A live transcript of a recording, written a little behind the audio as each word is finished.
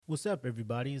What's up,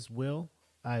 everybody? It's Will.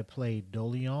 I play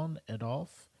Dolion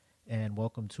Adolf, and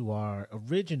welcome to our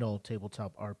original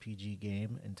tabletop RPG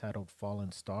game entitled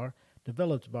Fallen Star,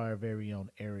 developed by our very own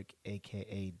Eric,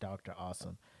 aka Dr.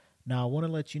 Awesome. Now, I want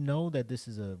to let you know that this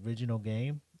is an original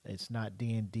game. It's not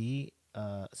D&D,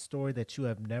 a story that you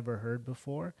have never heard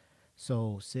before.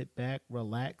 So sit back,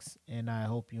 relax, and I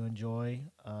hope you enjoy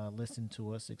listening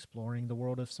to us exploring the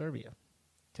world of Serbia.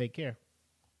 Take care.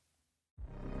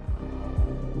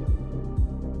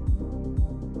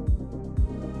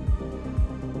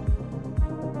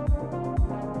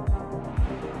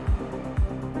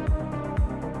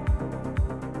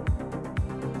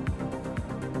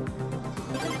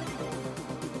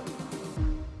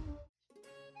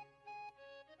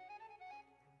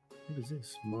 What is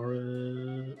this?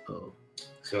 Mara. Oh,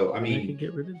 So, I I mean, can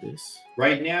get rid of this.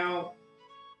 right now,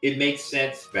 it makes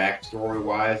sense backstory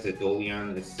wise that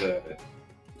Dolian is,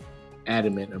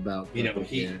 Adamant about.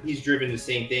 he's driven the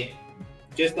same thing,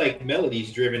 just like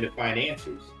Melody's driven to find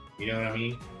answers. You know what I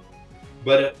mean?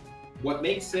 But what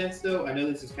makes sense though, I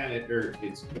know this is kind of, or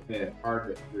it's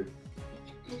hard to.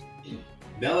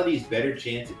 Melody's better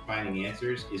chance at finding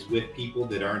answers is with people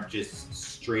that aren't just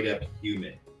straight up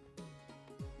human.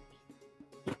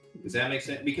 Does that make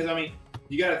sense? Because I mean,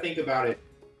 you got to think about it.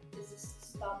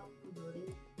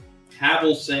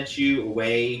 Havel sent you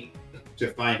away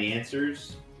to find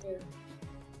answers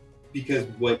because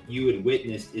what you had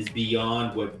witnessed is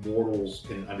beyond what mortals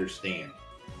can understand.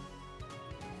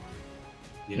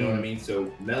 You know what I mean?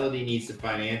 So Melody needs to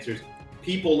find answers.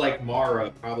 People like Mara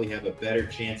probably have a better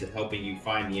chance at helping you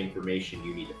find the information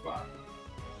you need to find.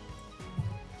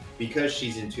 Because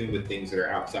she's in tune with things that are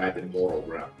outside the mortal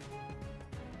realm.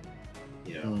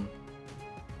 You know?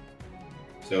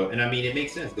 So, and I mean, it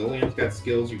makes sense. Dolion's got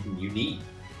skills you need.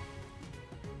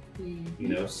 You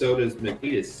know, so does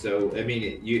Maklitas. So, I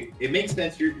mean, it makes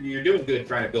sense. You're doing good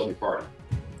trying to build your party.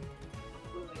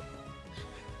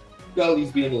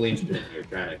 Melody's being the linchpin here,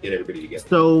 trying to get everybody together.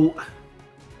 So,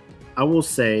 I will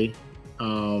say,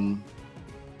 I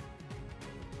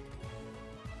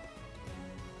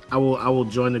will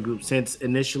join the group since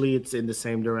initially it's in the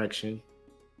same direction.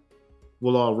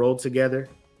 We'll all roll together,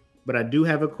 but I do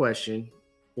have a question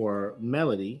for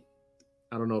Melody.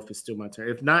 I don't know if it's still my turn.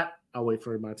 If not, I'll wait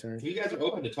for my turn. You guys are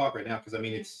open to talk right now because I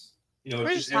mean, it's We're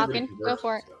it's just talking. Go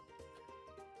for it.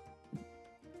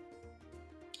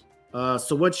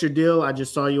 So what's your deal? I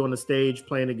just saw you on the stage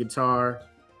playing the guitar,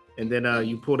 and then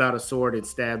you pulled out a sword and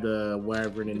stabbed a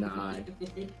wyvern in the eye.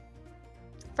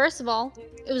 First of all,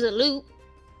 it was a loop.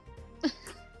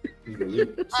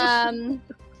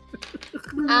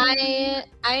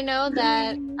 I know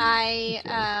that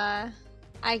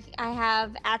I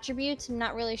have attributes. I'm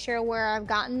not really sure where I've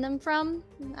gotten them from,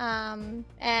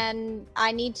 and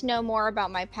I need to know more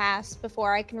about my past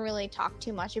before I can really talk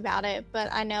too much about it.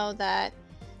 But I know that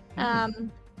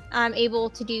I'm able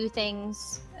to do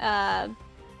things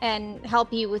and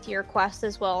help you with your quest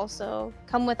as well. So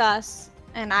come with us,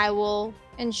 and I will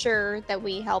ensure that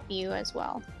we help you as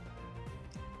well.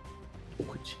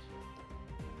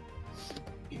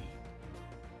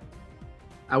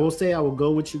 I will say I will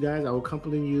go with you guys. I will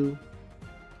accompany you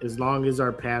as long as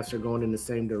our paths are going in the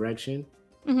same direction.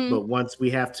 Mm-hmm. But once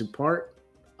we have to part,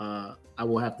 I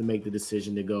will have to make the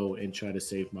decision to go and try to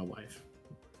save my wife.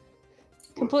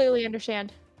 Completely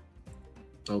understand.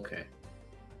 Okay.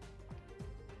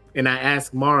 And I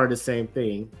asked Mara the same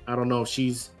thing. I don't know if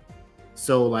she's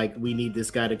so like we need this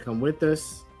guy to come with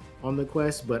us on the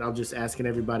quest, but I'm just asking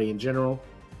everybody in general.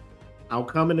 I'll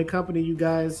come and accompany you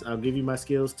guys. I'll give you my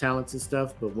skills, talents, and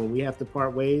stuff. But when we have to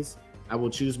part ways, I will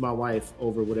choose my wife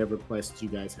over whatever quests you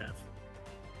guys have.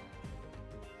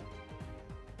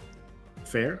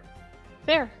 Fair?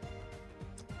 Fair.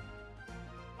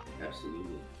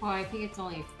 Absolutely. Well, I think it's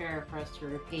only fair for us to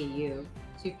repay you.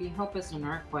 So if you help us in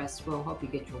our quest, we'll help you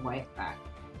get your wife back.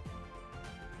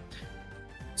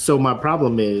 So my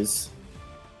problem is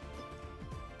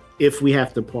if we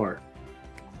have to part,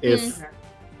 if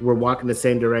we're walking the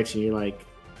same direction, you're like,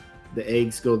 the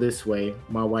eggs go this way,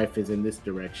 my wife is in this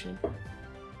direction,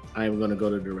 I am going to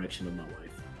go the direction of my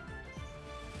wife.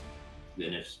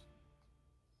 Then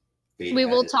we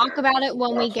will talk about it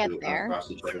when we get there.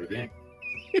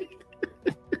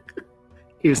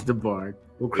 Here's the bard.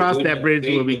 We'll cross that bridge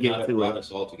when we get to brought it.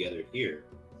 us all together here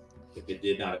if it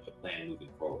did not have a plan moving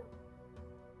forward.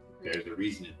 There's a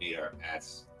reason it made our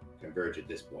paths converge at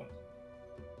this point.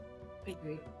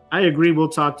 Agreed. I agree. We'll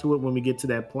talk to it when we get to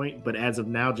that point. But as of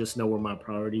now, just know where my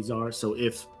priorities are. So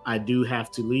if I do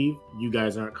have to leave, you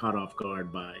guys aren't caught off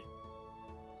guard by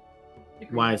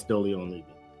why is Dolion leaving.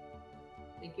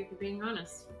 Thank you for being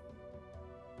honest.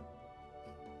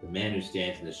 The man who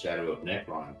stands in the shadow of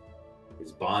Necron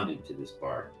is bonded to this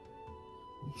bard.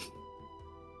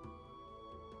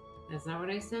 Is that what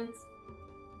I sense?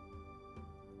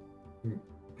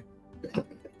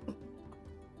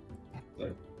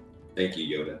 Thank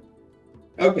you, Yoda.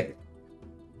 Okay.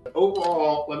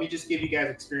 Overall, let me just give you guys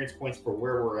experience points for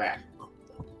where we're at.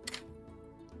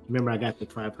 Remember, I got the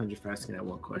 500 for asking that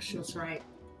one question. That's right.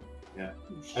 Yeah.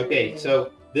 You sure Okay, did.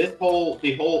 so the whole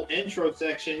intro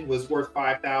section was worth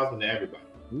 5,000 to everybody.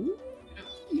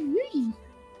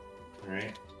 All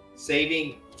right.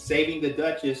 Saving the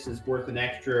Duchess is worth an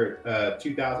extra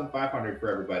 2,500 for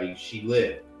everybody. She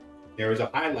lived. There was a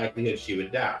high likelihood she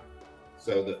would die.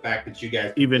 So the fact that you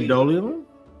guys Even completed- Dolion?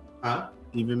 huh?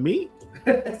 Even me?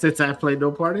 Since I played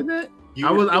no part in that? You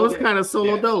I were was still kind of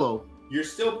solo yeah. dolo. You're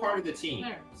still part of the team.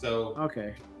 There. So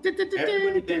Okay.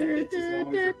 everybody benefits as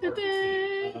long as you're part of the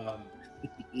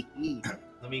team.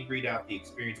 Let me read out the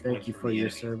experience Thank points you from for the your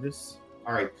enemy. service.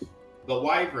 All right. The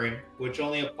Wyvern, which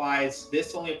only applies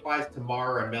to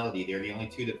Mara and Melody. They're the only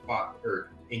two that fought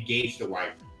or engaged the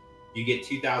Wyvern. You get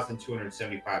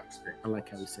 2,275 experience. I like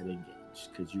how we said engage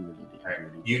because you really did. All right.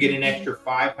 really You did. get an extra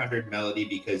 500 Melody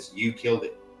because you killed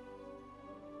it.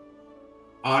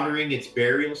 Honoring its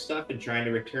burial stuff and trying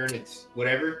to return its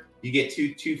whatever, you get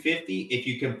 250. If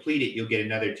you complete it, you'll get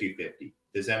another 250.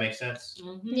 Does that make sense?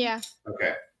 Mhm. Yeah.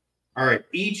 Okay. All right.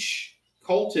 Each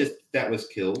cultist that was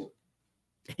killed.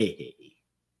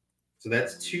 So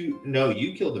that's two. No,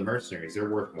 you killed the mercenaries. They're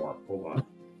worth more. Hold on.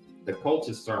 The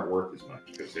cultists aren't worth as much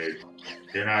because they're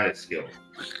not as skilled.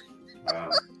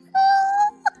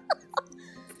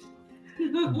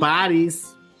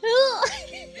 Bodies.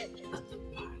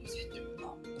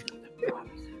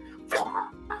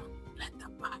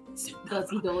 Does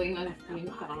he going on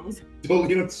 $20,000?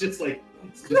 Dolion's just like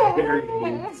it's just very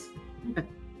loose. Hey,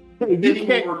 Then you you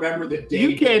can't, will remember the day.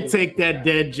 you can't take that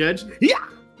dead judge. Yeah.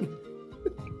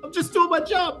 I'm just doing my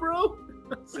job, bro.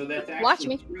 So that's Watch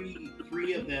actually me.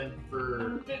 three of them for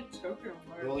I'm gonna choke him,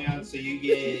 Mark. Dolion. So you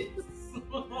get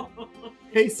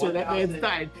Hey, sir, that man's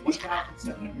died.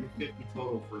 1,750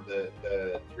 total for the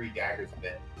 3 daggers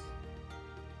event.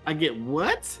 I get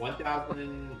what?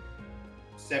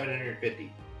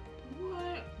 1,750.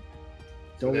 What?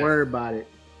 Don't worry about it.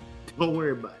 Don't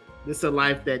worry about it. This is a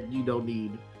life that you don't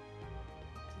need.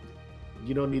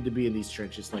 You don't need to be in these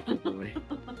trenches like a boy.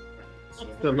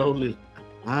 The lonely.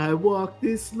 I walk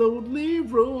this lonely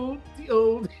road, the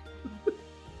old.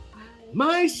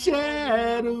 My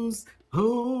shadows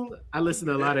hold. I listen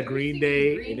to a lot of Green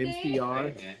Day and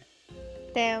NPR.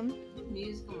 Damn.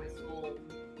 Music on my soul.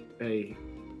 Hey,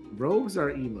 rogues are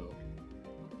emo.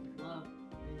 Love.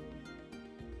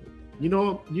 You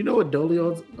know what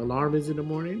Dolio's alarm is in the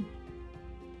morning?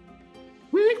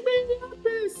 Wake me up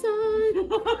inside.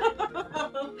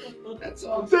 That's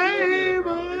all.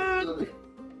 David!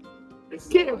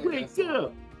 Can't wake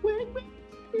up. Wake me.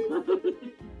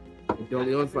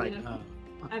 Dolio's like,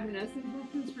 I've noticed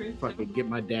this for fucking get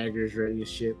my daggers ready and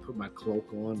shit. Put my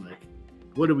cloak on. Like,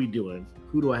 what are we doing?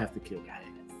 Who do I have to kill?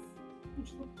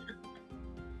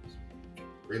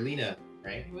 Relina,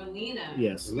 right? Relina.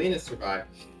 Yes. Relina survived.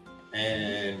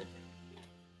 And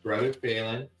Brother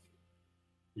Phelan,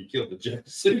 you killed the judge.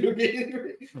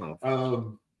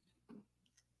 Oh,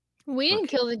 We didn't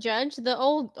Okay. kill the judge. The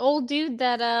old dude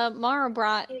that Mara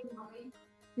brought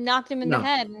knocked him in No. the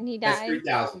head and he That's died.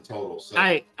 3,000 total. So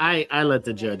I let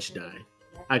the judge die.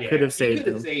 I yeah, could have you saved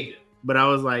could've him, saved him. but I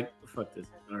was like, fuck this,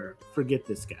 or forget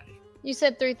this guy. You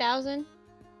said 3,000?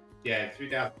 Yeah,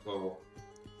 3,000 total.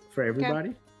 For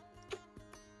everybody?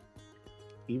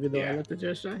 Even though I Yeah. let the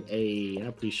judge die? Hey, I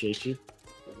appreciate you.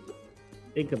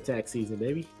 Income tax season,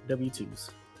 baby.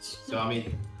 W-2s. So I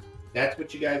mean, that's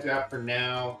what you guys got for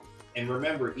now. And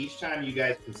remember, each time you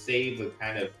guys can save a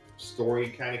kind of story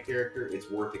kind of character,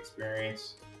 it's worth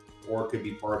experience, or it could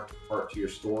be part to your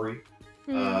story.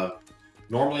 Hmm.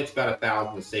 Normally, it's about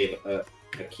 1,000 to save a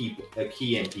key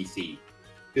NPC.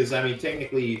 Because I mean,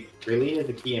 technically, Raylene is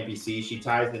a key NPC. She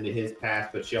ties into his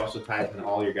past, but she also ties into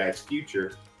all your guys'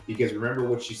 future. Because remember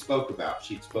what she spoke about.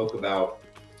 She spoke about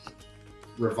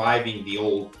reviving the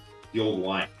old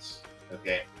lines.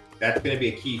 Okay, that's going to be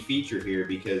a key feature here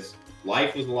because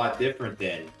life was a lot different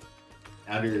then.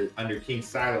 Under King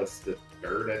Silas the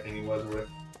Third, I think he was with.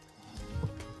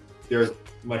 There's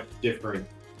much different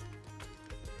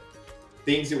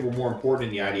things that were more important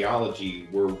in the ideology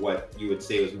were what you would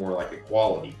say was more like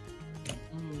equality.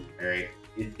 All right,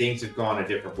 things have gone a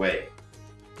different way.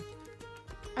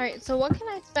 All right, so what can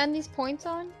I spend these points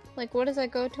on? Like, what does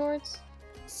that go towards?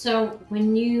 So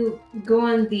when you go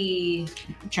on the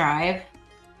drive,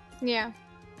 Yeah.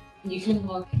 you can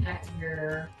look at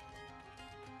your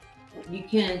You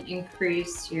can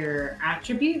increase your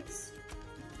attributes.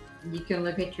 You can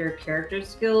look at your character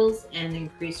skills and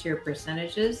increase your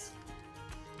percentages.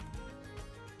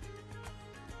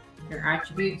 Your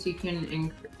attributes, you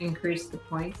can increase the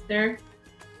points there.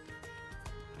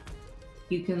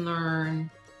 You can learn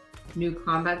new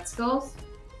combat skills.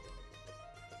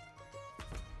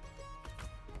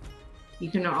 You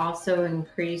can also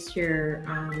increase your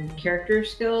character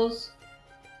skills,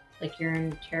 like your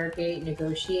interrogate,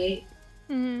 negotiate.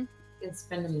 Mm-hmm. You can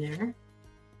spend them there.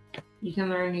 You can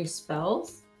learn new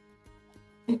spells.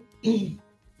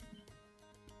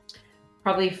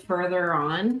 Probably further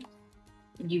on,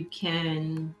 you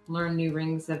can learn new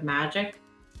rings of magic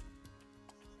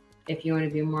if you want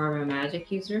to be more of a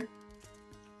magic user.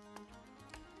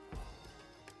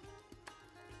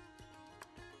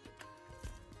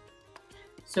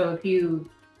 So if you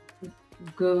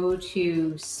go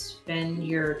to spend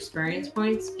your experience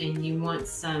points and you want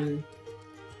some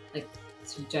like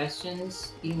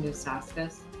suggestions, you can go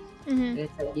Saska's.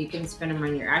 Mm-hmm. You can spend them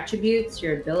on your attributes,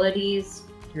 your abilities,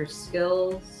 your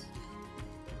skills.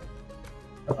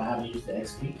 About how to use the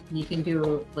XP. You can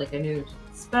do like a new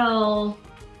spell,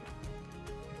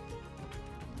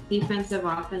 defensive,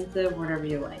 offensive, whatever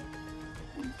you like.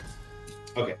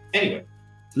 Okay. Anyway,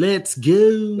 Let's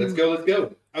go. let's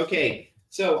go. Okay.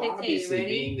 So Okay, obviously, ready?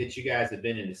 being that you guys have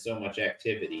been into so much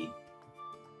activity,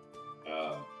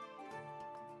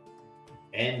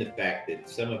 and the fact that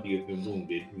some of you have been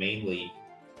wounded, mainly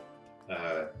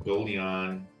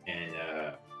Dolion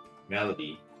and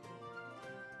Melody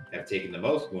have taken the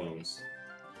most wounds.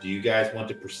 Do you guys want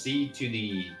to proceed to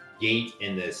the gate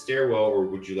and the stairwell, or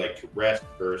would you like to rest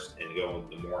first and go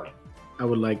in the morning? I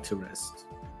would like to rest.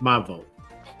 My vote.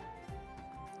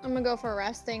 I'm gonna go for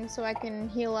resting so I can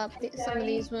heal up some of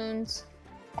these wounds.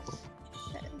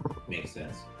 Makes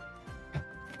sense.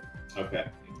 Okay.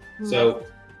 So,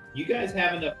 you guys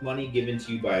have enough money given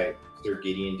to you by Sir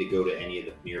Gideon to go to any of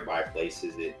the nearby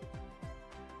places.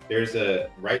 There's a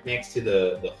right next to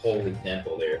the holy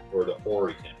temple there, or the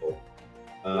Hori temple.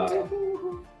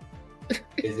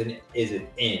 Is an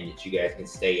inn that you guys can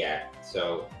stay at.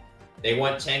 So, they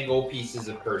want 10 gold pieces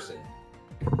a person.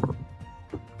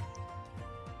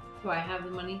 Do I have the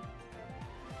money?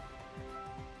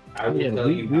 I will tell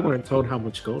we you. we weren't told how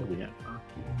much gold we have. Huh?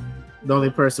 The only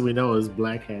person we know is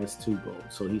Black has 2 gold,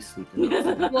 so he's sleeping.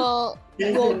 Well,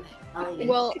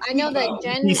 I know that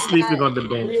Jen. He's sleeping got- on the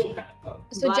bench.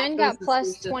 So Jen got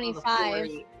plus 25.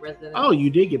 Oh, you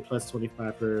did get plus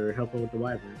 25 for helping with the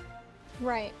wyvern.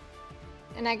 Right.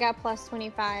 And I got plus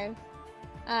 25.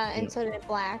 And Yep. so did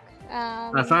Black.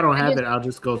 If I don't have it, I'll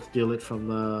just go steal it from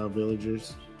the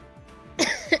villagers.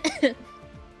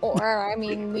 Or, I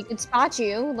mean, we could spot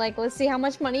you. Like, let's see how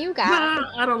much money you got.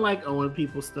 Nah, I don't like owing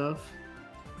people stuff.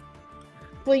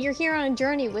 Well, you're here on a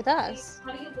journey with us.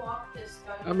 How do you walk this?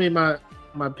 I mean,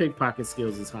 my pickpocket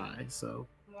skills is high, so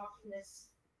Walk this.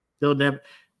 they'll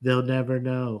never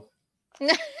know.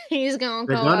 He's gonna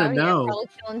They're go gonna out here know. probably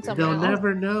killing someone They'll else.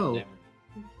 never know.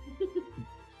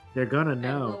 They're gonna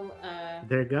know. Will,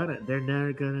 They're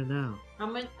never gonna know. how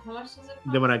much does it cost?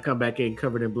 Then when I come back in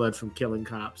covered in blood from killing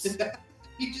cops.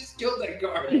 You just killed that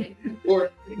guard.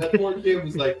 Or that poor kid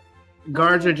was like,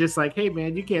 Guards are just like, hey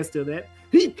man, you can't steal that.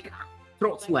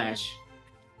 Throat slash.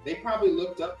 they probably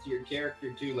looked up to your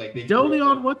character too. Like they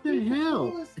Dolion, what the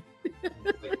hell?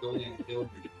 Like Dolion killed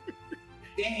me.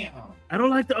 Damn. I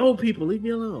don't like to owe people. Leave me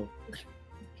alone.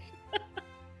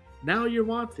 Now you're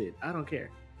wanted. I don't care.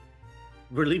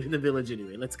 We're leaving the village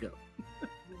anyway. Let's go.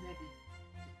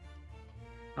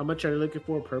 How much are you looking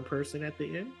for per person at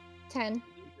the inn? 10.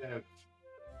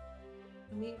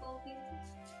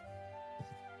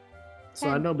 So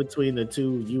I know between the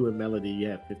two, you and Melody, you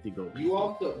have 50 gold. You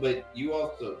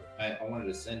also, I wanted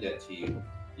to send that to you.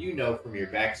 You know from your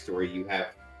backstory, you have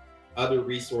other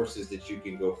resources that you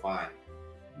can go find.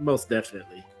 Most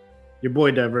definitely. Your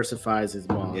boy diversifies his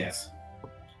bonds. Yeah.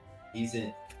 He's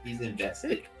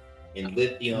invested in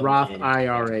lithium. Roth and-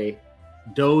 IRA.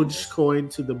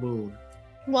 Dogecoin to the moon.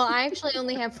 Well, I actually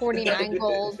only have 49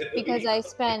 gold because I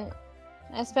spent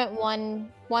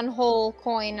one whole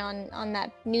coin on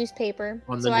that newspaper.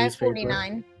 On the so I have newspaper.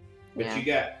 49. But Yeah. you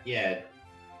got,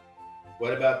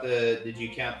 What about did you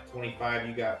count the 25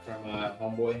 you got from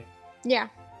Homeboy? Yeah.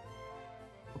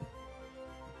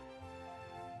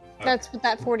 That's what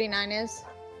that 49 is.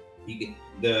 You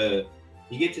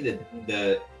get to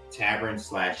the tavern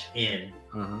 / inn,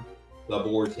 Uh-huh. the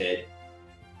Boar's Head,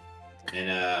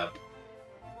 and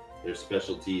their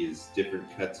specialty is different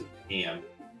cuts of ham.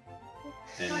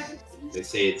 And they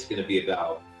say it's going to be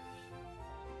about.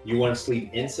 You want to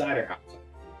sleep inside or outside?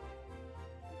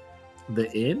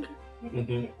 The inn?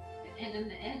 Mm-hmm. And in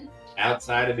the end,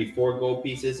 Outside would be 4 gold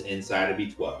pieces. Inside would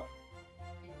be 12.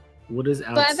 What is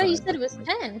outside? But I thought you said it was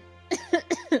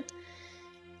 10.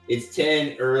 It's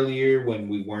 10 earlier when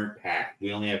we weren't packed.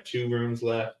 We only have 2 rooms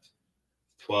left.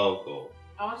 12 gold.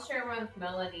 I'll share one with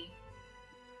Melody.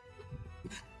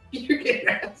 You're getting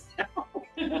asked out.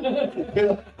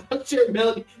 I'm sure,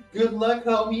 Melody. Good luck,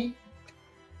 homie.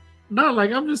 No,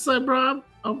 like I'm just saying, bro.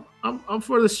 I'm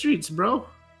for the streets, bro.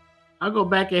 I'll go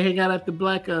back and hang out at the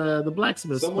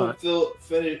blacksmith Someone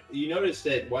spot. you notice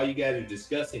that while you guys are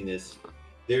discussing this,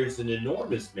 there's an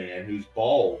enormous man who's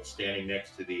bald standing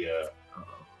next to the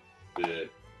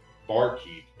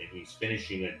barkeep, and he's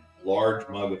finishing a large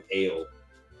mug of ale.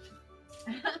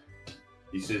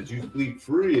 He says, "You sleep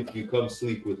free if you come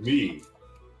sleep with me."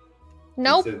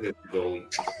 Nope. He says that to Dolly.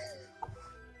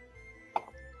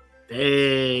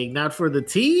 Dang, not for the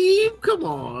team? Come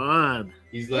on.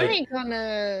 He's I like ain't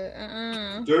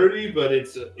gonna. dirty, but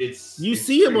it's You it's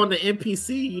see him free. on the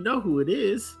NPC, you know who it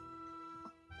is.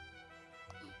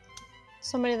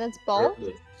 Somebody that's bald?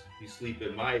 You sleep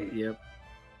at my Yep.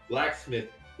 blacksmith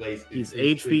place. He's It's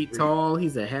 8 feet free. tall.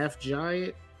 He's a half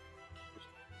giant.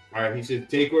 All right, he says,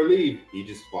 "Take or leave." He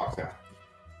just walks out.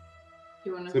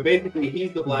 You want So basically,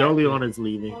 he's the blacksmith. Doleon is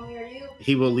leaving. Mommy, are you?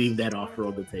 He will leave that offer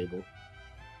on the table.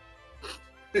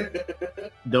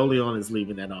 Doleon is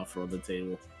leaving that offer on the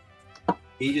table.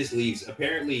 He just leaves.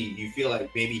 Apparently, you feel like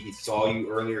maybe he saw you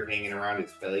earlier hanging around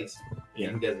his place, Yeah.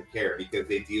 and he doesn't care because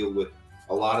they deal with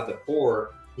a lot of the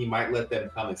poor. He might let them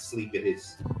come and sleep at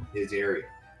his area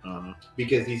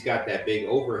because he's got that big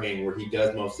overhang where he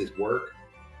does most of his work.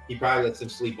 He probably lets them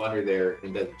sleep under there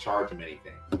and doesn't charge them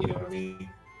anything. You know what I mean?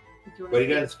 But he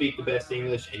doesn't speak the best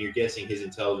English, and you're guessing his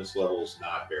intelligence level is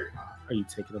not very high. Are you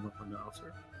taking him up on the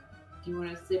offer? Do you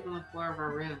want to sleep on the floor of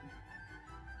our room?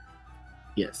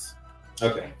 Yes.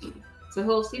 Okay. So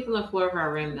he'll sleep on the floor of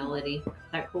our room, Melody. Is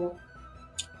that cool?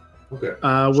 Okay.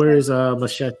 Where is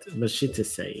Machitis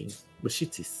saying?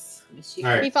 Machitis. She-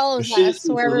 All right. He follows The shit us is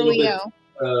a wherever little we bit-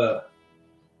 go.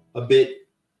 A bit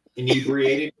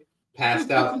inebriated,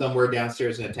 passed out somewhere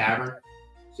downstairs in a tavern.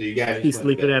 So you guys. He's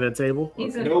sleeping at a table.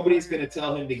 He's Okay. a- Nobody's going to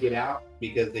tell him to get out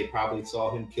because they probably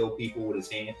saw him kill people with his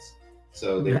hands.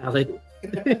 So Valid.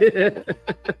 they're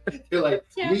like,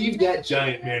 leave that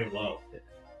giant man alone.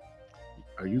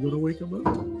 Are you gonna wake him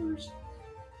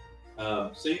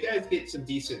up? So you guys get some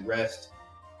decent rest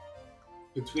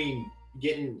between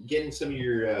getting some of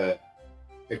your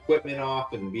equipment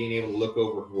off and being able to look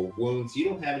over for wounds. You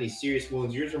don't have any serious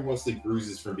wounds. Yours are mostly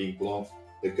bruises from being blown.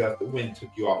 The wind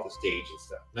took you off the stage and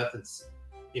stuff. Nothing's,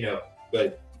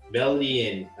 but Melody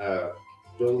and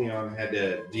Doleon had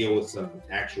to deal with some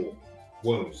actual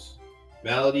wounds.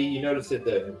 Melody, you notice that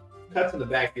the cuts in the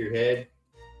back of your head,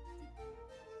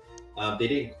 they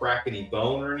didn't crack any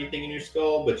bone or anything in your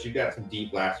skull, but you got some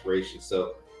deep lacerations.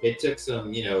 So it took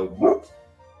some,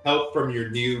 help from your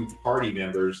new party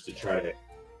members to try to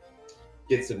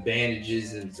get some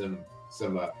bandages and some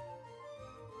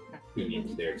who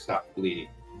needs there to stop bleeding.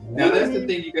 Now that's the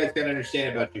thing you guys got to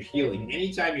understand about your healing.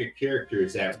 Anytime your character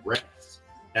is at rest,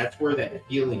 that's where that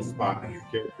healing spot on your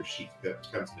character sheet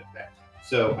comes into effect.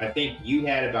 So I think you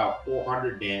had about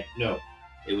 400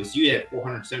 it was you had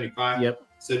 475. Yep.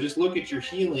 So just look at your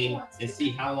healing and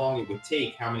see how long it would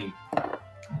take, how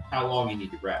long you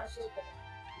need to rest.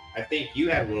 I think you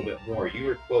had a little bit more. You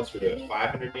were closer to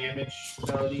 500 damage,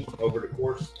 Melody, over the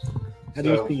course. How do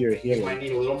you So see your you might healing?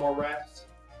 need a little more rest.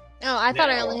 Oh, I thought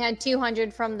I Now- only had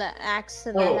 200 from the axe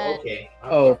to the Oh, head. okay.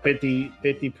 Oh, 50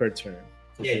 per turn.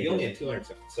 Yeah, you only had 200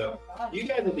 something. So you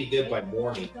guys will be good by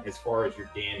morning as far as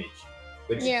your damage.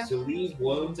 But Yeah. to leave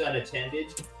wounds unattended,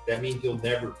 that means you'll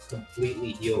never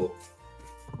completely heal.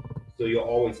 So you'll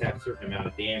always have a certain amount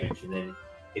of damage. And then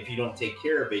if you don't take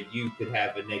care of it, you could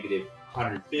have a negative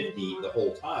 150 the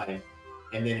whole time.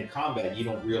 And then in combat, you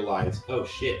don't realize, oh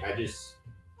shit, I just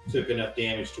took enough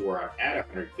damage to where I'm at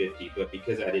 150, but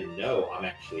because I didn't know, I'm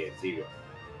actually at 0.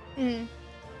 Mm.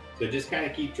 So just kind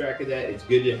of keep track of that. It's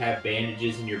good to have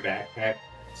bandages in your backpack.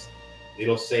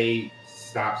 It'll say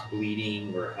stops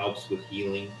bleeding or helps with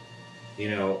healing,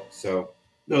 so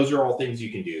those are all things you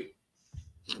can do.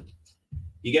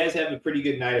 You guys have a pretty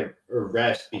good night of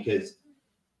rest because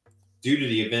due to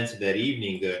the events of that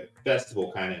evening, the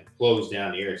festival kind of closed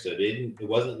down the area. So it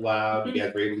wasn't loud. You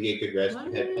guys were able to get good rest.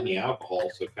 You had plenty of alcohol,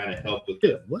 so it kind of helped with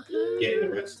What? getting the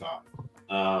rest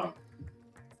off.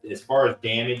 As far as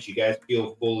damage, you guys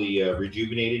feel fully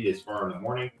rejuvenated as far in the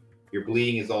morning. Your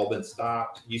bleeding has all been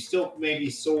stopped. You still may be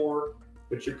sore,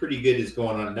 but you're pretty good as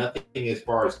going on. Nothing as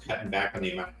far as cutting back on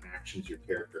the amount of actions your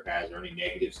character has or any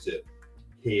negatives to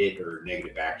hit or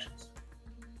negative actions.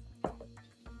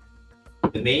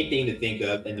 the main thing to think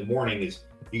of in the morning is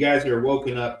you guys are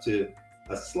woken up to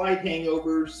a slight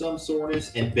hangover, some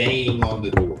soreness, and banging on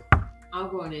the door. I'll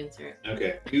go and answer it.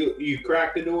 Okay. You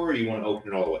crack the door, or you want to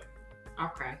open it all the way? I'll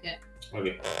crack it.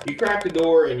 Okay. You crack the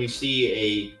door and you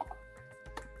see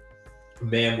a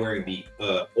man wearing the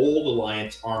old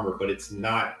Alliance armor, but it's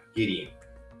not Gideon.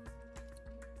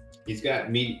 He's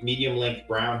got medium length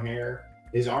brown hair.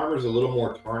 His armor's a little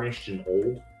more tarnished and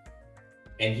old,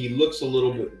 and he looks a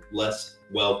little bit less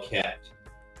well kept.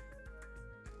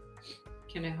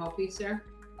 Can I help you, sir?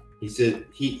 He said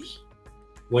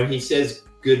when he says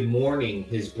good morning,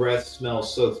 his breath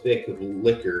smells so thick of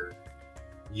liquor,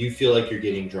 you feel like you're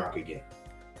getting drunk again.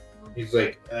 He's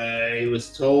like, I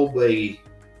was told by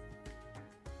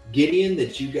Gideon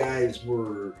that you guys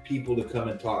were people to come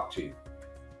and talk to.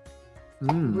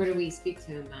 Where do we speak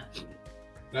to him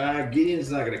at?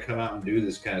 Gideon's not going to come out and do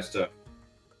this kind of stuff.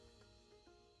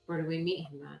 Where do we meet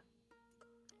him at?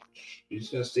 He's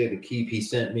going to stay at the keep he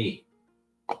sent me.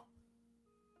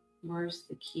 Where's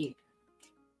the keep?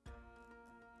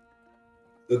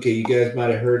 Okay, you guys might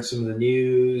have heard some of the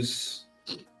news.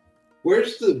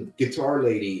 Where's the guitar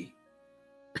lady?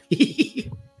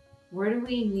 Where do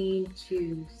we need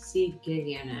to see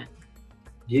Gideon at?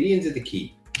 Gideon's at the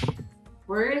keep.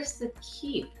 Where is the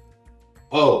keep?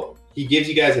 Oh, he gives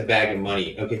you guys a bag of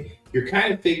money. Okay, you're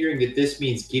kind of figuring that this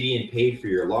means Gideon paid for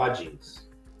your lodgings.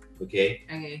 Okay?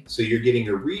 Okay. So you're getting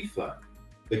a refund.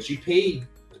 But you paid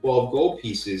 12 gold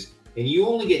pieces, and you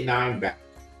only get 9 back.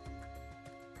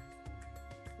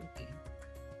 Okay.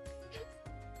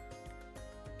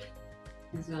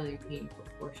 He's only paying for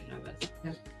a portion of it.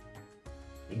 Yep.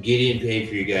 Gideon paid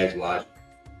for you guys' lodging.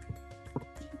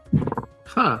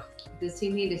 Huh. Does he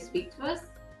need to speak to us?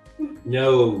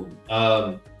 No.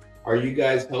 Are you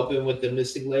guys helping with the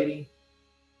missing lady?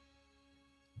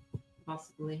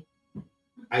 Possibly.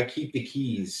 I keep the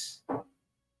keys.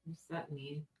 What's that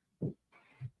mean?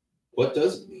 What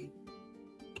does it mean?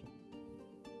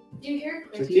 Do you hear?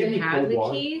 So Do give you me have cold the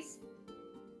water. keys?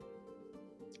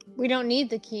 We don't need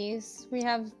the keys. We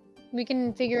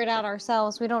can figure it out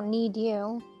ourselves. We don't need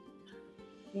you.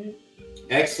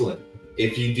 Excellent.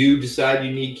 If you do decide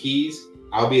you need keys,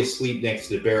 I'll be asleep next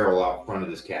to the barrel out front of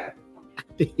this cabin.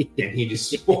 And he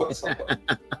just walks off.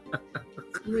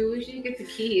 Maybe we should get the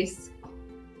keys.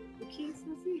 The keys,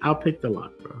 let's see. I'll pick the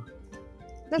lock, bro.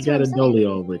 That's You got a what I'm saying.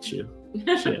 Dolio with you.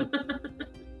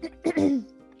 Shit.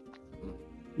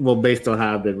 Well, based on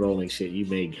how I've been rolling shit, you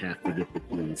may have to get the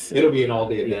keys. It'll be an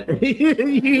all-day event.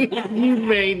 you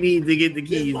may need to get the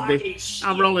keys. This But fucking shit.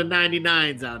 I'm rolling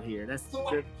 99s out here. That's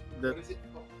What the is it?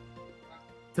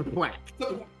 to whack.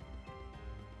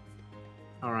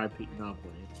 R.I.P. No, I'm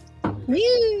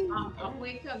playing. I'll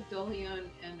wake up Dolion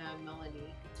and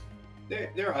Melanie.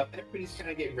 They're up. Everybody's kind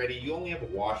of getting ready. You only have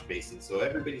a wash basin, so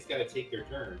everybody's got to take their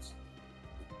turns.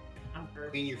 I'm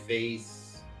first. Clean your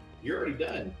face. You're already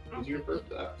done. Because you're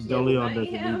first up. So Dolion I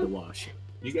doesn't am. need the wash.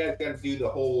 you guys got to do the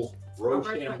whole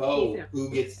Rochambeau. Robert, Who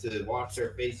gets to wash their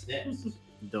face next?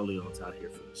 Dolion's out here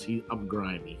first. I'm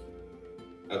grimy.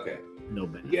 Okay. No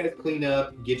bad. You guys clean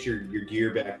up, get your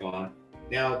gear back on.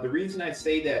 Now, the reason I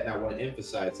say that, and I want to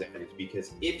emphasize that, is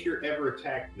because if you're ever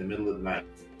attacked in the middle of the night,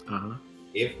 Uh-huh.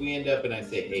 if we end up and I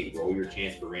say, hey, roll your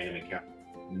chance for random encounter,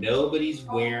 nobody's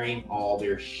wearing all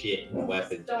their shit and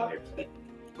weapons on their plate.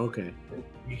 Okay.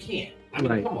 You can't. I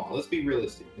mean, Right. come on, let's be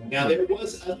realistic. Now, there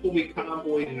was us when we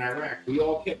convoyed in Iraq. We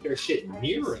all kept our shit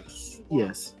near us,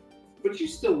 Yes. but you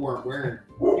still weren't wearing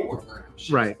our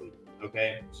shit. Right.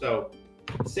 Okay? So,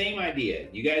 same idea.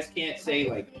 You guys can't say,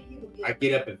 like, I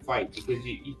get up and fight, because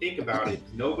you think about it,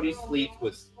 nobody sleeps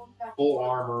with full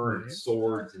armor and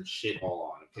swords and shit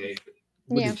all on, okay?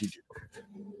 What Yeah. did you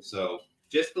do? So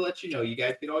just to let you know, you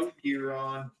guys get all your gear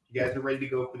on. You guys are ready to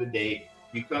go for the day.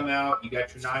 You come out, you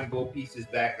got your 9 gold pieces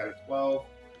back out of 12.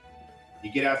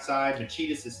 You get outside,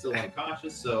 Machitas is still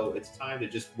unconscious, so it's time to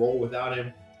just roll without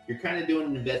him. You're kind of doing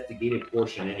an investigative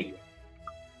portion anyway.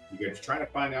 You're going to try to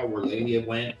find out where Lelia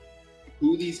went,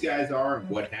 who these guys are, and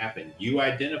what happened. You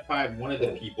identified one of the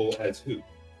people as who?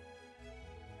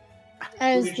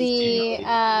 As Who did you see, the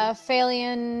Melody?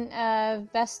 Phalian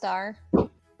Vestar.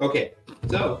 Okay,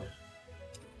 so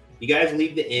you guys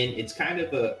leave the inn. It's kind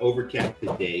of a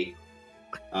overcasted day.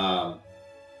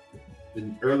 The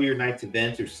earlier night's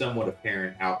events are somewhat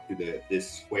apparent out through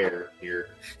this square near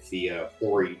the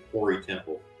Hori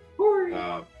Temple.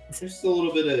 There's a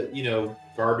little bit of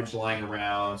garbage lying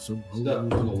around, stuff from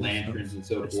the lanterns and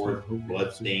so forth,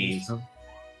 blood stains.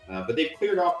 But they've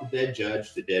cleared off the dead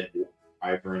judge, the dead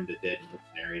wyvern, the dead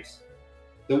mercenaries.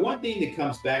 The one thing that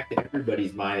comes back to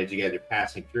everybody's mind as you guys are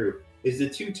passing through is the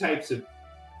 2 types of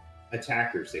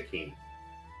attackers that came.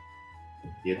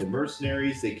 You had the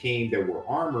mercenaries that came that were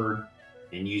armored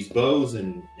and used bows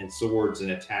and swords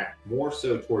and attacked more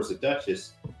so towards the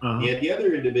Duchess. Uh-huh. You had the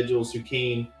other individuals who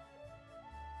came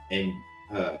and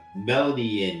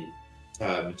Melody and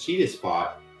Machidas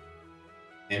fought,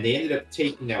 and they ended up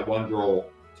taking that one girl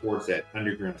towards that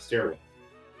underground stairway.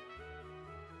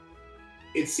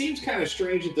 It seems kind of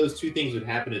strange that those two things would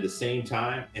happen at the same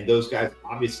time, and those guys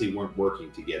obviously weren't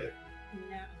working together.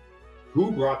 No.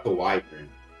 Who brought the wyvern?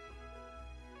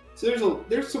 So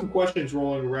there's some questions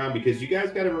rolling around, because you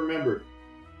guys got to remember,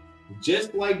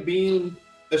 just like being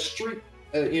a street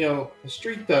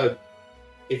thug,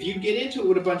 if you get into it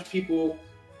with a bunch of people,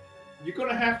 you're going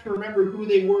to have to remember who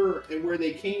they were and where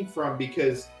they came from,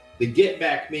 because the get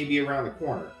back may be around the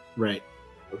corner. Right.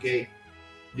 Okay.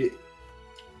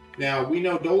 Now we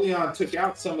know Dolion took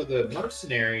out some of the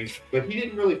mercenaries, but he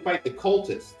didn't really fight the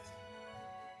cultists.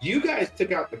 You guys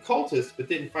took out the cultists, but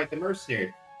didn't fight the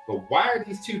mercenaries. But why are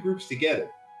these two groups together?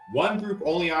 One group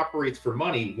only operates for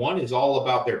money. One is all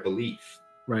about their belief.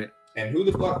 Right. And who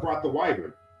the fuck brought the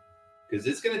wyvern? Because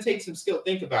it's going to take some skill.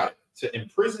 Think about it. To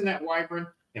imprison that wyvern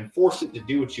and force it to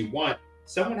do what you want,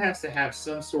 someone has to have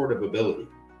some sort of ability.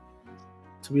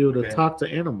 To be able to talk to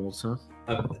animals, huh?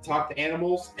 Talk to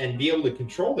animals and be able to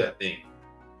control that thing.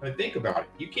 I mean, think about it.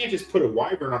 You can't just put a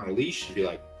wyvern on a leash and be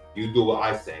like, you do what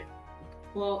I say.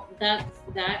 Well, that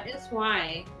is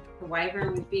why the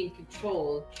wyvern was being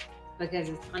controlled, because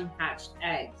it's unhatched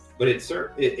eggs. But it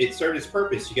served its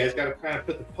purpose. You guys got to kind of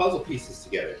put the puzzle pieces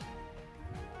together.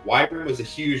 Wyvern was a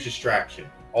huge distraction.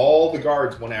 All the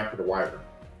guards went after the wyvern.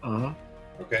 Uh-huh.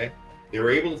 Okay? They were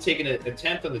able to take an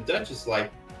attempt on the Duchess' life,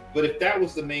 but if that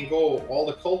was the main goal, all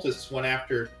the cultists went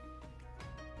after...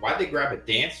 Why'd they grab a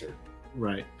dancer?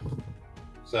 Right.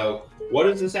 So, what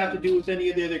does this have to do with any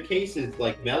of the other cases?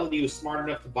 Like, Melody was smart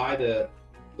enough to buy the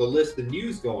list of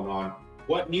news going on.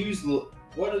 What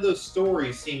of those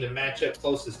stories seem to match up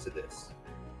closest to this?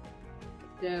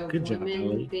 The Good job, woman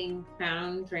Ellie. being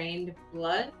found drained of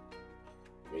blood.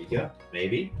 There you go.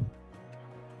 Maybe.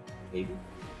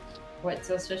 What's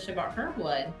so special about her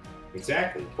blood?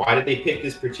 Exactly. Why did they pick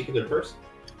this particular person?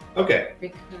 Okay.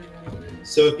 Because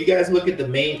So if you guys look at the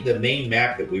main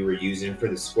map that we were using for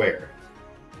the square,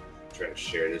 I'll try to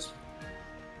share this.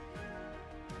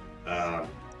 Oh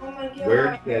my god. Where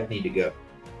do you guys need to go?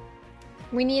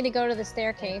 We need to go to the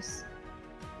staircase.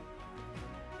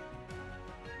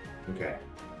 Okay.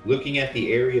 Looking at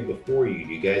the area before you,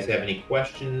 do you guys have any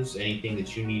questions? Anything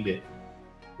that you need to?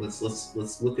 Let's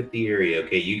look at the area.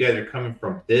 Okay, you guys are coming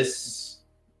from this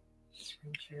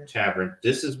tavern.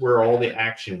 This is where all the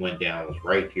action went down. Was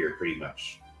right here, pretty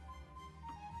much.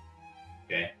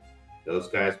 Okay, those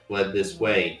guys fled this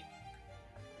way.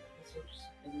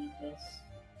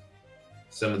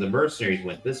 Some of the mercenaries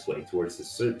went this way towards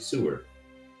the sewer,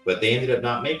 but they ended up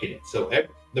not making it. So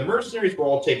the mercenaries were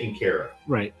all taken care of.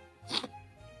 Right.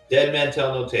 Dead men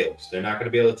tell no tales. They're not going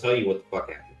to be able to tell you what the fuck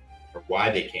happened or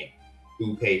why they came,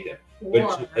 who paid them.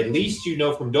 But at least you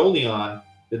know from Dolion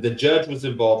that the judge was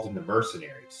involved in the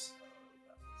mercenaries.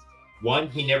 One,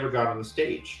 he never got on the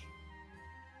stage.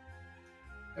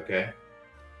 Okay?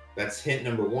 That's hint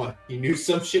number one. He knew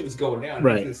some shit was going down.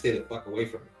 Right. He was going to stay the fuck away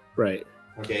from it. Right.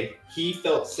 Okay? He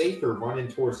felt safer running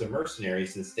towards the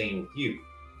mercenaries than staying with you.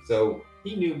 So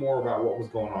he knew more about what was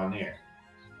going on there.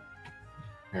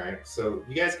 All right, so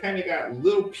you guys kind of got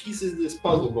little pieces of this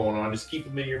puzzle going on. Just keep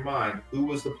them in your mind. Who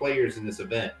was the players in this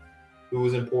event? Who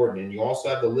was important? And you also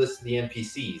have the list of the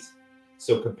NPCs.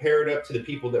 So compare it up to the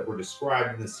people that were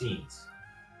described in the scenes.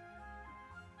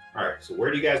 All right, so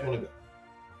where do you guys want to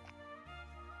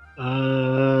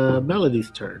go?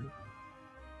 Melody's turn.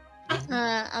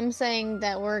 I'm saying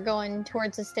that we're going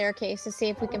towards the staircase to see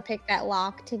if we can pick that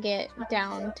lock to get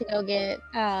down to go get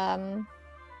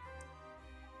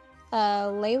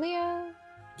Lelia,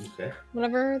 Okay.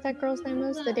 whatever that girl's name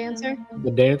is, the dancer.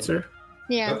 The dancer.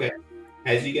 Yeah. Okay.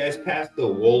 As you guys pass the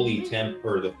Wooly Temple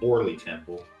or the Horley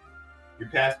Temple, you're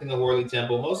passing the Horley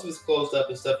Temple. Most of it's closed up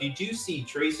and stuff. You do see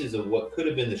traces of what could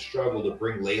have been the struggle to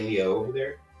bring Lelia over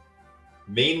there,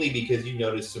 mainly because you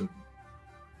notice some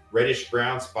reddish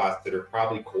brown spots that are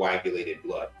probably coagulated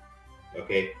blood.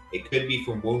 Okay, it could be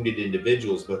from wounded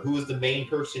individuals, but who was the main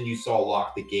person you saw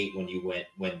lock the gate when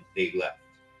they left?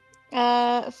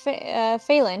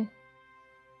 Phelan.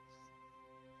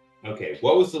 Okay,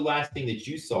 what was the last thing that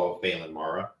you saw of Phelan,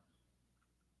 Mara?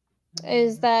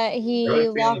 Is that he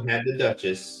Phelan locked? had the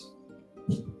Duchess.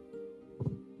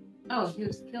 oh, he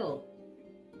was killed.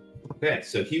 Okay,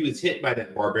 so he was hit by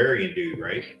that barbarian dude,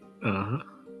 right? Uh-huh.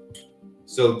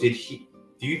 So do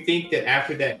you think that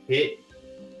after that hit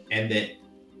and that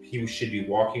he should be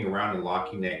walking around and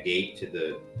locking that gate to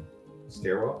the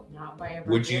stairwell? Not by a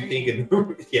Would you barbarian. think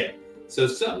of yeah? So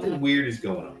something weird is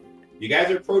going on. You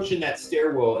guys are approaching that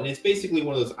stairwell, and it's basically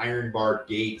one of those iron barred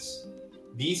gates.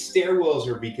 These stairwells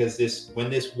are because when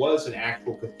this was an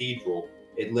actual cathedral,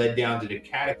 it led down to the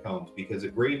catacombs because a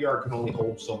graveyard can only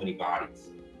hold so many bodies.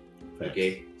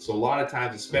 Okay, so a lot of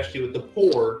times, especially with the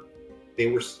poor, they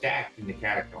were stacked in the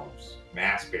catacombs,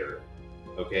 mass burial.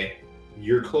 Okay,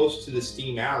 you're close to the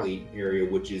Steam Alley area,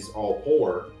 which is all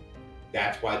poor.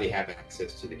 That's why they have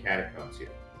access to the catacombs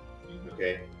here.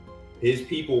 Okay, his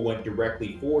people went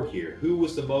directly for here. Who were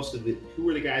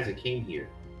the guys that came here?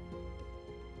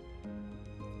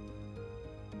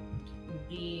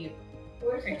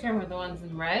 Are you talking about the ones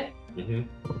in red? Mm-hmm.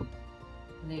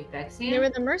 The Vexian? They were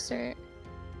the mercer.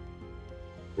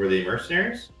 Were they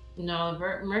mercenaries? No,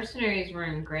 mercenaries were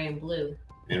in gray and blue.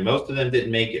 And most of them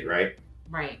didn't make it, right?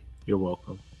 Right. You're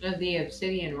welcome. The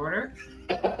Obsidian Order?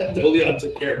 Totally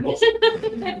took care of most.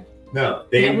 No,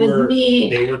 they That were. was me.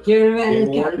 They were. You're They right.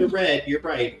 wore the red. You're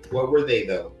right. What were they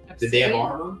though? Did they have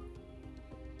armor?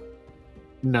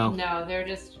 No. No, they're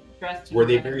just dressed in Were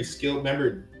they red. very skilled?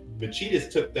 Remember, Machitas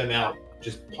took them out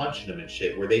just punching them and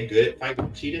shit. Were they good at fighting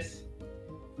Machitas?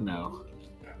 No.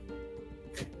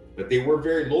 But they were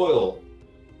very loyal.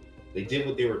 They did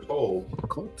what they were told.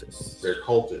 Cultists. They're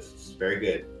cultists. Very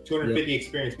good. 250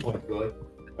 experience points, Billy.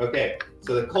 Okay,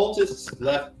 so the cultists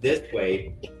left this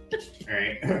way. All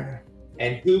right.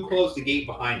 And who closed the gate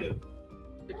behind them?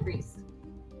 The priest.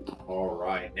 All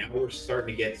right, now we're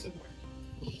starting to get somewhere.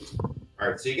 All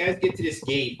right, so you guys get to this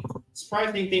gate.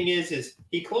 Surprising thing is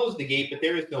he closed the gate, but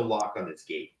there is no lock on this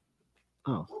gate.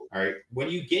 Oh. All right, when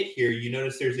you get here, you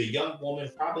notice there's a young woman,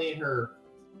 probably in her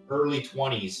early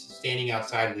 20s, standing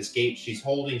outside of this gate. She's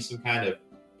holding some kind of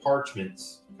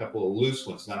parchments, a couple of loose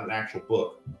ones, not an actual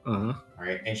book. Uh-huh. All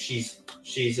right, and she's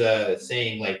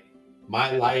saying like,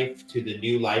 "My life to the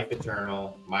new life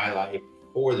eternal, my life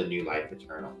for the new life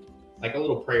eternal," like a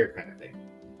little prayer kind of thing.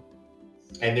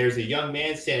 And there's a young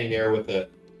man standing there with a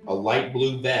light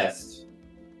blue vest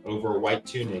over a white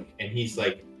tunic, and he's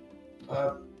like,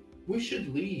 "We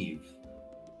should leave.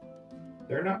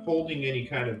 They're not holding any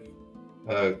kind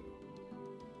of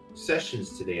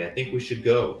sessions today. I think we should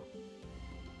go.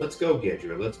 Let's go,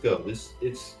 Gedra. Let's go.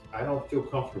 I don't feel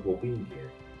comfortable being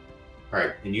here." All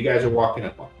right, and you guys are walking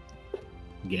up on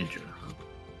Gedra.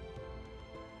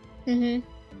 Mm-hmm.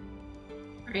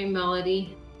 All right,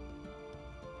 Melody.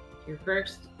 You're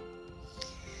first.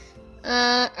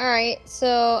 All right.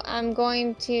 So I'm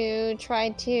going to try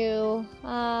to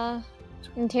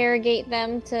interrogate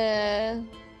them to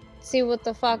see what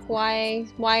the fuck,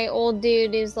 why old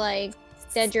dude is like,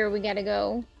 Dedger, we gotta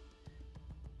go.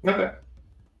 Okay.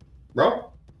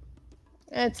 Roll.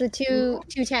 It's the two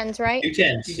tens, right? 2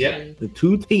 10s. Yep. The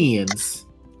 2 10s.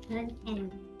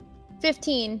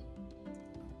 15.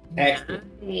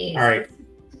 Excellent. Nice. All right.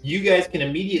 You guys can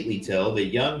immediately tell that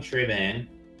young Trevan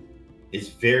is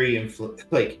very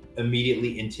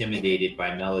immediately intimidated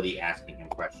by Melody asking him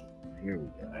questions. Here we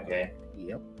go. Okay.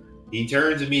 Yep. He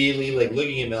turns immediately, like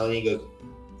looking at Melody, and goes,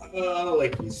 "Oh,"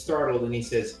 like he's startled, and he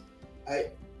says,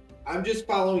 I'm just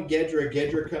following Gedra.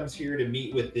 Gedra comes here to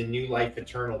meet with the New Life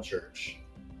Eternal Church.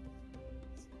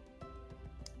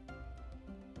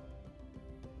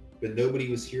 But nobody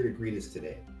was here to greet us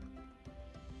today.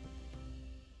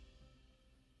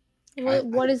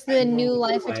 What is the New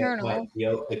Life Eternal?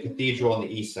 The cathedral on the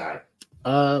east side.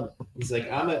 He's like,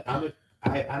 I'm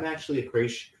actually a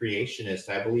creationist.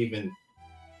 I believe in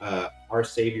our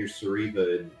Savior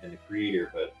Sariva and the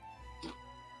Creator, but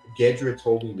Gedra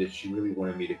told me that she really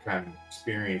wanted me to kind of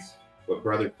experience what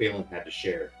Brother Phelan had to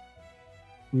share.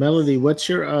 Melody, what's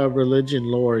your religion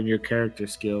lore and your character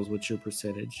skills? What's your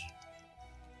percentage?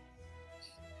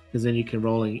 Because then you can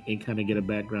roll and kind of get a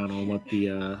background on what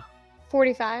the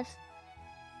 45.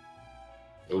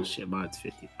 oh shit, mine's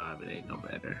 55. It ain't no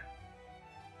better.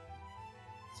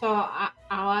 So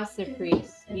I'll ask the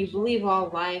priest. You believe all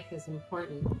life is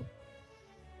important?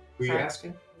 Who are you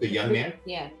asking? The young man?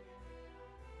 Yeah.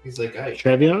 He's like, I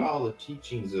Trevion? follow the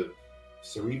teachings of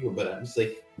Cerebral, but I'm just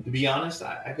like, to be honest,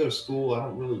 I go to school.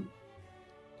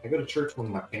 I go to church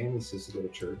when my family says to go to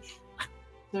church.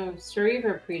 So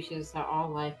Sariva preaches that all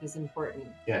life is important.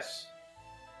 Yes.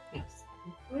 Yes.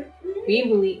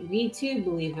 We too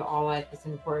believe that all life is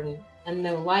important. And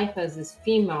the life as this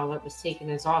female that was taken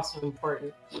is also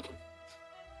important.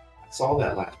 I saw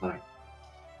that last night.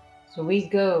 So we I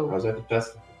go. was at the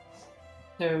festival.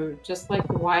 So just like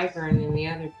the wyvern and the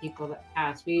other people that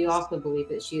passed, we also believe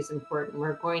that she is important.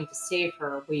 We're going to save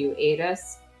her. Will you aid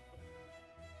us?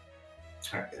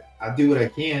 I'll do what I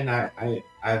can.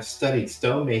 I've studied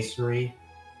stonemasonry.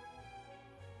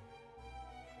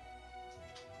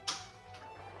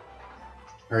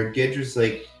 Alright, Gedra's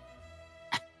like,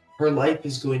 her life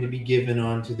is going to be given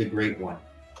on to the Great One.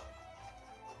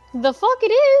 The fuck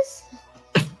it is?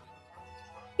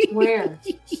 Where?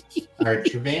 Alright,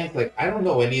 Trevan's like, I don't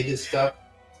know any of this stuff.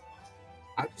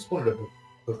 I just wanted to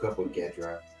hook up with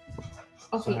Gedra.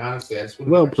 So Okay. honestly, I just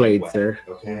wanted Well to played, wet, sir.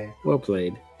 Okay. Well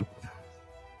played.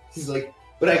 He's like,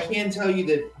 but I can tell you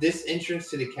that this entrance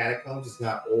to the catacombs is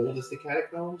not old as the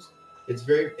catacombs.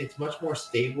 It's much more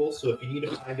stable. So if you need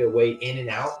to find a way in and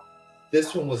out,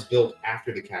 this one was built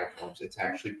after the catacombs. It's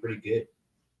actually pretty good.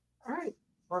 All right.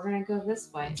 We're gonna go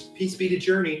this way. Peace be to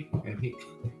Journey. And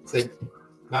it's like,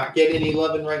 not getting any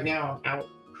loving right now. I'm out.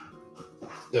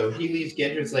 So he leaves.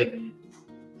 Gendra's like,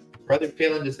 Brother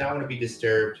Phelan does not want to be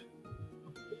disturbed.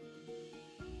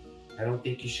 I don't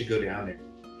think you should go down there.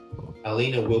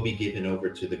 Alina will be given over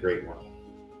to the Great One.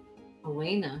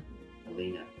 Elena.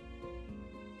 Alina.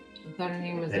 I thought her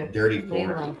name was That dirty Layla.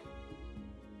 foreigner.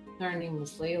 I thought her name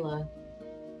was Layla.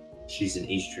 She's an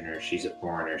Easterner. She's a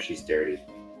foreigner. She's dirty.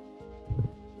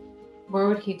 Where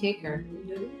would he take her?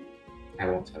 I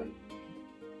won't tell you.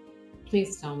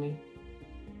 Please tell me.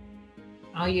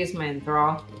 I'll use my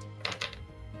enthrall.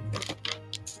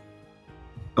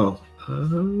 Oh.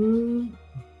 I'm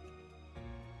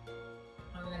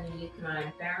gonna use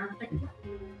my power.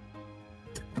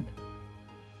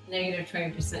 Negative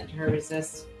 20% to her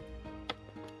resist.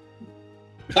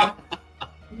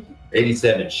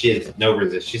 87. She has no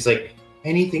resist. She's like,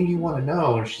 anything you want to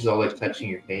know. And she's all like touching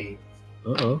your face.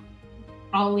 Uh-oh.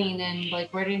 I'll lean in.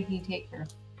 Like, where did he take her?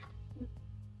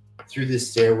 Through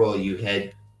this stairwell, you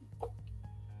head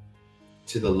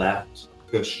to the left,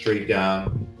 go straight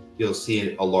down. You'll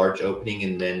see a large opening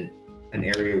and then an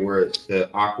area where the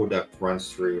aqueduct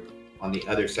runs through. On the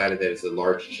other side of that is a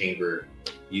large chamber.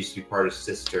 Used to be part of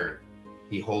Cistern.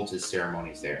 He holds his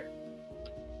ceremonies there.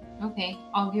 Okay,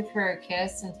 I'll give her a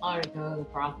kiss and tell her to go to the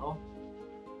brothel.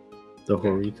 The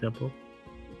Hori Temple.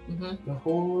 Mm-hmm. The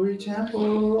Holy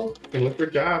Temple. Can look for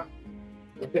a job.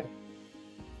 Okay.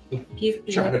 Peace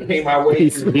be Trying with to pay you. my way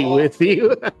Peace through be law. with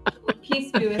you.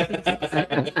 Peace be with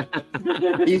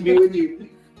you. Peace be with you.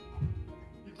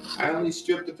 I only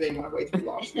stripped to pay my way through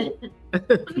law school.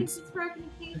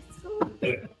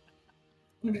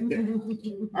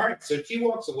 All right, so she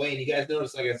walks away, and you guys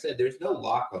notice, like I said, there's no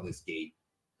lock on this gate.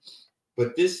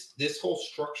 But this whole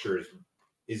structure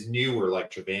is newer, like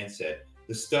Trevan said.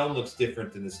 The stone looks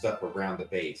different than the stuff around the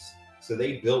base. So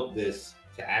they built this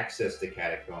to access the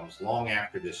catacombs long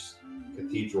after this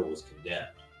cathedral was condemned.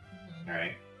 All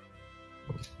right.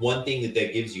 One thing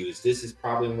that gives you is this is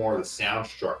probably more of the sound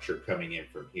structure coming in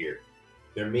from here.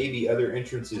 There may be other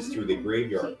entrances through the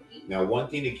graveyard. Now, one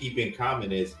thing to keep in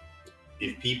common is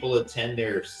if people attend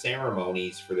their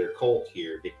ceremonies for their cult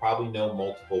here, they probably know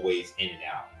multiple ways in and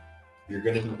out. You're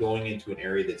going to be going into an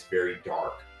area that's very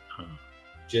dark.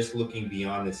 Just looking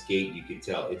beyond this gate, you can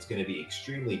tell it's going to be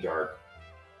extremely dark.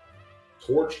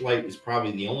 Torchlight is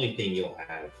probably the only thing you'll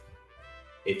have.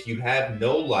 If you have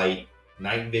no light,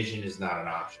 night vision is not an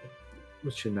option.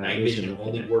 What's your Night vision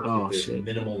only works if there's shit.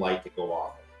 minimal light to go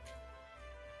off.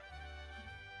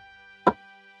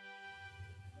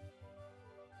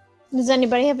 Does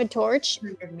anybody have a torch?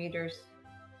 200 meters.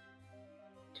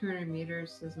 200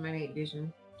 meters is my night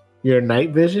vision. Your night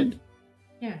vision?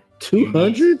 Yeah.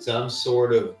 200? Some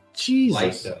sort of light,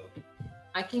 Jesus. though.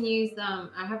 I can use I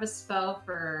have a spell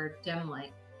for dim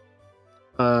light.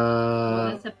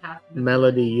 Well, that's a passive.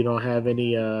 Melody, you don't have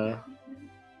any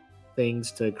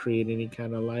things to create any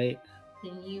kind of light?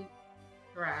 Can you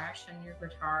thrash on your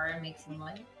guitar and make some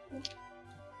light?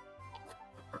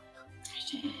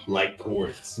 Light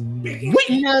chords.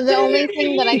 No, the only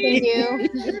thing that I can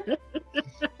do.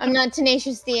 I'm not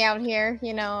Tenacious D out here,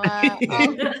 you know.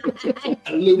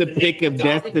 The pick of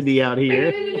destiny out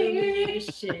here.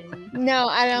 No,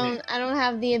 I don't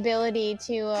have the ability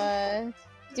to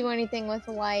do anything with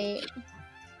light.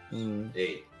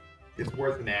 Hey, it's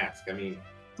worth an ask. I mean,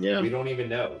 Yeah. we don't even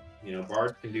know. You know,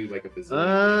 bards can do like a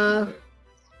bazillion.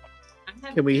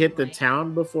 Can we hit the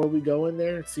town before we go in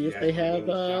there and see if Yeah, they have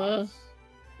shots.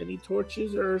 any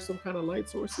torches or some kind of light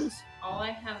sources? All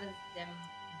I have is dim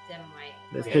light.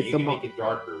 Let's Yeah, hit you the can mall. make it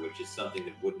darker, which is something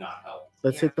that would not help.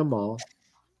 Let's Yeah. hit the mall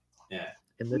Yeah.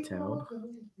 in the town.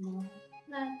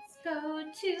 Let's go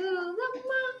to the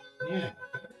mall Yeah.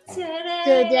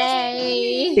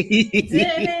 Today.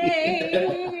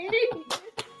 Today.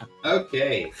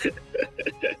 Okay.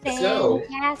 So,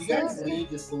 you guys Castles. leave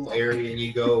this little area and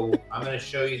you go. I'm going to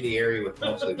show you the area with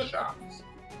most of the shops.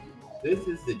 This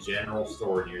is the general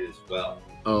store near this well.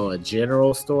 Oh, a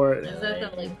general store? Is that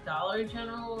the like Dollar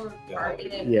General or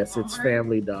Target? and Yes, it's Walmart?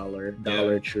 Family Dollar,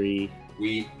 Dollar Tree.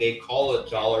 They call it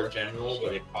Dollar General,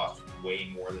 but it costs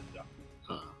way more than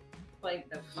 $1. Like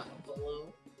the one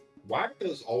below. Why are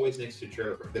those always next to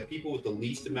trailer park? The people with the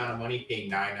least amount of money paying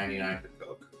 $9.99 for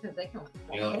Coke. Because they can.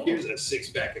 You know, like, here's a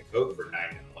 6-pack of Coke for $9.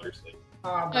 Like,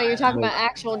 Oh, you're talking about Nope.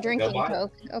 actual drinking buy it.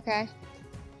 Coke. Okay.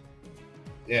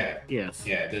 yeah, Yes.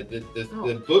 yeah. The Oh,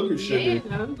 booger sugar,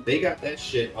 man. they got that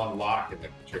shit on lock in the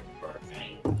trailer park.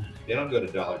 They don't go to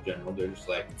Dollar General. They're just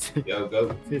like, yo,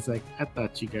 go. It's like, I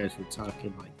thought you guys were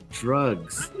talking like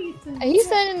drugs. He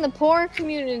said in the poor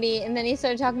community, and then he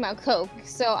started talking about Coke.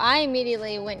 So I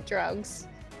immediately went drugs.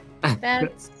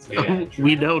 That's Yeah,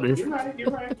 We noticed. You're right. You're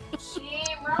right.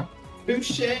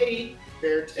 Touche,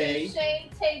 fair tay.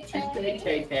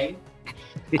 Tay.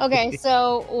 okay.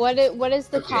 So what is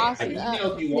the cost? I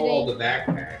emailed you all the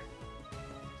backpack.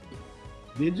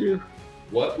 Did you?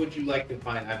 What would you like to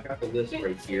find? I've got the list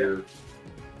right here.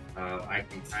 I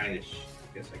can kind of,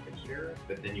 guess I can share it,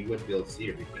 but then you wouldn't be able to see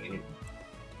everything anyway.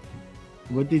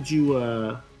 What did you I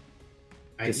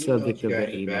The emailed subject you of the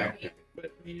guys email. backpack, but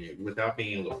I mean, without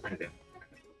being able to print it.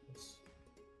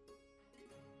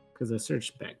 because I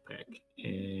searched backpack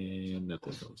and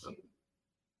nothing comes up.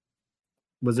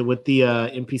 Was it with the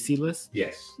NPC list?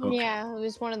 Yes. Okay. Yeah, it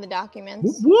was one of the Whoop,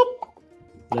 documents. whoop.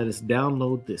 Let us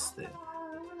download this then.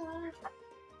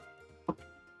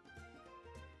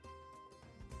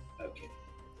 Okay.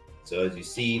 So as you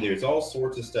see, there's all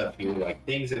sorts of stuff here, like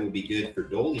things that would be good for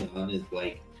Dolion is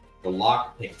like the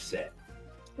lockpick set,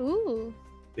 Ooh.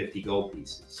 50 gold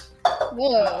pieces.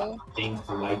 Whoa. Things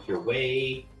to light your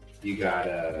way. You got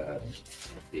let's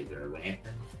see, is there a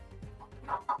lantern?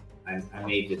 I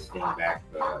made this thing back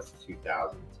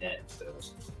 2010, so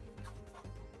let's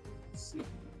see.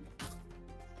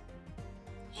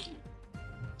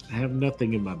 I have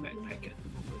nothing in my backpack at the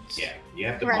moment. Yeah, you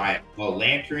have to Right. buy it. Well,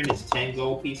 lantern is 10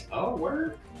 gold piece. Oh,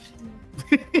 word.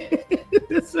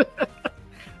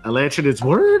 A lantern is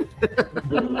word.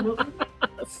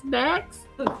 Snacks.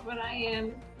 That's what I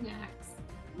am. Snacks.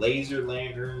 Laser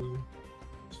lantern,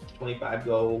 25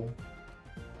 gold.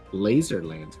 Laser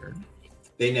lantern.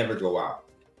 They never go out.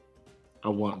 I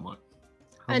want one.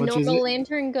 How A much is normal it?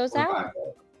 lantern goes out. 25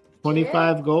 gold.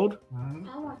 25 gold.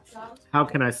 I want some. How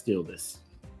can I steal this?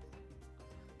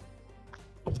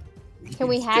 Can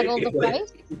we haggle the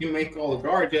price? You make all the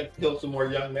guards, you have to kill some more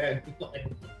young men.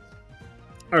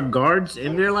 Are guards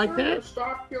in there like that?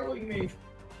 Stop killing me.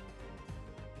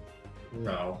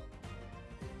 No.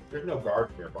 There's no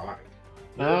guards nearby.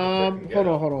 Hold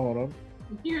on.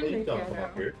 Here they Please don't go. come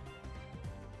up here.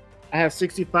 I have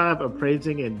 65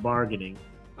 appraising and bargaining.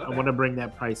 I Okay. want to bring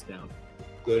that price down.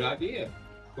 Good idea.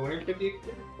 250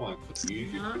 experience points.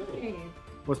 Use your skill. Nice.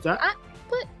 What's that?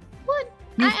 What?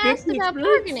 You I asked 50 about experience?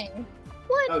 bargaining.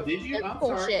 What? Oh, did you? That's I'm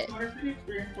sorry. bullshit. 250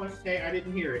 experience points. Hey, I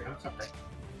didn't hear it. I'm sorry.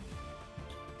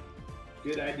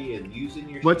 Good idea. Using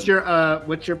your. What's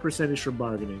your percentage for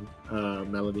bargaining,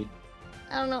 Melody?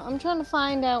 I don't know. I'm trying to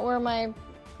find out where my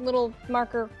little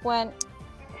marker went.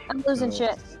 I'm losing Oh.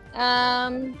 shit. It's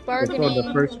on the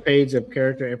Bargaining. first page of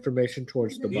character information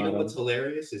towards the You know bottom. what's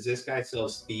hilarious is this guy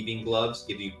sells thieving gloves,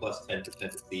 give you plus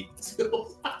 10% of thieving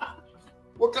skills.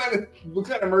 what kind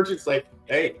of merchant's like,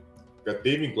 hey, got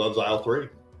thieving gloves aisle 3.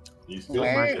 You still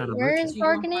my Where, kind of where merchant. is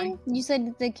bargaining? You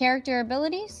said the character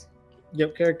abilities?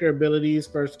 Yep, character abilities,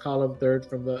 first column, third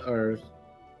from the or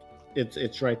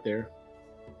it's right there.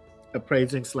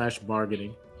 Appraising /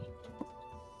 bargaining.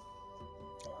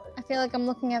 I feel like I'm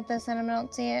looking at this and I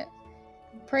don't see it.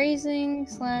 Praising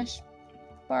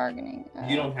 / bargaining.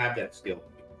 You don't have that skill.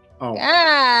 Oh,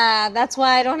 That's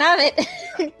why I don't have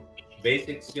it.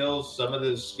 Basic skills, some of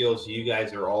those skills you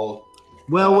guys are all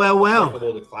well.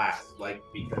 applicable to class, like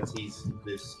because he's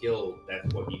this skill,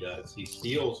 that's what he does. He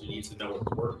steals, he needs to know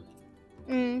what's worth.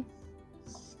 Mm,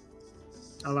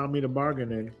 Allow me to bargain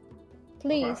then.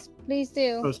 please So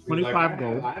do. it's 25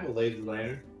 gold. I have a laser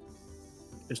lantern.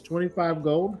 It's 25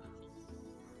 gold.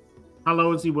 How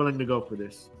low is he willing to go for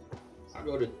this? I'll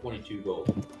go to 22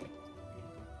 gold.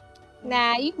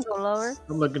 Nah, you can go lower.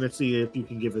 I'm looking to see if you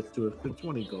can give it to us for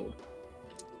 20 gold.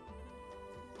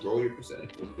 Roll your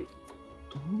percentage.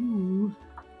 Ooh.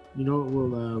 You know what?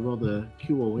 We'll roll the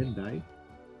QON die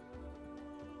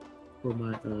for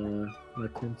my my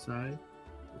 10 side.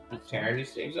 Tearing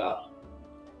these things up.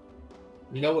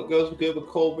 You know what goes good with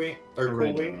cold rain or All cool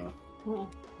right, rain?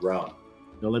 Rum.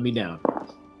 don't let me down.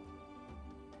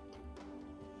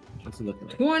 What's it looking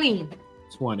like? 20.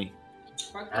 20.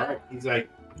 All right. He's like,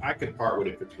 I could part with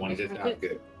it for 20. That's not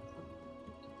good.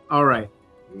 All right.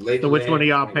 Laser So which one are lantern,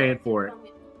 y'all 20. paying for it?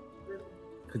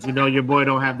 Because you know your boy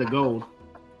don't have the gold.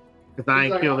 Because I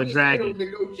ain't kill the dragon.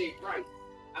 Negotiate price.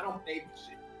 I don't pay the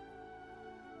shit.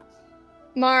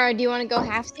 Mara, do you want to go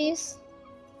halfsies?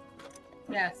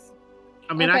 Yes.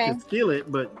 I mean, I Okay. can steal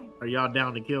it, but are y'all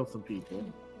down to kill some people?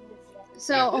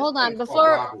 So Yeah, this hold on, thing's called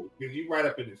before robbery, 'cause you right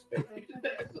up in his face.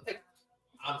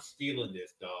 I'm stealing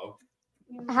this, dog.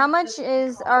 how much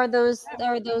are those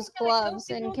gloves,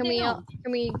 and can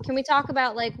we talk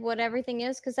about like what everything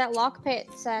is, because that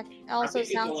lockpick set I also think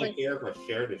it's sounds only like fair if I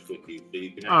share this with you, so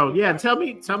you can. Oh actually yeah,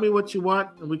 buy tell me what you want,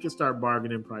 and we can start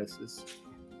bargaining prices.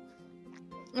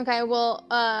 okay. Well,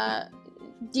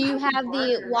 do you have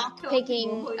the lock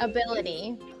picking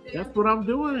ability? That's what I'm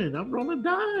doing. I'm rolling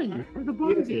die for the it. You haven't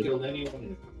bargain. killed anyone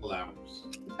in a couple hours.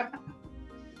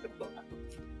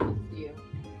 You.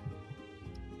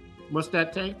 What's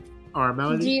that tank? Or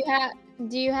Melody?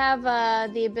 Do you have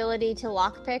the ability to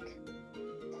lock pick?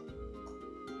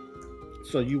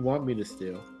 So you want me to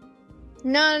steal?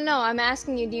 No. I'm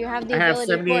asking you. Do you have the I have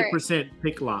ability for it? 78%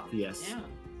 pick lock. Yes. Yeah.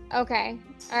 Okay.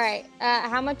 All right.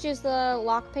 How much is the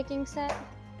lock picking set?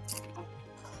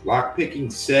 Lock picking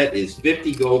set is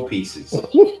 50 gold pieces,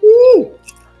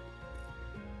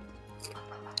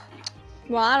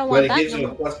 Well, I don't but want it that gives you a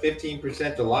number. plus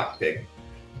 15% to lock pick.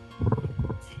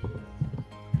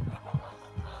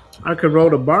 I could roll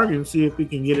the bargain, see if we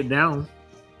can get it down.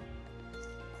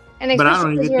 And But I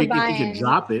especially don't 'cause even we're think if you buying. can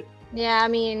drop it. Yeah, I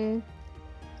mean,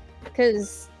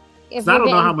 because if 'Cause I we're don't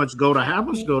know getting- how much gold. How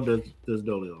much gold does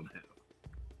Doleon have?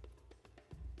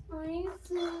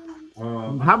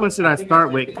 How much did I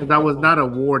start with? Because I was not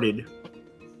awarded.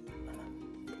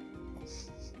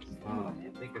 I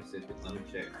think I said, let me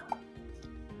check.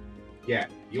 Yeah,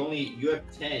 you have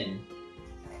 10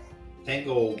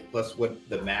 gold plus what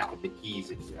the map of the keys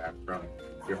that you have from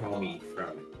your homie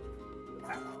from the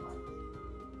map.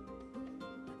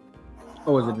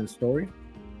 Oh, is it in story?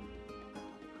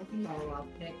 I think I'll lock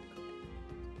pick.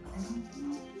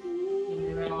 You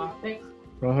need a lock pick?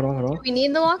 Hold on. do we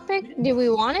need the lockpick? Do we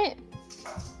want it?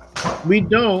 We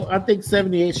don't. I think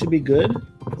 78 should be good.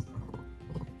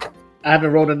 I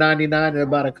haven't rolled a 99 in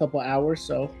about a couple hours,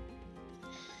 so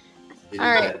It is All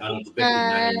right. that unexpected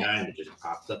 99 that just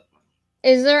pops up.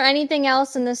 Is there anything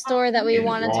else in the store that we And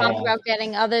want to talk raw. about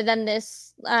getting other than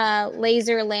this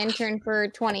laser lantern for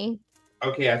 20?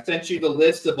 Okay, I sent you the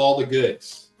list of all the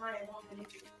goods.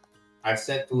 I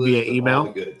sent the list Via of email? all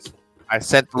the goods. I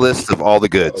sent the list of all the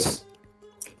goods.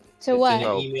 To It's what? in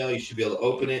an email. You should be able to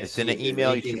open it. It's in see an if there's email.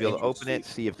 You anything should be able to that interests open it,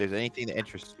 see if there's anything that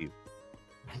interests you.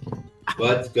 you.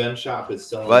 Bud's Gun Shop is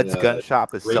selling. Bud's Gun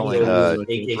Shop is selling Dracos,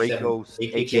 Dracos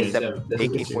AK-47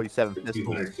 AK-47 for pistols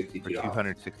for $262.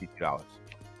 $262.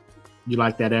 you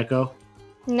like that Echo?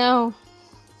 No.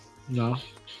 No.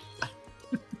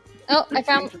 Oh, I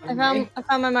found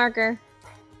my marker.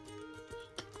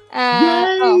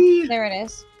 Yay! Oh, there it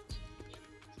is.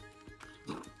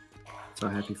 So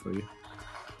happy for you.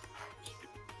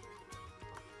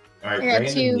 All right, I got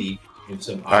randomly, in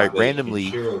some All right, odd way, randomly,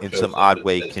 Kenshiro in shows some up odd and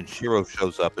way, says, Kenshiro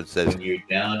shows up and says, when you're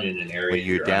down in an area, when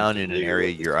you're down in an area,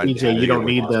 you're EJ, you don't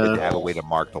need unfamiliar with the- it, have a way to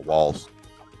mark the walls.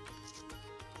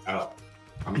 Oh,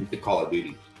 I'm used to Call of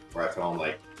Duty, where I tell them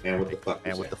like, man, what the fuck?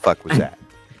 And was what the that?" fuck was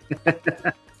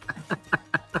that?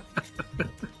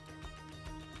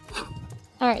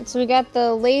 All right, so we got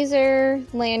the laser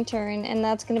lantern, and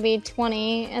that's going to be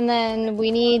 20. And then we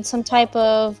need some type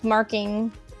of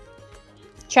marking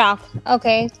chalk.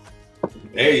 Okay.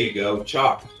 There you go,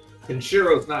 chalk.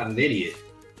 Kenshiro's not an idiot.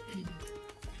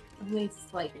 At least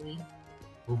slightly.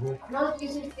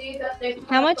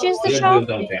 How much is the Good chalk?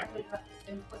 moves on down.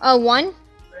 Oh, one?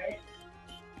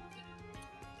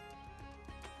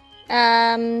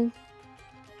 Um,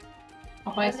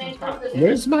 I'll buy some chalk.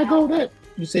 Where's my gold at?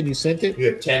 You said you sent it? You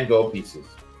have 10 gold pieces.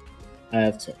 I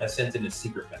have to. I sent in a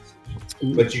secret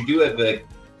message. But you do have a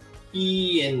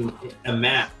key and a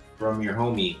map from your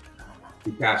homie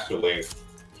who passed away.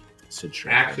 It's a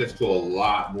trick. Access to a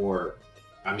lot more.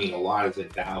 I mean, a lot is in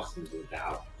thousands and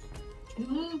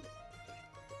thousands.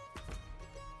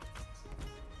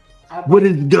 What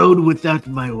is gold without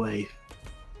my wife?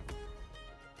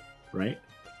 Right?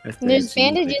 That's the there's MCU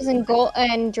bandages thing. and gold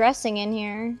and dressing in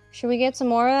here. Should we get some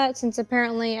more of that, since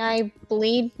apparently I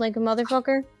bleed like a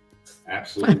motherfucker?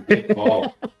 Absolutely. Big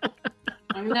ball.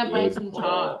 I'm gonna buy some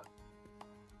chalk.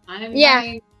 I'm Yeah.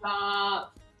 buying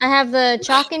chalk. I have the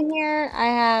chalk in here. I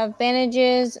have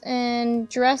bandages and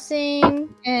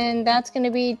dressing, and that's going to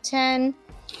be 10.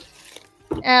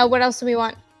 What else do we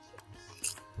want?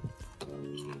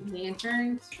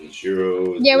 Lanterns.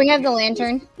 Kenshiro. Yeah, we have the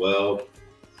lantern. Well,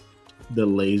 The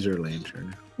laser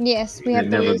lantern. Yes, we have It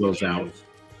the never laser. goes out.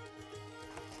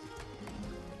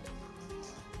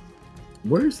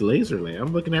 Where's Laserland?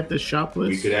 I'm looking at the shop We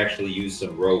list. could actually use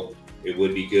some rope. It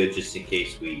would be good just in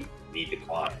case we need to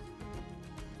climb.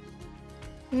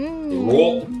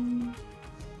 Roll.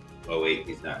 Oh wait,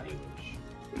 he's not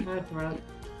English.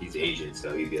 He's Asian,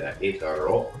 so he'd be like, "Hey, sir,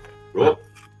 roll, roll."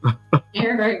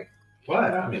 Eric.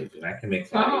 What? I'm Asian. I can make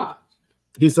Stop.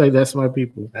 that. He's like, that's my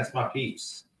people. That's my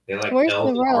peeps. They like Where's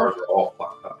L's the and R's rope? are all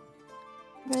fucked up.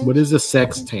 What is a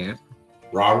sextant?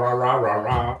 Rah rah rah rah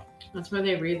rah. That's where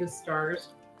they read the stars.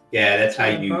 Yeah, that's how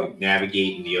And you boat.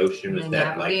 navigate in the ocean And with they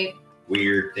that navigate. like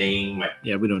weird thing. Like,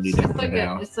 Yeah, we don't need It's that for like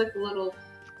now. it's like a little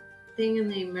thing,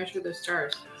 and they measure the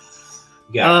stars.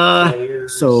 you got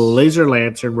flares. So laser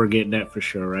lantern, we're getting that for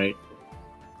sure, right?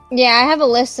 Yeah, I have a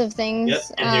list of things Yep,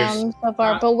 and there's- so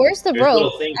far, but where's the There's little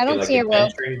rope? things I don't like see a rope.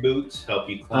 adventuring boots help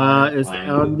you climb. It's climb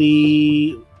on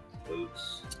the.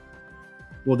 boots.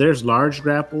 Well, there's large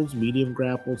grapples, medium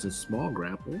grapples, and small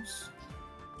grapples.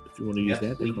 If you want to use Yep,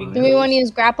 that, to we can climb. Do we want to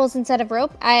use grapples instead of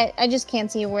rope? I just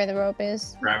can't see where the rope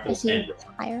is. Grapples Is he and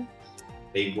higher?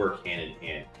 they work hand in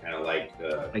hand, kind of like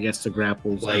I guess the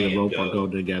grapples Play and the and rope will go.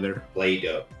 go together.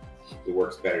 Play-Doh. It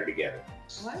works better together.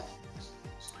 What?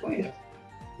 Play-Doh.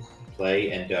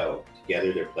 Play and dough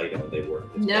together, they're Play-Doh. They work.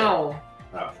 It's No.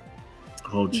 better.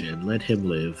 Oh, Jen, let him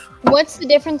live. What's the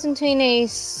difference between a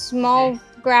small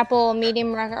grapple, a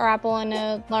medium grapple, and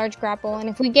a large grapple? And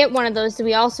if we get one of those, do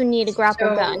we also need a grapple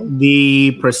So- gun?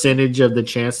 The percentage of the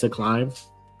chance to climb.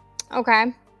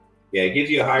 Okay. Yeah, it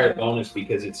gives you a higher bonus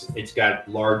because it's got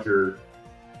larger.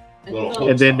 Little So,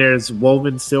 And then there's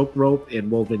woven silk rope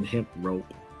and woven hemp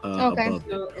rope Okay. above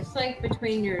it. so it's like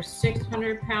between your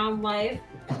 600-pound life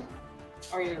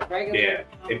or your regular. Yeah,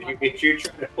 if you're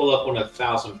trying to pull up on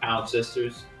 1,000-pound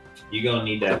sisters, you're gonna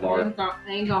need that large.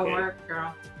 Ain't gonna work,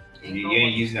 girl. You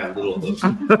ain't using that little hook.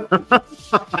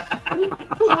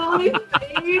 Holy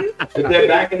If their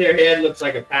back of their head looks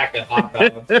like a pack of hot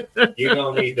dogs, you're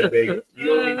gonna need the big. You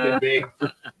don't need the big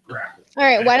grapple. All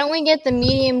right. Why don't we get the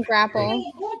medium grapple?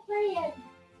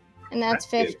 And that's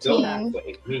good. Don't 15.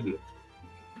 play. Medium.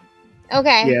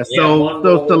 Okay. Yeah, Yeah, so one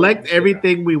so roll. select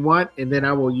everything we want, and then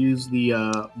I will use the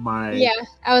my Yeah,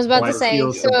 I was about my to say.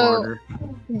 skills to So, barter.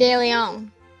 De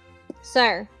Leon,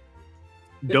 sir.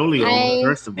 Dolio, I-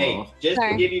 first of Hey, all. just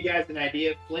Sorry. to give you guys an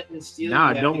idea, Flint and Steel. Now I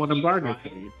you don't have want to keep bargain trying.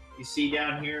 for you. You see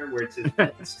down here where it says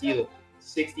Flint and Steel,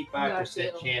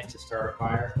 65% Yeah, chance to start a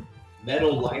fire.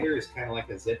 Metal lighter is kind of like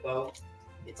a Zippo.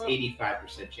 It's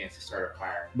 85% chance to start a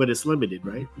fire. But it's limited,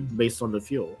 right? Based on the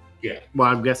fuel. Yeah. Well,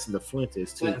 I'm guessing the flint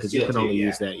is too, Flint and because you steel can too, only yeah.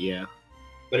 use that. Yeah.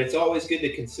 But it's always good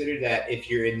to consider that if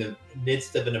you're in the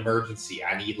midst of an emergency,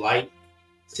 I need light,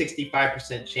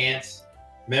 65% chance.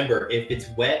 Remember, if it's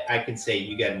wet, I can say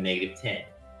you got a -10.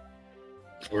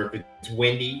 Or if it's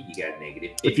windy, you got a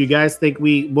 -50. If you guys think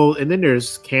and then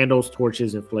there's candles,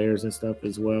 torches, and flares and stuff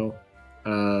as well.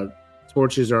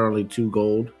 Torches are only 2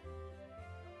 gold.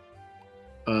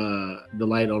 The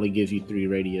light only gives you 3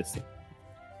 radius.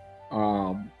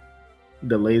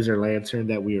 The laser lantern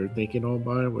that we were thinking on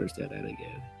buying, where's that at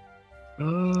again?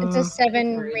 It's a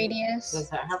 7 radius. Does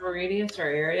that have a radius or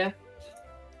area?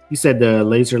 You said the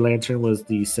laser lantern was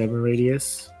the 7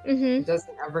 radius. Mm-hmm. It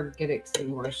doesn't ever get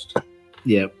extinguished.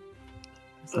 Yep.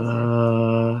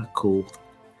 So Cool.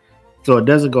 So it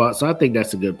doesn't go out. So I think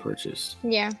that's a good purchase.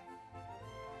 Yeah.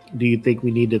 Do you think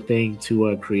we need the thing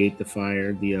to create the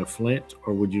fire, the flint,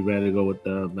 or would you rather go with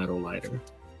the metal lighter?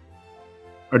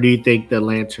 Or do you think the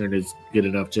lantern is good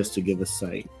enough just to give us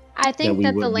sight? I think we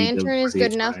that the would need to lantern is good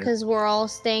create enough fire. because we're all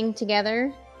staying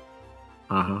together.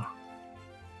 Uh-huh.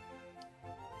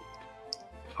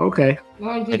 Okay.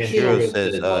 What would And you Hero choose?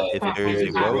 says, if Huh. there's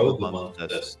a There's road amongst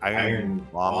us, iron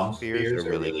bomb spears are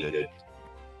really good.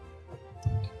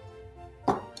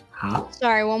 Huh?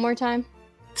 Sorry, one more time.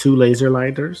 2 laser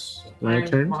lighters, Iron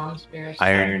lantern. bomb spears.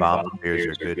 Iron bomb spears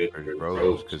are good for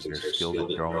rogues because they're skilled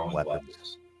at throwing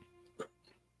weapons.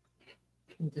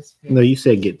 Disappear. No, you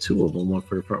said get 2 of them, one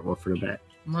for the front, one for the back.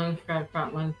 One for the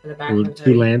front, one for the back. Or one for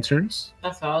 2 the- lanterns.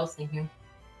 That's what I was thinking.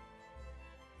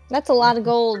 That's a lot of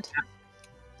gold.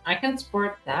 I can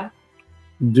sport that.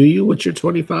 Do you with your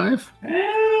 25?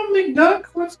 McDuck,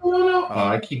 what's going on? Oh,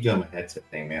 I keep doing my headset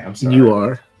thing, man. I'm sorry. You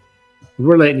are.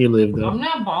 We're letting you live I'm though.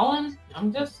 not balling.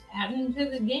 I'm just adding to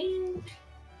the game.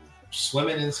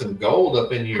 Swimming in some gold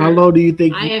up in here. How low do you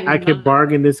think I am I could not-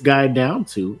 bargain this guy down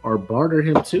to, or barter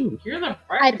him to? You're the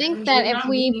I think that if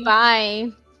we buy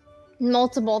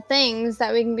multiple things,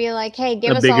 that we can be like, hey,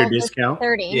 give A us all bigger of this discount.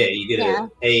 30. Yeah, you get Yeah.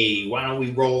 hey, why don't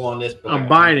we roll on this? I'm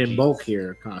buying in bulk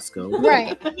here, Costco.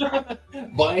 Right.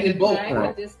 Buying in bulk. Buy bro.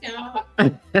 a discount.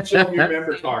 Show them your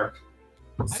member card.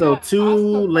 So got 2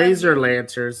 Costco laser prices.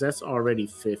 lanterns, that's already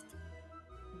 50.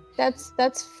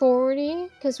 that's 40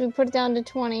 because we put it down to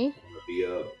 20. Be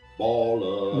a ball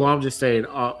of. Well, I'm just saying,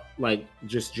 like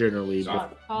just generally the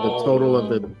total of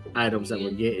the items that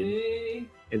we're getting,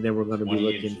 and then we're going to be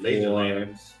 20-inch looking laser for.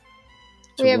 lamps.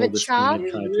 to We have roll a this thing chalk.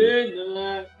 and try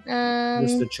to-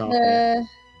 What's the chalk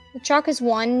The chalk is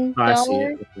 $1. I see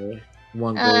it. Okay.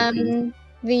 One gold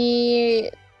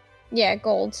piece.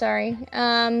 Gold, sorry.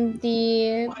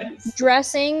 The What?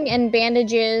 dressing and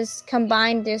bandages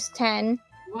combined is 10.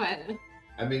 What?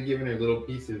 I've been giving her little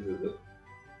pieces of the.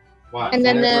 Watch. And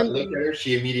then Whenever I the- look at her,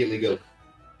 she immediately goes.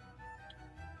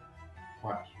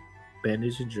 Watch.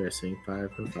 Bandage and dressing, 5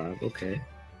 and 5. Okay.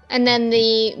 And then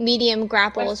the medium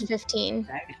grapple is 15.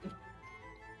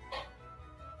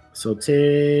 So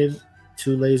 10,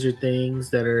 2 laser things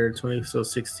that are 20, so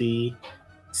 60.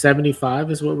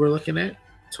 75 is what we're looking at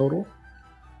total.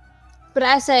 But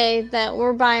I say that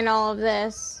we're buying all of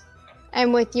this,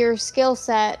 and with your skill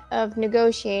set of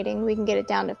negotiating, we can get it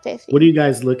down to 50. What are you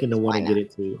guys looking to want Why to not? get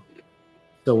it to?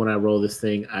 So when I roll this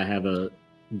thing, I have a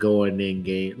going in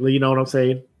game. You know what I'm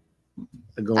saying?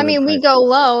 I mean, we go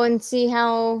low and see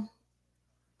how.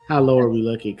 How low are we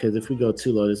looking? Because if we go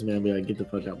too low, this man will be like, get the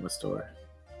fuck out my store.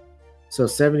 So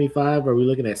 75, are we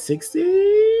looking at 60?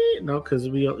 No, because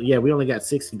we only got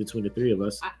 60 between the three of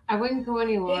us. I wouldn't go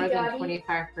any lower than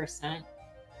 25%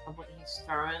 of what he's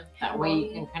throwing. That way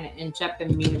you can kind of inch up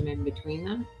and meet him in between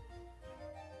them.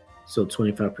 So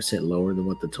 25% lower than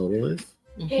what the total is.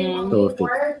 Mhm. So if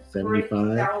it's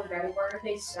 75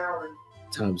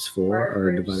 times 4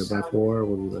 or divided by 4,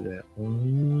 what are we looking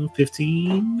at?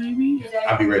 15 maybe?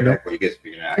 I'll be right Nope. back when you guys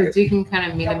figure it out. Because you can kind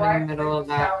of meet him in the middle of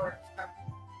that.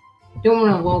 Don't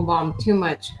want to lowball him too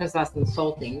much because that's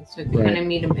insulting. So if you Right. kind of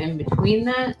meet him in between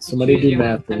that, Somebody choose do your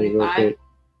math for me real 75. quick.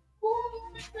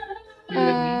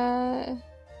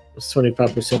 It's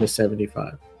 25% of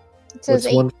 75. It says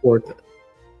What's 1/4?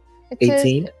 it says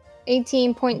 18?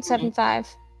 18.75.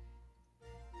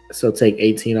 So take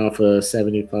 18 off of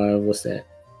 75. What's that?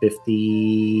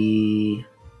 50,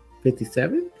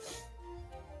 57?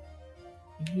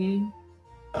 Mhm.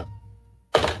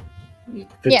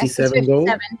 57 gold?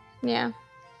 Yeah.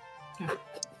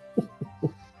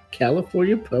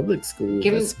 California Public Schools.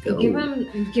 Give Let's go.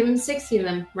 him, give him 60 of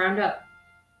them. Round up.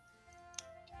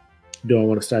 Do I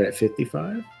want to start at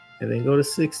 55 and then go to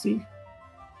 60?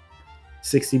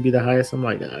 60 be the highest? I'm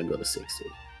like, nah, I go to 60.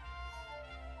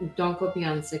 Don't go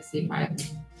beyond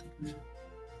 65.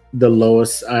 The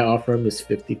lowest I offer him is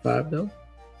 55 though.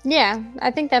 Yeah,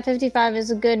 I think that 55 is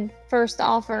a good first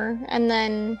offer, and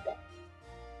then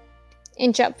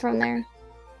inch up from there.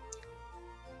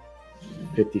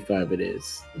 55 it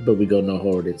is. But we go no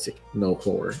higher than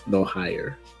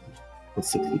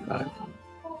 65.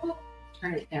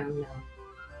 Turn it down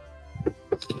now.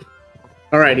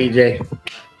 All right, EJ.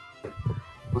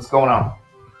 What's going on?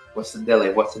 What's the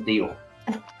dilly? What's the deal?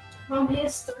 Mommy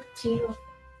is 13.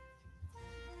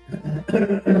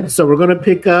 So we're gonna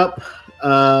pick up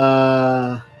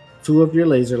 2 of your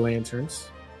laser lanterns,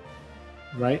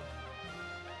 right?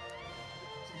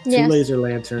 2 Yes. laser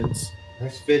lanterns,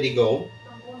 That's 50 gold.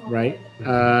 right?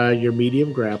 Your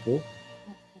medium grapple,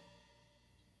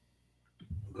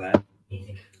 Glad.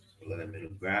 Middle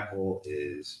grapple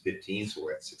is 15, so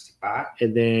we're at 65.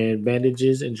 and then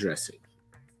bandages and dressing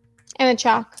And a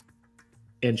chalk.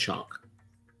 and chalk.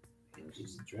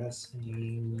 Bandages and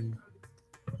dressing.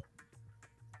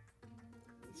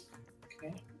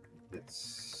 Okay.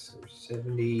 That's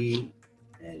 70.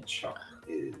 And chalk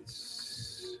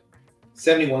is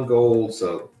 71 gold.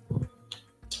 So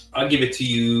I'll give it to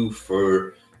you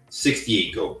for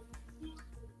 68 gold.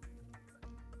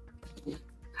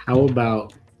 How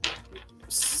about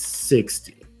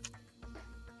 60?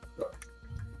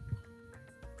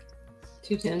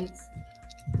 2 tens.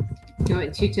 You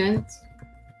want 2 tens?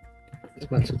 It's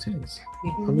about 2 tens.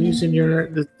 I'm using your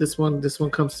this one. This one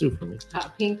comes through for me.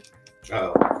 Hot pink.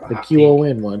 Oh, The hot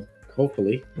QON one.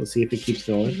 Hopefully, we'll see if it keeps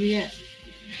going. Yeah.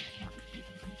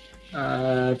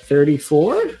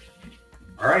 34. pink.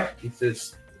 All right. He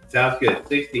says, sounds good.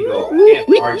 60 gold. Woo, Can't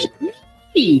wee, argue.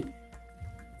 wee.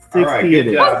 60 All right, it good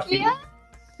is. job.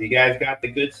 You guys got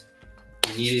the goods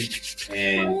you needed,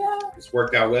 and it's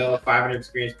worked out well. 500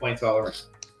 experience points all around.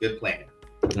 Good planning.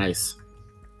 Nice.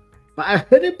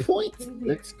 500 points.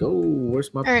 Let's go.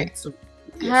 Where's my All right. points?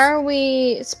 How are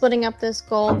we splitting up this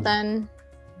gold then?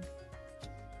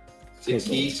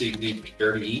 60, so you can do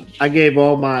 30 each. I gave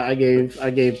all my. I gave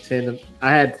 10.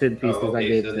 I had 10 pieces. Oh, I okay,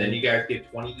 gave so 10. then you guys get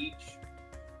 20 each,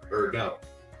 or no,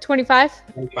 25?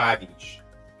 25 each,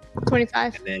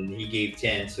 25. and then he gave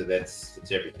 10, so that's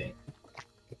everything.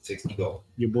 60 gold.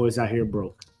 Your boy's out here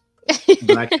broke,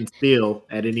 but I can steal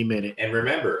at any minute. And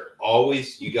remember,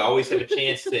 you always have a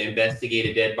chance to investigate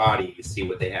a dead body to see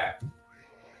what they have.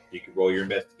 You can roll your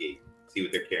investigate, see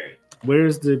what they're carrying.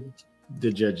 Where's the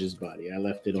judge's body? I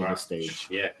left it on the stage.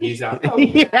 Yeah, he's out.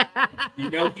 Yeah. You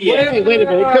know, Wait a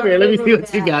minute. Come here. Let me see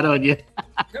what you got on you.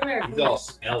 Come here. He's all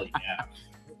smelly now.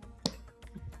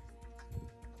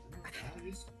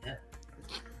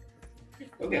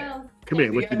 Okay. Well, Come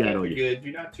here. What you got on you? Good.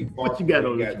 You're not too far. What you got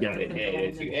from on where you? Got got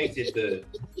As you exit the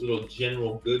little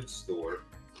general goods store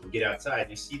and get outside,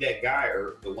 you see that guy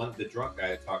or the drunk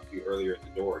guy I talked to earlier at the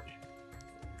door again.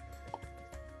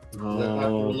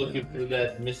 We're looking for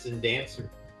that missing dancer.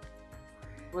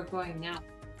 We're going now.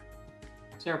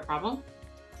 Is there a problem?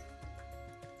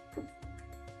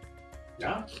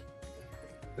 No,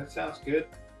 that sounds good.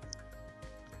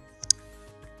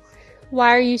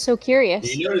 why are you so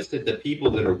curious? You notice that the people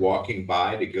that are walking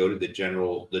by to go to the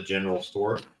general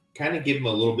store kind of give him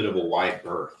a little bit of a wide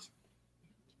berth.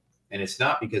 And it's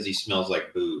not because he smells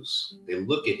like booze. They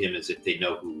look at him as if they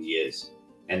know who he is.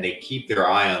 And they keep their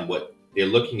eye on what they're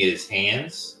looking at, his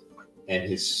hands and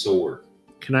his sword.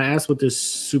 Can I ask what this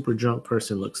super drunk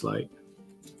person looks like?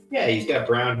 Yeah, he's got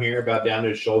brown hair about down to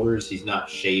his shoulders. He's not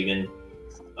shaven.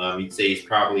 You'd say he's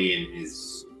probably in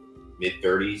his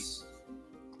mid-30s.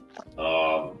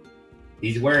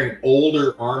 He's wearing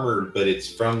older armor, but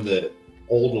it's from the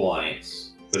old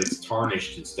alliance, but it's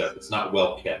tarnished and stuff. It's not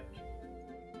well kept.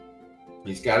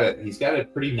 He's got a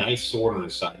pretty nice sword on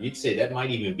his side. You'd say that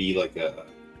might even be like a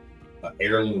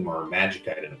heirloom or a magic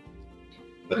item.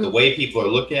 But the way people are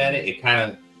looking at it, it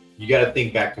kind of, you got to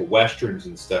think back to westerns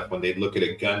and stuff when they look at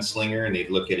a gunslinger and they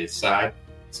look at his side.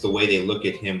 It's the way they look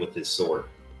at him with his sword.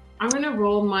 I'm gonna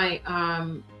roll my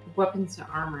weapons to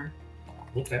armor.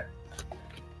 Okay.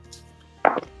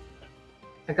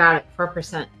 I got it,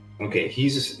 4%. Okay,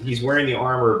 he's wearing the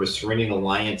armor of a Serenian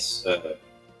Alliance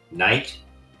knight,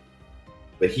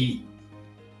 but the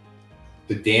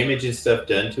damage and stuff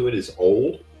done to it is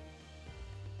old.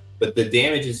 But the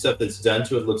damage and stuff that's done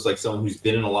to it looks like someone who's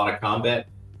been in a lot of combat,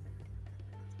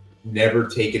 never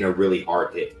taken a really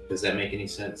hard hit. Does that make any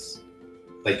sense?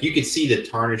 Like you could see the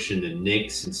tarnish and the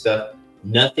nicks and stuff.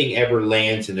 Nothing ever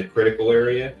lands in the critical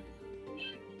area.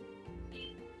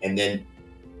 And then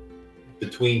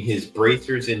between his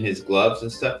bracers and his gloves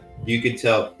and stuff, you could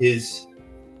tell his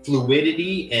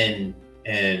fluidity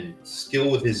and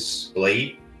skill with his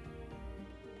blade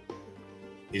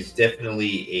is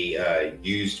definitely a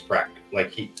used practice.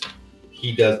 Like he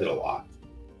does it a lot.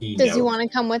 Does he want to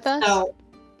come with us? So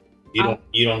you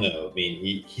don't know. I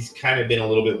mean, he's kind of been a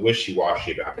little bit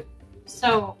wishy-washy about it.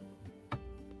 So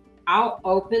I'll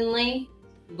openly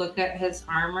look at his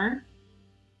armor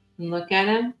and look at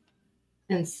him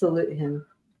and salute him.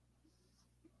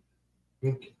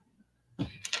 Okay.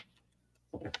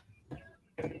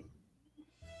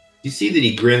 You see that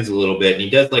he grins a little bit and he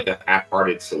does like a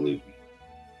half-hearted salute.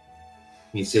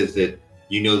 He says that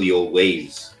you know the old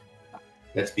ways.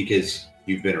 That's because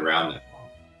you've been around that long,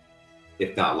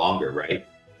 if not longer, right?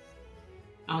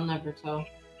 I'll never tell.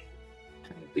 I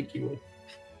don't think you would.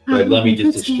 But let me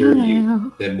just assure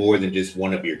you that more than just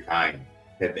one of your kind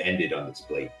have ended on this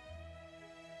blade.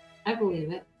 I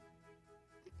believe it.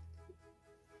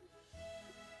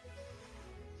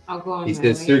 I'll go on He my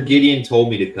says, way. Sir Gideon told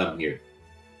me to come here.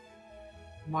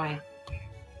 Why?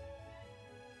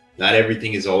 Not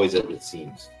everything is always as it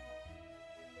seems.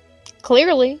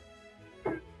 Clearly.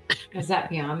 Is that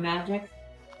beyond magic?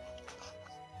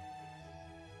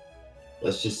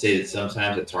 Let's just say that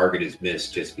sometimes a target is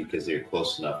missed just because they're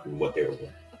close enough from what they were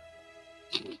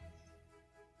doing.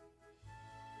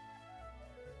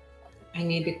 I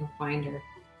need to go find her.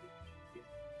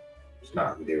 It's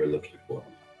not who they were looking for.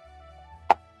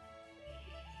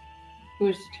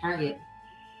 Who's the target?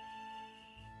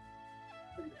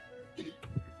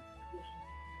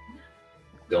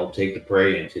 Don't take the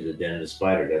prey into the den of the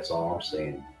spider. That's all I'm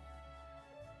saying.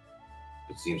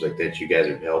 It seems like that you guys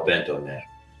are hell bent on that.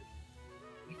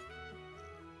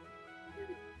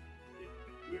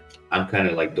 I'm kind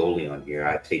of like Doleon here.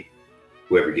 I take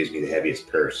whoever gives me the heaviest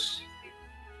purse.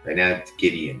 Right now it's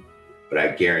Gideon, but I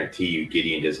guarantee you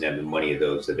Gideon doesn't have the money of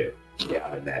those that are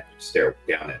down that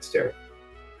stairway.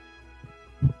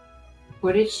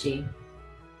 What is she?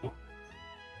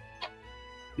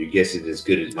 Your guess is as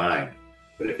good as mine.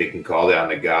 But if it can call down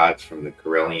the gods from the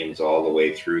Corellians all the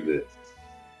way through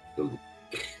the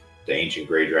ancient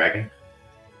gray dragon,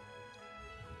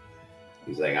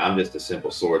 he's like, I'm just a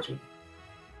simple swordsman.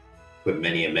 Put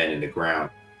many a men in the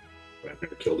ground, but I've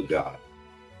never killed a god.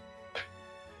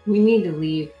 We need to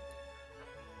leave.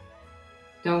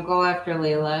 Don't go after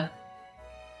Layla.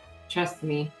 Trust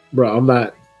me. Bro, I'm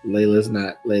not. Layla's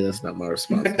not my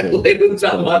responsibility. Layla's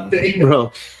not my thing.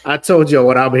 Bro, I told you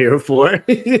what I'm here for.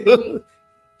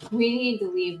 We need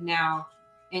to leave now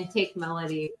and take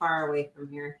Melody far away from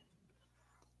here.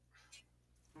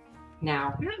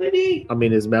 Now. Melody. I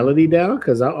mean, is Melody down?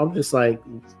 Because I'm just like,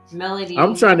 Melody.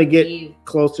 I'm trying to get leave.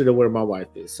 closer to where my wife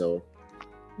is. So,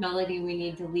 Melody, we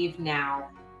need to leave now.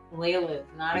 Layla is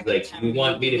not a He's good like, time. you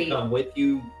want me to leave. come with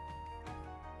you,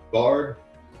 Bard?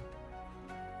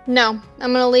 No,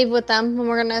 I'm gonna leave with them, and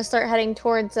we're gonna start heading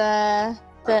towards the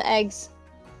eggs.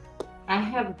 I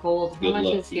have gold. How Good much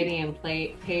luck does to you. Gideon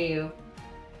pay you?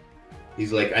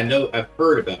 He's like, I know, I've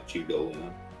heard about you,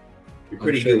 Dolan. You're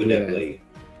pretty sure good with he that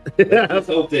has. blade. Let's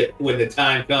hope that when the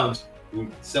time comes,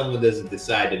 someone doesn't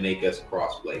decide to make us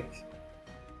cross blades.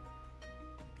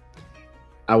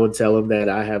 I would tell him that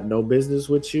I have no business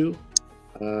with you.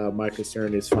 My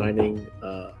concern is finding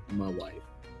my wife.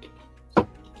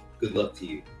 Good luck to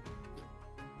you.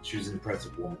 She was an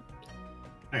impressive woman.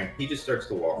 All right, he just starts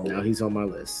to walk. Now away. he's on my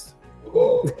list.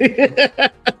 Whoa.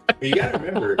 You gotta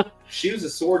remember, she was a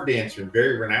sword dancer and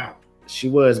very renowned. She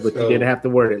was, but So- you didn't have to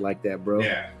word it like that, bro.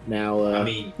 Yeah, Now, I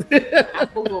mean,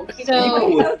 Apple.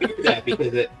 people would fear that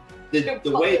because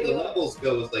the way the levels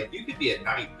go is like you could be a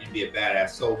knight and be a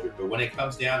badass soldier, but when it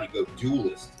comes down, you go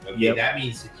duelist. Okay, Yep. that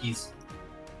means that he's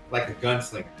like a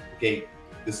gunslinger. Okay,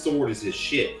 the sword is his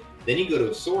shit. Then you go to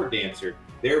a sword dancer.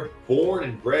 They're born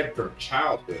and bred from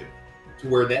childhood to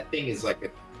where that thing is like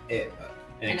an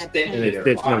extension an of their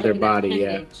extension of their body. body,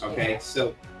 yeah. Okay,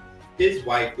 so his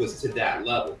wife was to that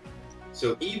level.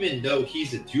 So even though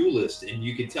he's a duelist and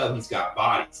you can tell he's got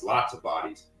bodies, lots of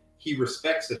bodies, he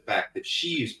respects the fact that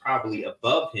she is probably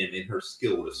above him in her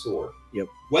skill with a sword. Yep.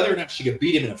 Whether or not she could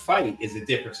beat him in a fight is a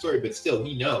different story, but still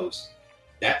he knows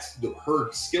her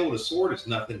skill with a sword is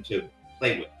nothing to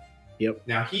play with. Yep.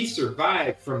 Now he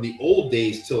survived from the old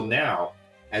days till now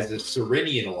as a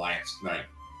Serenian Alliance knight.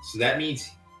 So that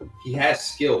means he has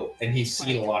skill and he's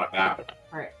seen a lot of battle.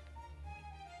 Right.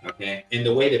 Okay. And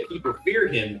the way that people fear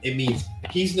him, it means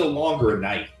he's no longer a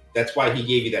knight. That's why he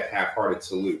gave you that half-hearted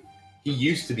salute. He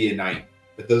used to be a knight,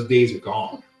 but those days are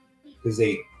gone because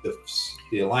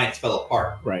the alliance fell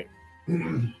apart. right.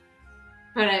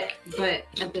 But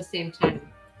at the same time,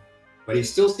 But he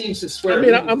still seems to swear. I mean,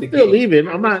 allegiance I'm to still Gabe. leaving.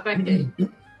 I I'm not. respect it.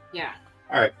 Yeah.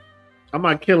 All right. I'm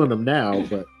not killing him now,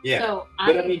 but Yeah. So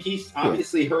But I mean, he's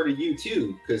obviously heard of you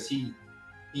too because he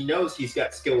knows he's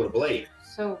got skill with a blade.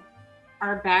 So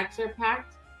our bags are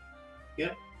packed.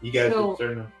 You guys So- are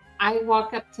starting to. I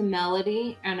walk up to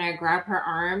Melody and I grab her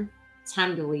arm.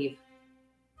 Time to leave.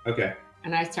 Okay.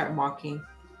 And I start walking.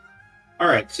 All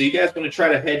right. So you guys want to try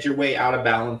to head your way out of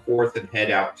Ballanforth and head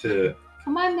out to.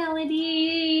 Come on,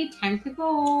 Melody. Time to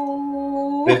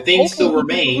go. The thing still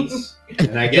remains,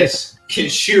 and I guess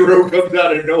Kenshiro comes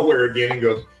out of nowhere again and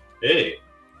goes, "Hey,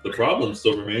 the problem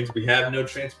still remains. We have no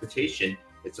transportation.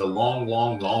 It's a long,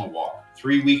 long, long walk.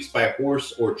 3 weeks by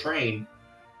horse or train,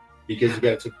 because you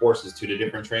got to take horses to the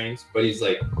different trains." But he's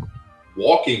like,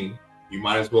 walking, you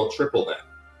might as well triple that.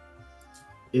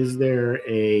 is there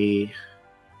a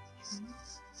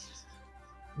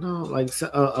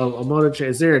a motor?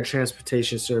 Is there a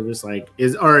transportation service? Like,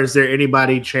 is there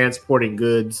anybody transporting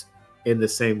goods in the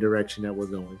same direction that we're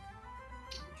going?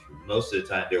 Most of the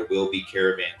time, there will be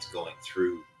caravans going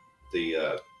through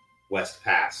the West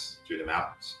Pass through the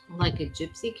mountains. Like a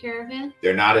gypsy caravan?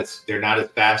 They're not as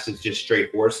fast as just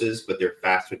straight horses, but they're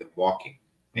faster than walking,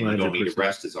 and you don't need to 100%.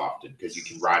 rest as often because you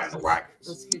can ride in the wagons.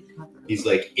 That's good cover. He's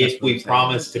like, That's if what we I'm saying.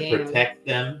 promise to Damn. protect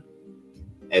them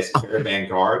as caravan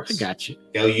guards, I got you.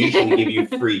 they'll usually give you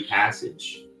free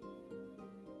passage.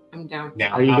 I'm down.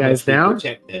 Now, Are you how guys much we down?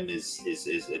 protect them is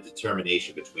a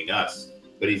determination between us.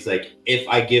 But he's like, if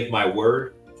I give my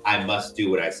word, I must do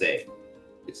what I say.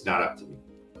 It's not up to me.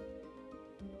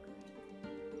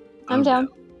 I'm down.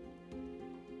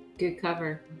 Good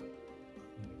cover.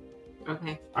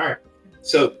 Okay. All right.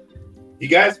 So you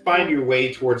guys find your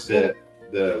way towards the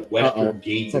western Uh-oh.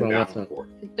 gates Hold of on, what's up?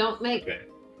 Ballancourt. Don't make Okay.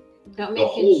 don't make The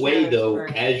whole way, insurance though, for-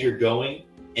 as you're going,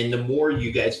 and the more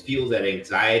you guys feel that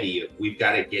anxiety of we've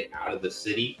got to get out of the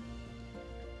city,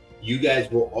 you guys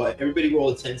everybody roll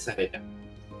a 10-sided die.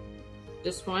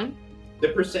 Just one? The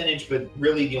percentage, but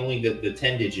really the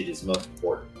 10 digit is most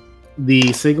important.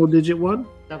 The single digit one,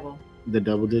 Double. the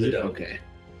double digit. double. Okay.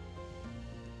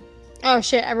 Oh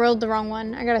shit! I rolled the wrong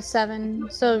one. I got a 7.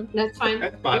 So That's fine.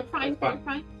 That's fine. You're fine. That's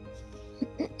fine.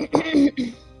 You're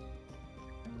fine.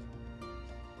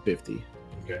 50.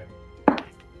 Okay.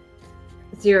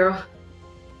 0.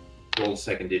 Roll the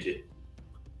second digit.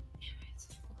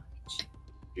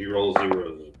 You roll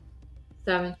 0.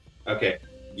 7. Okay.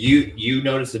 You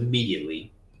notice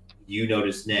immediately You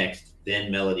notice next,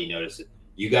 then Melody notices.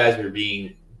 You guys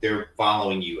they're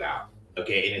following you out.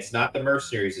 Okay, and it's not the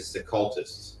mercenaries, it's the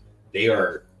cultists. They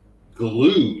are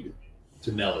glued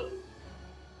to Melody.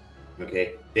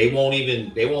 Okay, they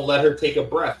won't let her take a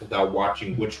breath without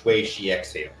watching which way she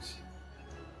exhales.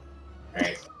 All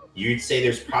right, you'd say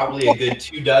there's probably a good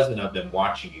 24 of them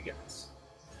watching you guys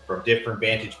from different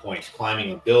vantage points,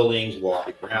 climbing on buildings,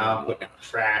 walking around, putting out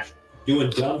trash, doing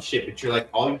dumb shit. But you're like,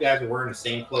 all you guys are wearing the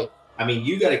same clothes. I mean,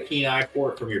 you got a keen eye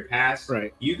for it from your past.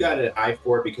 Right. You got an eye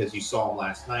for it because you saw him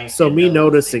last night. So me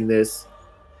noticing this,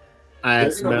 I They're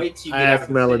asked, gonna wait till you I get out asked of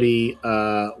the Melody,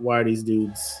 why are these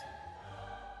dudes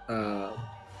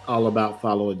all about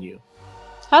following you?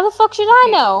 How the fuck should I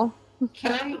know?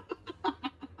 Can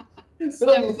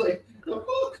So I was like,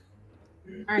 look,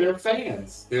 I? they're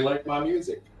fans. They like my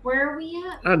music. Where are we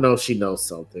at? I know she knows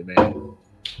something, man.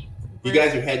 You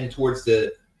guys are heading towards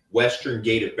the western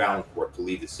gate of Valancourt to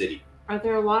leave the city. Are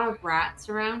there a lot of rats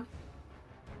around?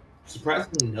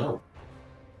 Surprisingly, no.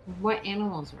 What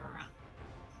animals are around?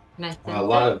 Can I sense A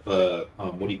lot of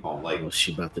what do you call them? Like Oh,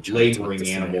 she about to try to talk laboring to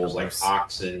some animals, like animals.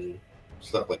 oxen,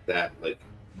 stuff like that, like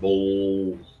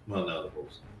bulls. Well, no,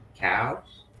 bulls.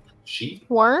 Cows, sheep,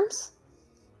 Worms?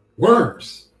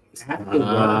 worms. That's the worms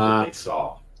that they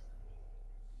saw.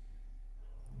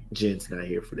 Jen's not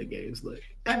here for the games. Look,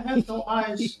 I have no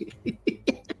eyes.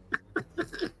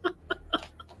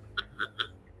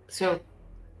 So,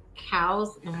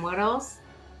 cows and what else?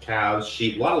 Cows,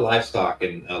 sheep, a lot of livestock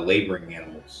and laboring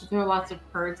animals. There are lots of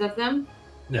herds of them.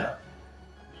 No.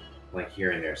 Like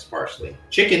here and there sparsely.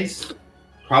 Chickens.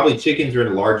 Probably chickens are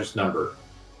in the largest number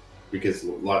because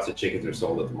lots of chickens are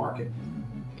sold at the market.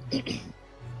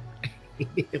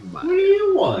 What do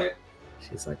you want?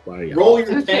 She's like, why are you? Roll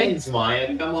your Okay. tens,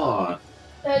 Maya. Come on.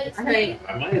 All right.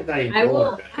 I might have not even I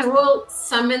rolled will. I will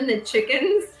summon the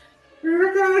chickens.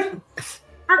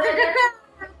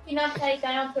 Cannot take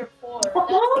down their floor.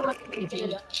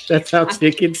 That's how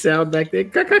chickens sound back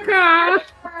then.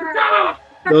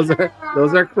 Those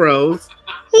are crows.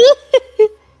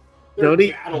 Don't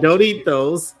eat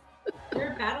those.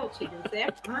 They're battle chickens. They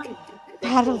have fun.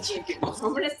 Battle chickens.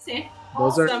 I'm gonna say.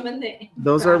 Those are- summon the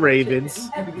Those are battle ravens.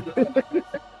 chickens.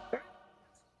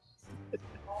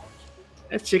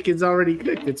 That chicken's already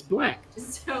cooked. It's black.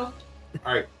 So,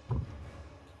 All right.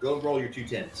 Go roll your 2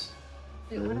 tens.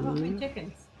 wait, what about my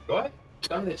chickens? Go ahead.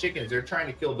 Some of the chickens, they're trying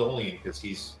to kill Dolian because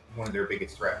he's one of their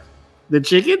biggest threats. The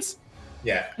chickens?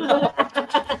 Yeah.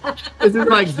 Is it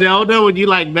like Zelda when you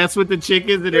like mess with the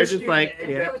chickens and they're just like, That's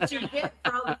yeah. what you get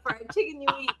for all the fried chicken you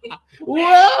eat.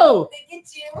 Whoa! They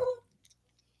get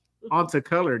you. Onto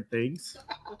colored things.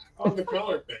 On the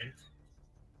color thing.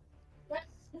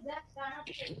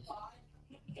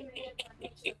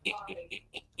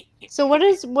 So what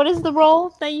is the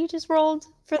roll that you just rolled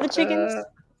for the chickens?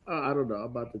 I don't know. I'm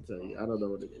about to tell you. I don't know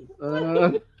what it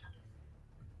is.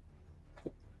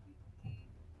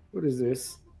 What is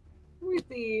this? Let me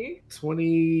see.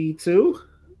 22?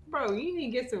 Bro, you need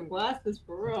to get some glasses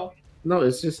for real. No,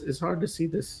 it's hard to see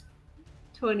this.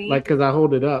 20. Like, because I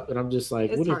hold it up and I'm just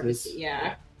like, it's what hard is to this? see.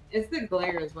 Yeah. It's the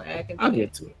glare is what I can I'll see.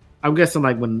 get to it. I'm guessing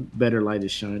like when better light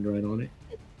is shined right on it.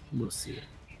 We'll see it.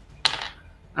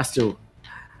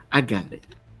 I got it.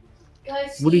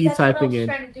 Guys, What are you that's what typing I was in?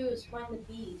 trying to do is find the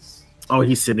bees. Oh,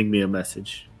 he's sending me a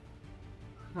message.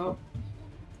 Oh,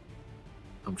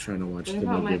 I'm trying to watch What the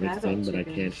about new my gimmick battle thing, but I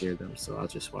chickens? can't hear them, so I'll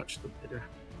just watch them later.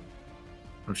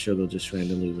 I'm sure they'll just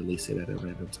randomly release it at a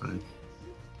random time.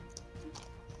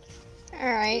 All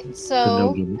right. no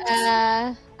So gimmicks.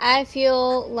 I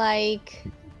feel like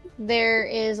there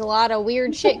is a lot of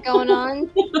weird shit going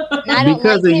on. And I don't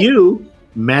Because like of it. you,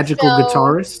 magical So-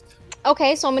 guitarist.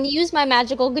 Okay, so I'm going to use my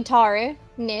magical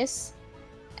guitar-ness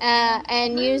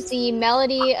and use the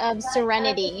Melody of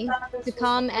Serenity to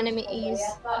calm enemies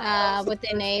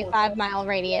within a 5-mile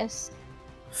radius.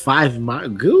 5 mile.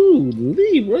 Good,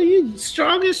 Lee, bro, you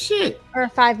strong as shit. Or a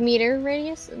 5-meter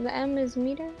radius. The M is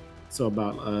meter. So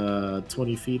about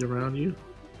 20 feet around you.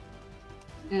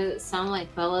 does it sound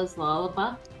like Bella's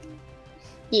lullaby?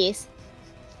 Yes.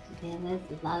 Bella's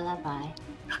lullaby.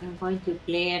 I'm going to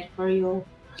play it for you.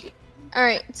 All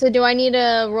right, so do I need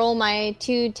to roll my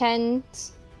 2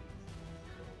 10s?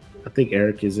 I think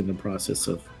Eric is in the process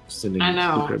of sending I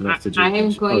know. secret I messages. am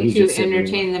Oh, going he to just sent me one.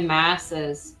 entertain the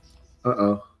masses.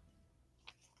 Uh-oh.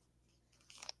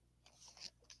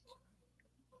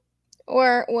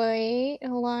 Or wait,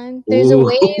 hold on. There's a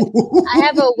wave. I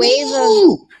have a wave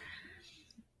of.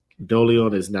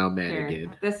 Dolion is now mad Here,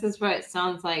 again. this is what it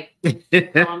sounds like.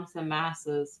 Calms the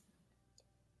masses.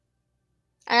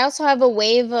 I also have a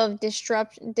wave of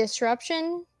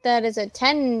disruption that is a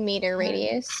 10-meter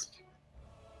radius.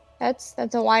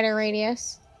 That's a wider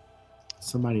radius.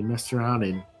 Somebody messed around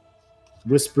and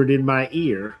whispered in my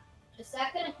ear. Is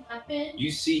that gonna happen?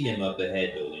 You see him up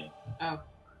ahead, Dolian. Oh.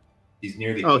 He's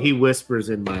near the Oh, gate. he whispers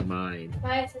in my mind.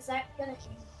 Guys, is that gonna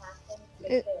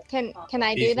happen? Can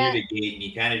I He's do that? near the gate, and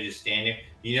you kind of just stand there.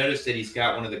 You notice that he's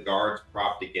got one of the guards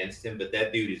propped against him, but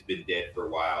that dude has been dead for a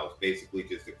while. It's basically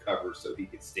just a cover so he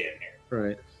can stand there.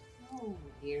 Right. Oh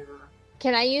dear.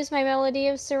 Can I use my Melody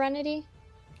of Serenity?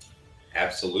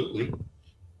 Absolutely.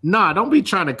 Nah, don't be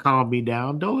trying to calm me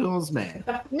down. Dolion's mad.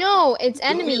 No, it's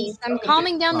enemies. I'm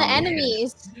calming down the Oh, man.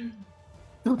 enemies.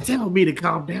 Don't tell me to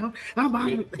calm down. I'm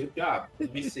out. Good job.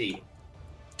 Let me see.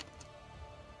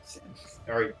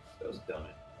 All right, that was dumb.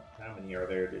 How many are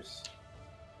there?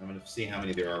 I'm going to see how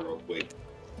many there are real quick.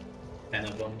 10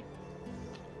 of them.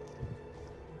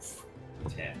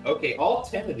 10. Okay, all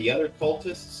 10 of the other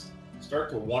cultists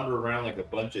start to wander around like a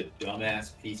bunch of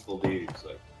dumbass peaceful dudes.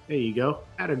 Like, There you go.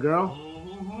 Atta girl.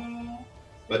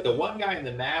 but the one guy in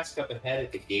the mask up ahead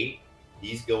at the gate,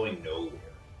 he's going nowhere.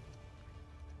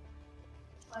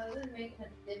 I was making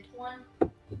a good one.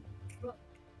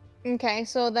 Okay,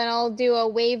 so then I'll do a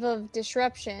wave of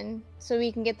disruption so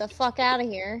we can get the fuck out of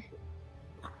here.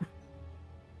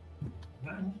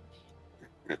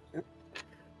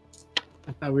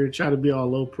 I thought we were trying to be all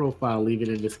low profile leaving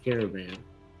in this caravan.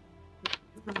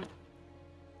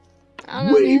 I don't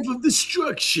know, Wave man. of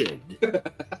destruction.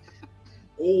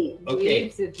 Oh, okay.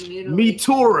 Waves of mutilation.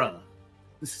 Meteora.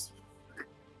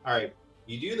 All right,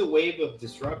 you do the wave of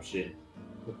disruption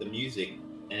with the music,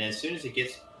 and as soon as it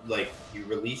gets like you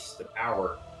release the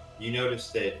power, you notice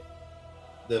that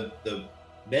the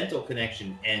mental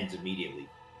connection ends immediately.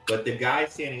 But the guy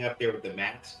standing up there with the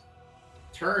mask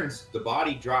turns, the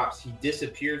body drops, he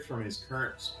disappeared from his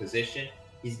current position.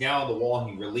 He's now on the wall and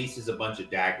he releases a bunch of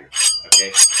daggers.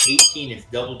 Okay, 18 is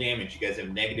double damage. You guys have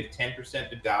negative 10%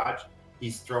 to dodge.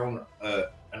 He's thrown an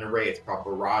array. It's called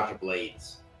Barrage of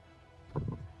Blades.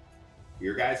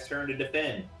 Your guys' turn to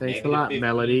defend. Thanks a lot,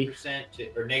 Melody.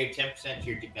 Or negative 10% to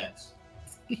your defense.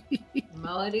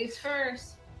 Melodies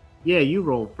first. Yeah, you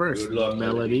roll first, Good luck,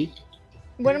 Melody.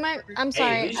 What am I? I'm Hey,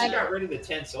 sorry. at least you got rid of the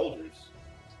 10 soldiers.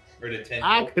 Or the 10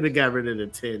 I soldiers. could have got rid of the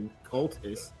 10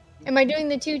 cultists. Am I doing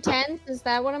the 2 10s? Is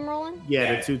that what I'm rolling? Yeah,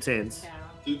 Yeah. the 2 10s. Yeah.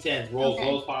 2 10s. Roll Okay. as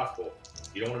low as possible.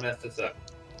 You don't want to mess this up.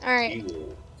 All right. You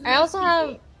will I also mess have,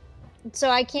 people so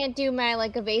I can't do my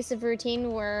like evasive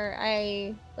routine where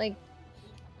I like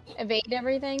evade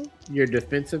everything. Your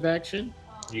defensive action?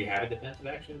 up. Do you have a defensive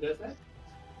action that does that?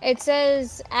 It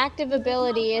says active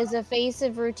ability is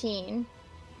evasive routine.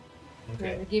 Does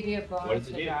Okay. it give you a What bonus does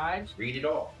it to do? dodge? Read it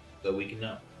all so we can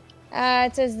know.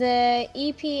 It says the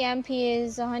EPMP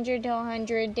is 100 to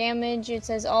 100 damage. It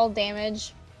says all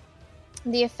damage.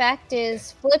 The effect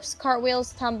is flips,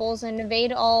 cartwheels, tumbles, and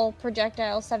evade all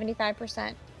projectiles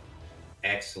 75%.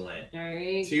 Excellent. There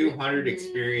you 200 go.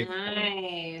 experience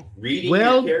Nice. Reading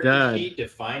Well your character done. sheet to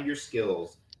find your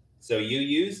skills. So you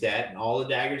use that, and all the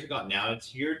daggers are gone. Now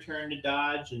it's your turn to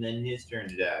dodge, and then his turn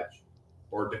to dodge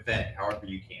or defend, however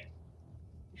you can.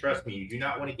 Trust me, you do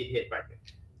not want to get hit by it.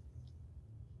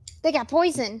 They got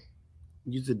poison.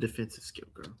 Use a defensive skill,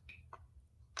 girl.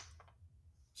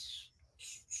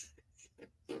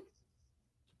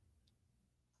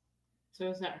 So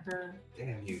is that her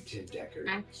Damn you, Tim Deckard.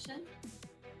 action?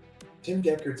 Tim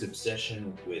Deckard's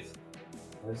obsession with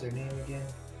what's their name again?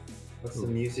 What's the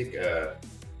music?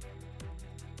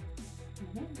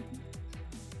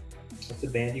 What's the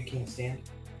band you can't stand?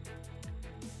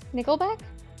 Nickelback?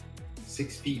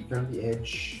 6 feet from the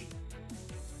edge.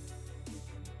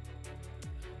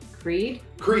 Creed?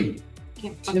 Creed.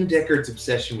 Can't Tim fucking... Deckard's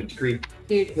obsession with Creed.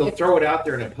 Dude, He'll if, throw it out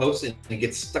there in a post and it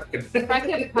gets stuck in. if I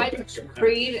could punch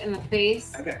Creed in the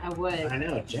face, Okay. I would. I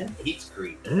know, Jen hates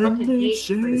Creed. Fucking hate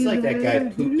Creed. It's like that guy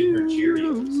pooped in her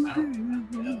Cheerios. I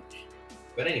don't know.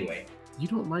 But anyway, You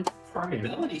don't like fire.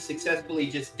 Melody successfully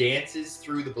just dances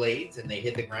through the blades and they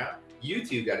hit the ground. You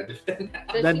two got to defend that.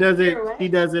 Does That she get doesn't. away? He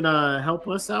doesn't help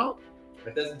us out.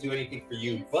 That doesn't do anything for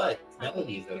you, but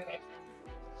Melody's okay.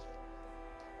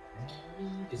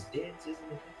 Just dances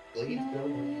and the blades go.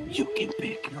 You can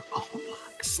pick your own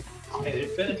locks. Hey,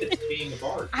 there's benefits to being a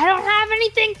bard. I don't have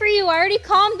anything for you. I already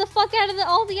calmed the fuck out of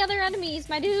all the other enemies,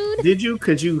 my dude. Did you?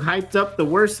 Because you hyped up the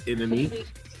worst enemy.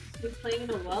 He's playing a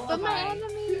But my lullaby.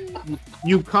 enemy.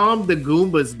 You calmed the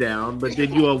Goombas down, but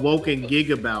then you awoke in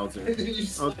Giga Bowser.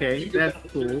 Okay, that's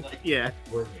cool. Yeah.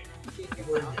 We're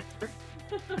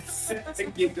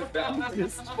Think about it.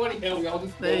 It's funny how we all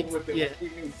just roll Thanks, with it. yeah. Like we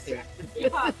knew exactly. Yeah.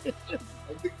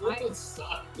 Like the group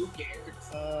suck. Who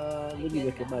cares? Let me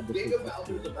look at my Big defensive about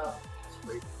skill. it about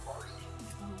straight party.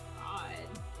 Oh,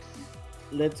 God.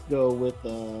 let's go with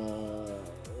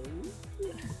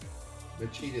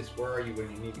Machitas, where are you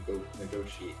when you need to go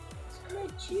negotiate?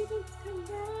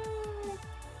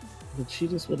 the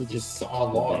Cheetahs would have Just just saw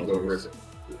long over the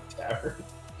tavern.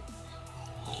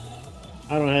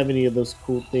 I don't have any of those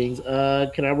cool things.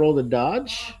 Can I roll the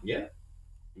dodge? Yeah.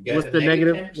 You got What's a the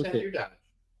negative? 10% What's it? your dodge.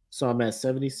 So I'm at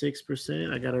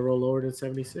 76%. I gotta roll lower than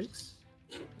 76.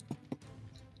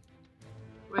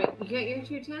 Wait, you got your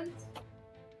 2 10s?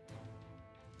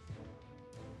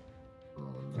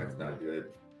 That's not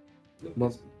good.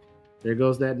 Well, there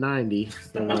goes that 90.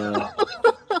 So,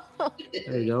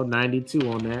 there you go, 92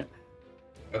 on that.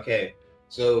 Okay,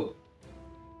 so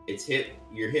it's hit.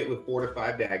 You're hit with 4 to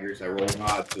 5 daggers. I roll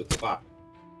odds with 5,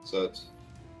 so it's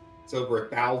over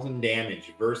 1,000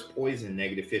 damage versus poison,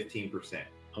 negative 15%.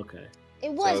 Okay.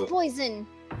 It was So- poison.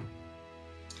 Let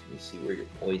me see where your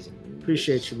poison is.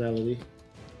 Appreciate you, Melody.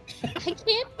 I can't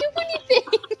do anything.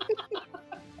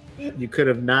 You could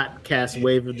have not cast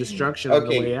Wave of Destruction on the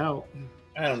Okay. way out.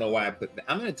 I don't know why I put that.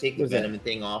 I'm gonna take the What's that? venom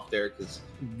thing off there because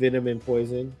Venom and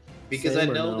poison. I Same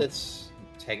or know no? that's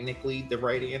technically the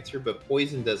right answer, but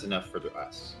poison does enough for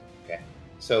us. Okay,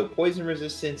 so poison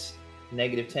resistance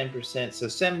negative 10%, so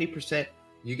 70%.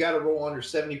 You got to roll under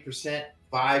 70%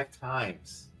 5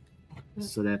 times.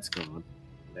 So that's gone.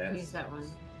 Use that one.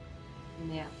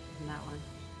 Yeah, and that one.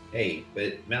 Hey,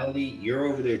 but Melody, you're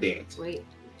over there dancing. Wait,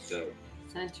 So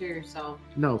center yourself.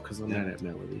 No, because I'm not at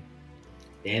Melody.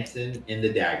 dancing in the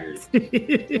daggers.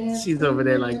 She's over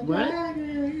there like, what?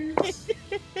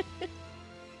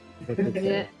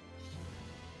 Yeah.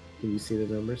 Can you see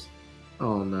the numbers?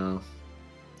 Oh no.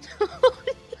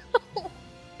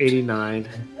 89.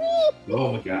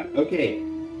 Oh my god. Okay.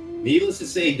 Needless to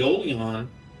say, Dolion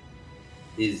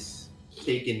is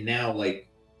taking now like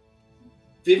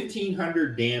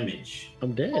 1,500 damage.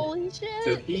 I'm dead. Holy shit.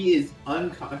 So he is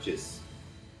unconscious.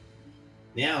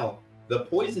 Now, the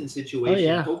poison situation, Oh,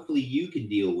 yeah. hopefully you can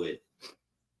deal with.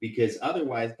 Because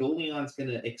otherwise, Dolion's going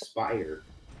to expire.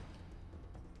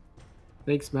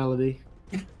 Thanks, Melody.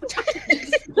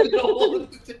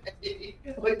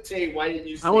 Let's say, why did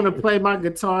you say I want to play my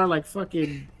guitar like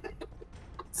fucking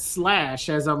Slash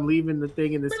as I'm leaving the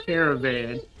thing in this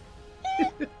caravan.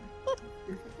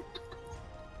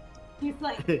 He's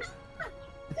like,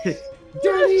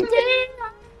 Dirty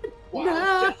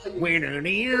Wow. Winner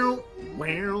new.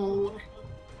 Well.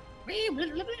 Hey, man,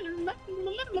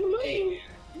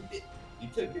 you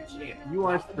took your chance. You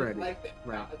are Nothing Freddy. like that.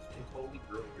 Right. Nothing can totally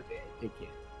ruin your day. It can't.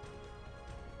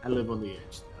 I live on the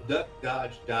edge. Duck,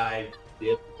 dodge, dive,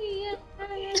 dip.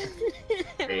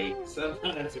 Hey,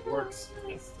 sometimes it works.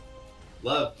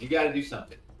 Love, you got to do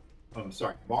something. I'm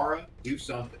sorry, Mara, do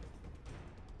something.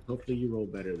 Hopefully you roll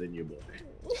better than your boy.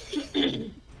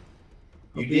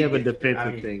 You You have a did get- defensive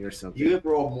I mean, thing or something. You have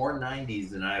rolled more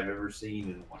 90s than I've ever seen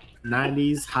in one.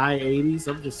 90s, high 80s.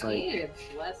 I'm just I like, need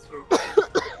to bless her.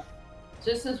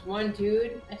 Just this one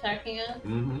dude attacking us.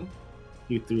 Mm-hmm.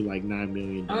 you threw like 9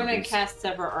 million. I'm gonna daggers. cast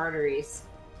sever arteries.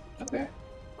 Okay.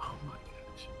 Oh my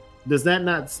gosh. Does that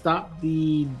not stop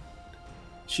the?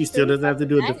 She still doesn't have to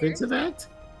do a Daggers. defensive act.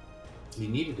 You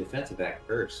need a defensive act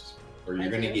first, or you're I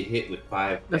going to do. get hit with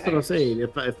 5. That's what I'm daggers. saying.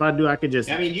 If I do, I could just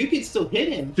I mean, you can still hit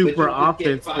him. but super you'll just get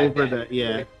offense 5 over the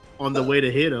daggers. on the way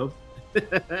to hit him.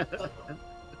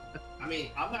 I mean,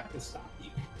 I'm not going to stop you.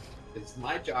 It's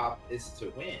my job is to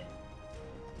win.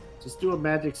 Just do a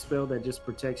magic spell that just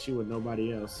protects you and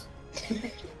nobody else.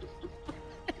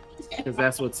 Because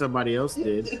that's what somebody else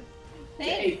did.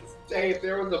 Hey, Thanks. if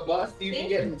there was a bust, you can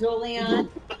Thanks, get. Dolion.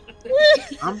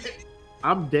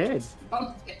 I'm dead.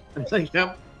 Like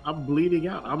I'm bleeding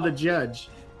out. I'm the judge.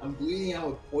 I'm bleeding out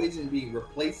with poison being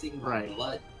replacing my Right.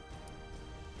 blood.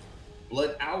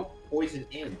 Blood out, poison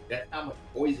in. That's how much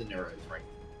poison there is right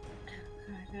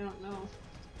I don't know.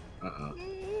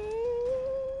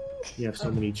 You have so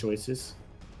many choices.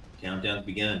 now. Countdown's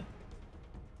begun.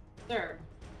 Sir.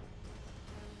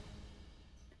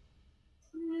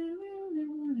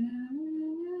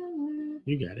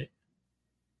 You got it.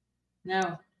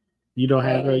 No. You don't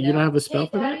have a spell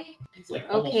for that. It's like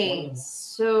almost one Okay, of them.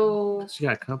 so She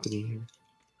got company here.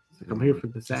 It's like, I'm here for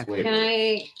the sack. wait. can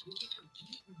I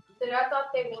Dude, I thought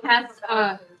they were cast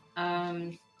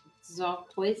dissolve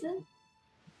poison?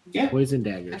 Yeah. Poison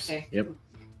daggers. Okay. Yep.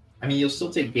 I mean, you'll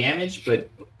still take damage, but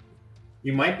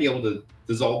you might be able to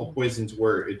dissolve the poisons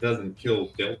where it doesn't kill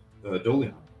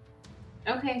Dolion.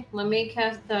 Okay, let me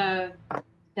cast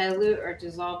dilute or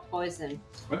dissolve poison.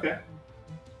 Okay.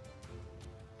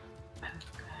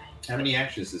 How many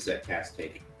actions does that cast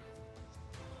take?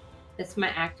 It's my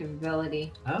active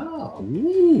ability. Oh.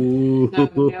 Ooh. No,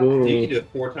 no. You can do it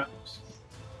 4 times.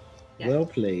 Yeah. Well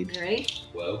played. You ready?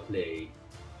 Well played.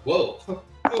 Whoa.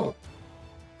 Oh.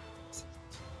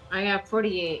 I got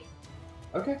 48.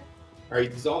 Okay. All right,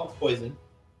 dissolve the poison.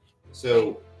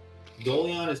 So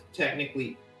Dolion is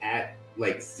technically at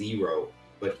like 0,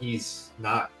 but he's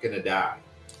not gonna die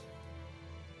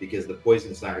because the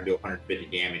poison's not gonna do 150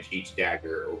 damage each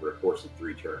dagger over a course of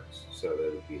 3 turns. So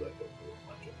that would be like a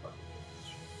bunch of fucking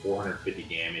damage. 450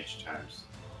 damage times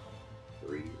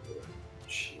 3.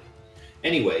 Shit.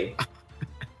 Anyway,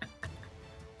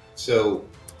 so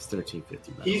It's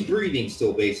 1350. he's breathing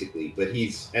still, basically, but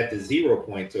he's at the 0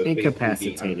 point, so it's basically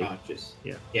Incapacitated. being unconscious.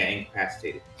 Yeah,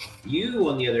 incapacitated. You,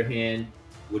 on the other hand,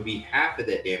 would be half of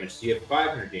that damage, so you have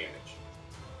 500 damage.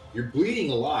 You're bleeding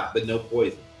a lot, but no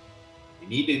poison. You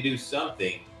need to do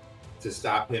something to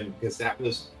stop him, because that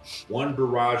was one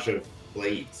barrage of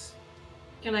blades.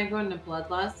 Can I go into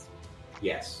Bloodlust?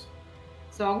 Yes.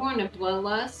 So I'll go into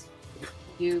Bloodlust,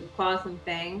 do Claws and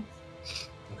Fangs,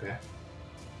 Okay.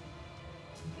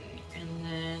 and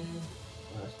then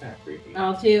Well, that's kind of creepy.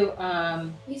 I'll do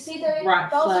You see that? Rock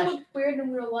That also flesh. looks weird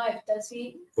in real life, does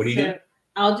he? What do you do?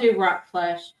 I'll do Rock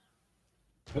Flesh.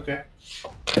 Okay.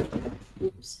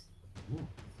 Oops.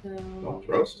 Don't So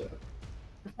throw stuff.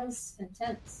 that's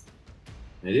intense.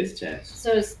 It is tense.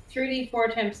 So it's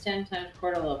 3d4 times 10 times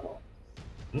quarter level.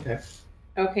 Okay.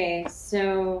 Okay,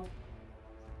 so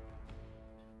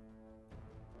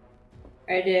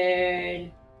I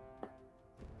did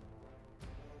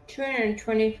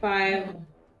 225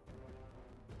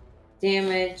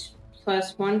 damage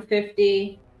plus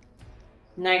 150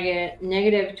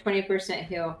 negative 20%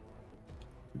 heal.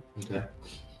 Okay.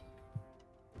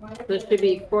 So it should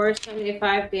be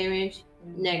 475 damage,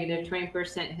 negative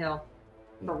 20% heal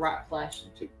for Rock Flesh.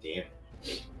 Took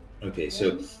damage. Okay,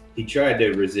 so he tried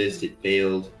to resist, it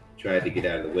failed. Tried to get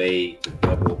out of the way, took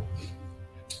double.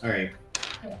 All right.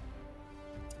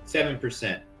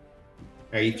 7%. All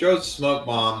right, he throws a smoke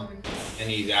bomb and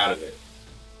he's out of it.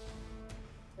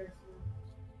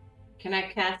 Can I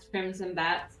cast Crimson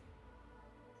Bats?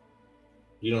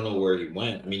 You don't know where he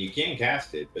went. I mean, you can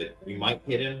cast it, but you might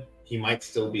hit him. He might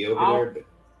still be over I'll- there. But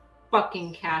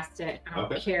Fucking cast it. I don't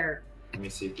Okay. care. let me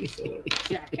see if he's still there.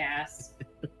 Jackass.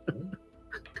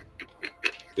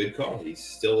 Good call. He's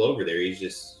still over there. He's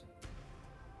just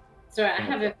So I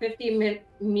have a 50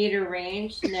 meter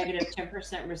range, negative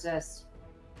 10% resist.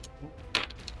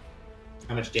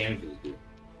 how much damage does it do?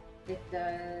 It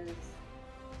does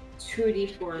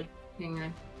 2d4. Hang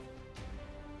on.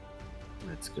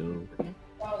 Let's go.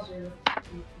 Wowzer.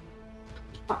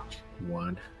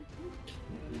 1.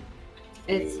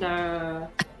 It's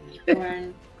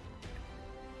one.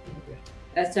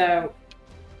 That's oh,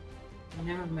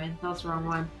 never mind. That's the wrong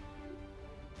one.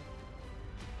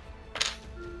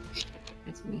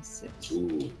 It's me 6.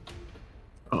 Ooh.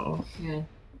 Uh-oh. Yeah,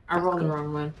 I rolled the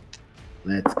wrong one.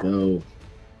 Let's go.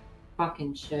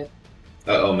 Fucking shit.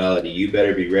 Uh-oh, Melody, you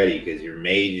better be ready because your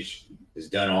mage has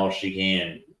done all she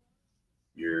can.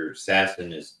 Your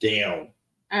assassin is down.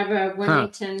 I have a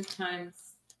 1d10 times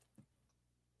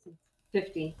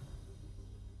 50.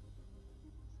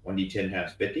 1d10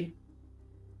 times 50?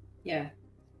 Yeah,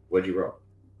 What'd you roll?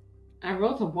 I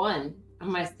rolled a 1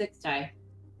 on my 6 die.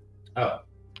 Oh.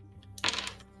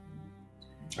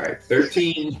 All right,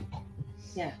 13.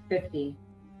 Yeah, 50.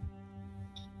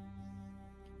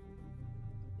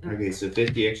 Okay, so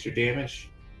 50 extra damage.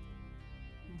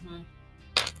 hmm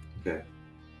Okay.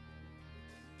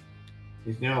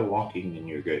 He's now walking in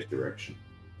your guys' direction.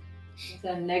 It's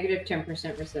a negative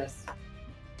 10% resist.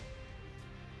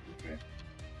 Okay.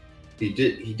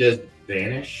 He does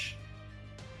vanish.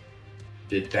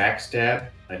 Did backstab.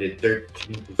 I did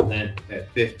 13% at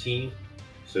 15.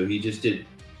 So he just did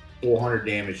 400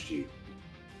 damage to you.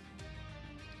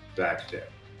 Backstab.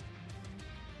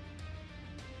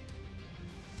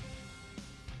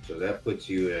 So that puts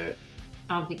you at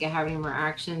I don't think I have any more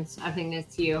actions. I think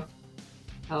that's you.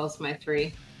 That was my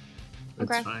 3. That's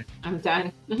Okay. fine. I'm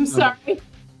done. I'm sorry.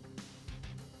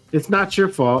 It's not your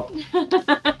fault.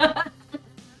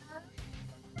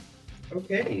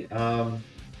 okay. I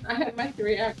had my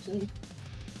 3 actions.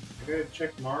 I gotta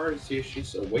check Mara to see if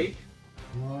she's awake.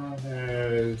 Mara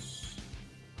has.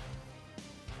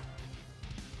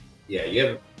 Yeah,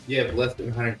 you have less than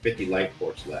 150 life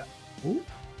force left. Ooh.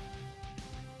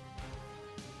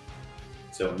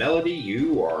 So Melody,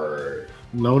 you are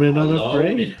Loaded on the alone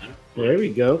parade. and There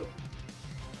we go.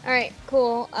 All right,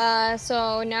 cool.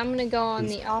 So now I'm gonna go on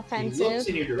the He looks offensive.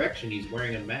 in your direction. He's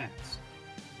wearing a mask.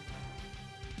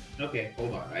 Okay,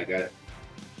 hold on. I got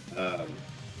it.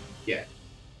 Yeah.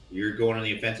 You're going on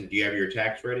the offensive. Do you have your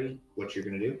attacks ready? What you're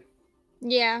gonna do?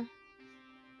 Yeah.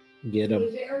 Get him.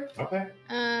 Okay.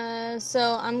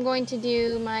 So I'm going to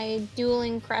do my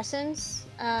Dueling Crescents,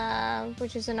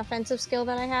 which is an offensive skill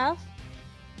that I have.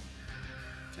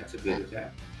 That's a good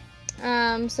attack.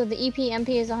 So the EP MP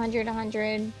is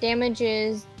 100. Damage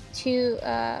is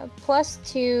plus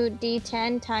 2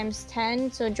 D10 times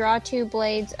 10. So draw 2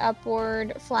 blades,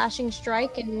 upward, flashing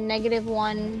strike, and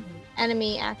 -1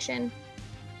 enemy action.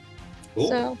 Cool.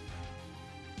 So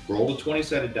Roll the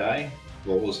 20-sided die.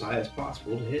 Roll as high as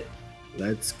possible to hit.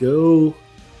 Let's go.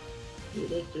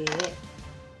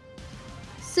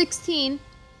 16.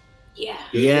 Yeah.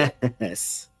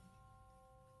 Yes.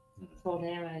 Full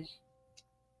damage.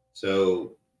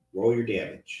 So roll your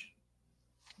damage.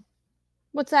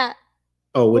 What's that?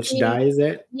 Oh, which Okay. die is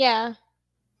that? Yeah.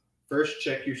 First,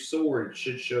 check your sword. It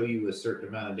should show you a certain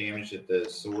amount of damage that the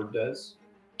sword does.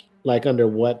 Like under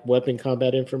what weapon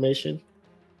combat information?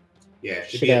 Yeah,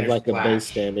 it Should be have under like a base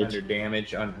splash. damage. Under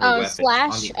damage on her Oh, weapon.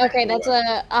 slash. Okay, that's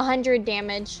 100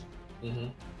 damage. Mm-hmm.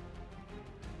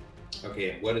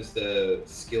 Okay, what does the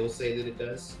skill say that it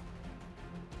does?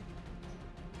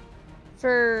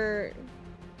 For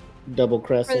Double the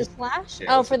crescent. slash?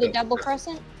 Yeah, Oh, it's for a the double double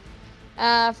crescent?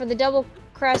 For the double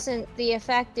crescent, the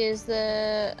effect is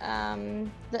the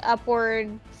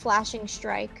upward flashing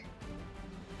strike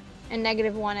and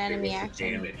 -1 enemy What's the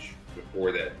action. damage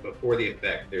before the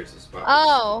effect. There's a spot.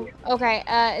 Oh, okay.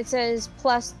 It says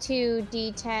plus 2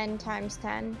 D10 times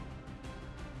 10.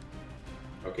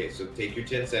 Okay, so take your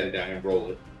 10-sided die and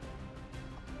roll it.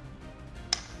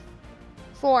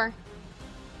 4.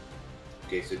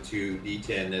 Okay, so 2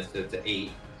 D10. That's an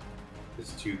 8.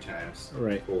 That's 2 times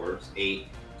Right. 4 is 8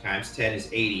 times 10 is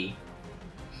 80.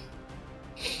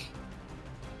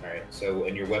 All right. So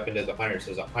and your weapon does 100.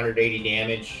 So it's 180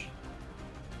 damage.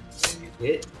 And you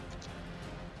hit.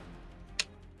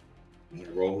 I'm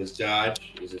gonna roll his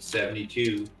dodge. Is a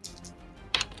 72.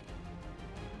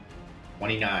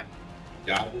 29.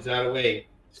 Dodge is out of the way.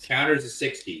 His counter is a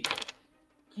 60.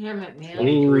 Damn it, man.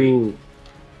 23. Ooh.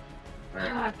 All right.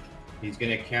 Fuck. He's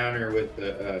gonna counter with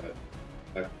a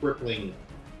crippling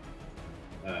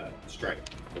strike.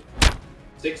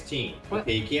 16. What?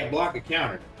 Okay, you can't block a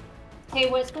counter. Hey,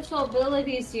 what special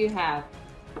abilities do you have?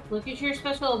 Look at your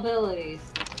special abilities.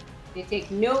 They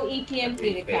take no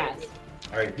EPMP to cast.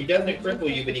 All right, he doesn't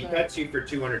cripple you, but he cuts you for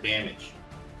 200 damage.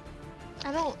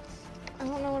 I don't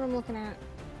know what I'm looking at.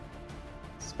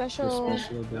 For Special.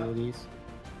 special abilities.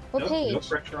 What No page?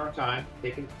 pressure on time.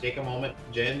 Take a moment,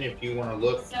 Jen, if you want to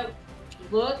look. So,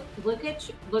 look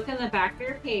in the back of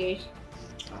your page.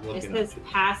 I'm It looking. says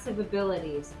passive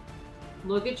abilities.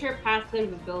 Look at your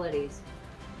passive abilities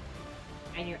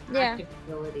and your Yeah. active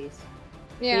abilities.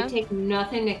 Yeah. They take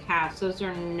nothing to cast. Those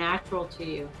are natural to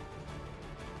you.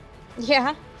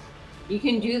 Yeah. You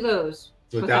can do those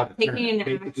Without taking turn. an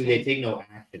Basically, action. they take no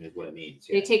action, is what it means.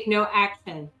 They take no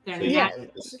action. They're So you Yeah. have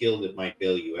a skill that might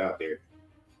bail you out there.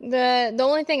 The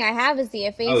only thing I have is the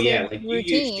evasive Oh yeah, like you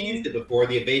routine. used it before.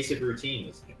 The evasive routine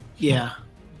was. Yeah.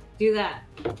 do that.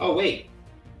 Oh wait,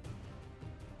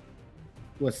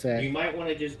 What's that? you might want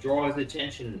to just draw his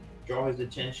attention.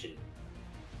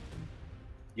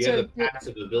 You So have a the-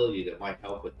 passive ability that might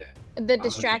help with that. The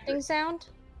distracting sound.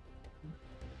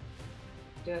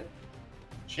 Do it.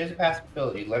 She has a passive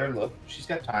ability. Let her look. She's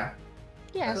got time.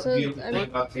 Yeah. That's So the beautiful I thing mean,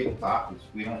 about tabletop is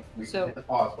we So- can hit the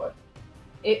pause button.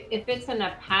 If it's in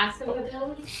a passive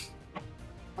ability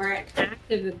or an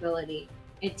active ability,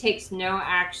 it takes no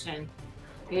action.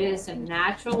 It is a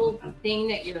natural thing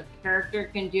that your character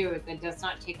can do that does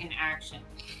not take an action.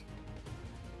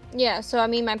 yeah. So I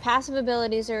mean, my passive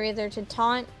abilities are either to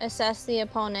taunt, assess the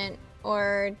opponent,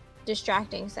 or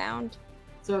distracting sound.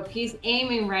 So if he's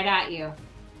aiming right at you,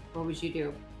 what would you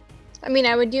do? I mean,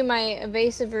 I would do my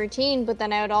evasive routine, but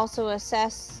then I would also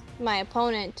assess my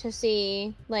opponent to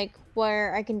see like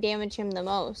where I can damage him the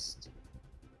most.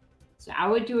 So I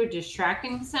would do a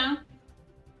distracting sound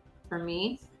for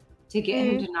me to get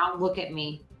him to not look at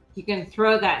me. You can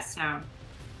throw that sound.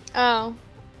 Oh.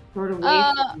 Throw it away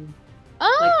from you.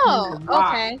 Oh. from a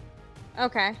rock. Okay.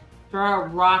 Okay. Throw a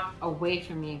rock away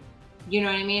from you. You know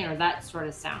what I mean? Or that sort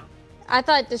of sound. I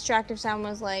thought distractive sound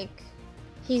was like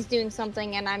he's doing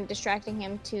something and I'm distracting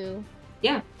him to.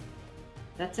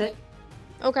 That's it.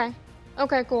 Okay.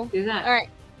 Okay. Cool. Do that. All right.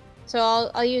 So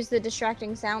I'll use the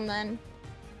distracting sound then.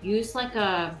 Use like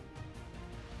a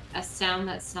sound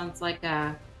that sounds like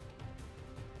a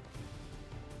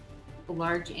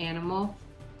large animal,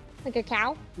 Like a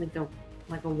cow. like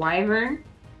a wyvern,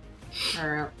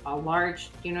 or a large.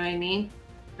 You know what I mean?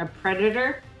 A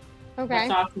predator Okay.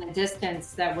 that's off in the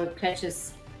distance that would catch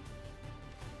his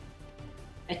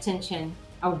attention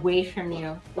away from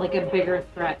you, like a bigger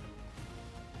threat.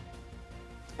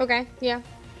 Okay, yeah.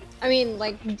 I mean,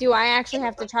 like, do I actually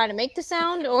have to try to make the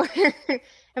sound, or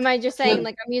am I just saying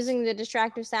like I'm using the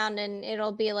distractor sound and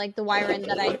it'll be like the Wyvern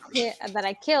that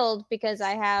I killed because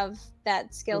I have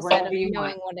that skill set of Whatever you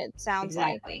knowing want. what it sounds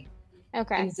Exactly. like?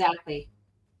 Okay. Exactly.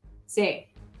 Say,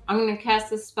 I'm gonna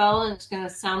cast a spell and it's gonna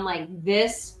sound like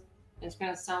this. It's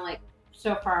gonna sound like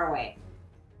so far away.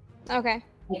 Okay.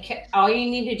 Like, all you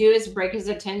need to do is break his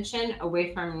attention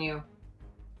away from you.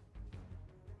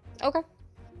 Okay.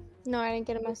 No, I didn't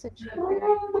get a message.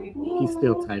 He's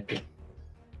still typing.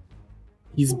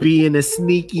 He's being a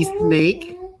sneaky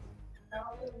snake.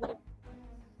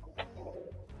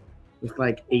 With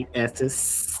like 8 S's.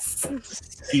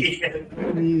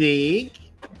 Snake.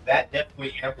 That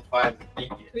definitely amplifies the If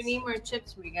we sneakiness. need more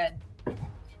chips, we good.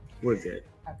 We're good.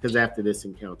 Because after this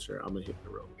encounter, I'm gonna hit the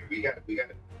road. We got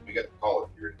to call it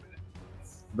here in a minute.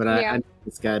 But Yeah. I need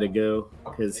this guy to go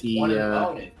because he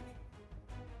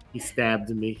stabbed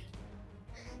me.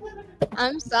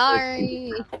 I'm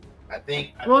sorry. I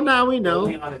think. Well, now we know.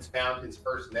 Leon has found his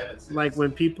first nemesis. Like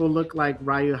when people look like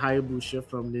Ryu Hayabusa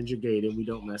from Ninja Gaiden, we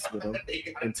don't mess with them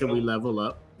until we level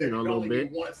up, a little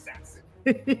bit. One assassin.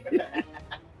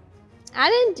 I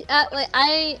didn't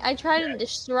I tried to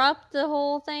disrupt the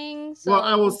whole thing. So Well,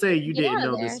 I will say you get didn't out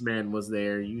of know there. this man was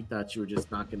there. You thought you were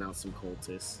just knocking out some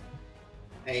cultists.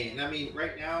 Hey, and I mean,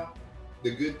 right now,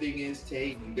 the good thing is,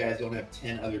 Tay, you guys don't have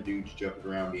 10 other dudes jumping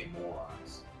around being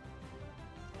morons.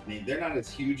 I mean, they're not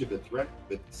as huge of a threat,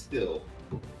 but still,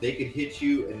 they could hit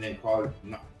you and then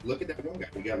look at that one guy.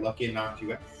 We got lucky and knocked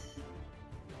you out.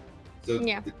 So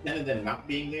Yeah. the 10 of them not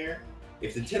being there,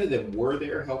 if the 10 of them were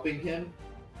there helping him,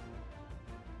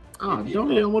 Oh,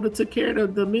 Dolion would have took care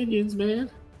of the minions, man.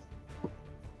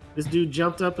 This dude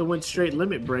jumped up and went straight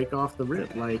limit break off the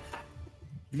rip. Like,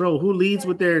 bro, who leads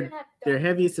with their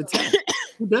heaviest attack?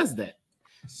 Who does that?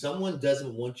 someone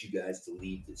doesn't want you guys to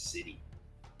leave the city.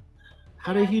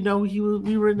 How did he know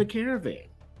we were in the caravan?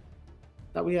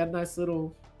 Thought we had nice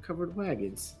little covered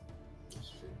wagons.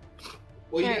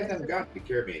 Well, you Right. guys haven't gotten to the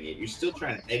caravan yet. You're still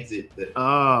trying to exit the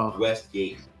Oh, West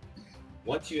Gate.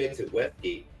 Once you exit West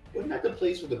Gate, wasn't that the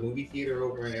place with the movie theater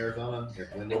over in Arizona? Or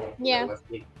Glendale? Yeah.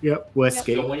 Westgate? yep,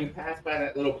 Westgate. So when you pass by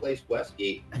that little place,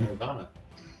 Westgate, Arizona,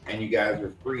 and you guys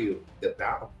are free of the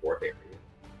Battleport area.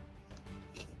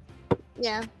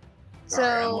 Yeah.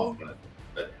 Sorry, I'm So off on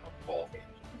a ball game.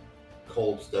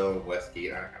 Coldstone,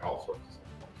 Westgate, all sorts of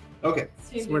stuff. Okay.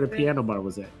 That's where the piano bar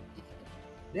was at.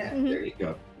 Yeah, Mhm. there you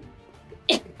go.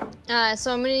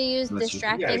 so I'm gonna use Unless you- You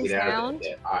gotta distracting get out of sound,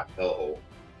 that hot hellhole.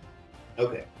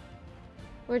 Okay.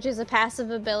 which is a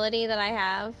passive ability that I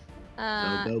have.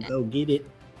 Go, get it.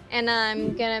 And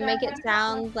I'm gonna make it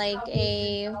sound like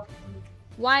a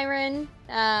Wyvern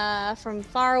from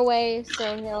far away,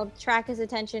 so he'll track his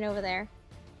attention over there.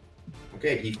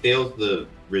 Okay, he fails the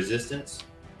resistance,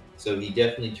 so he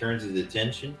definitely turns his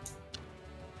attention.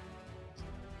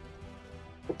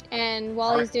 And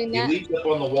while he's doing he that, leaps up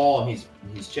on the wall and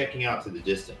he's checking out to the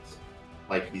distance,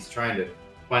 like he's trying to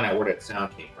find out where that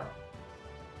sound came from.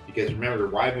 Because remember,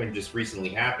 Wyvern just recently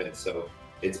happened, so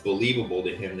it's believable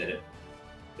to him that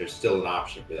there's still an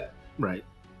option for that. Right.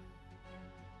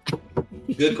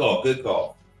 Good call. Good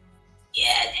call.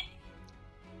 Yeah.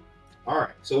 All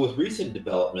right. So with recent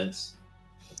developments,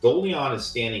 Dolion is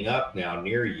standing up now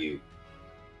near you.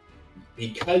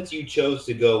 Because you chose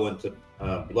to go into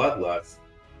Bloodlust,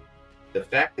 the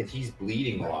fact that he's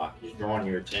bleeding a lot is drawing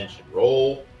your attention.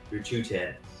 Roll your 2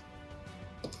 10s.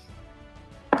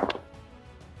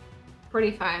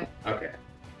 45. Okay.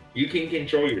 You can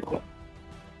control yourself.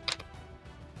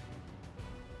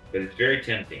 But it's very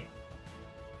tempting.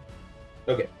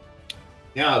 Okay.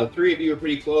 Now, the three of you are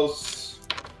pretty close.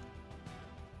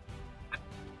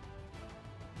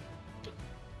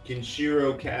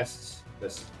 Kenshiro casts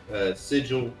a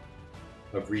sigil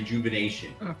of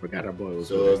rejuvenation. Oh, I forgot our boy was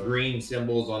So a green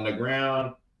symbol's on the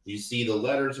ground. You see the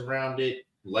letters around it.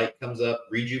 Light comes up.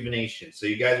 Rejuvenation. So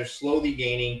you guys are slowly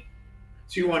gaining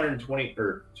 220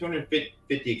 or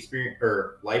 250 experience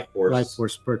or life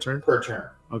force per turn. per turn,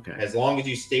 Okay. as long as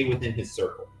you stay within his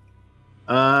circle.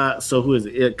 So who is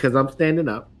it? Because I'm standing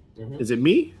up. Mhm. Is it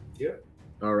me? Yeah.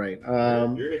 All right.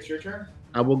 It's your turn.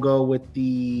 I will go with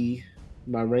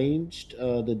my ranged,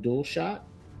 the dual shot.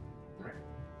 Right.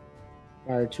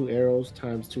 Fire 2 arrows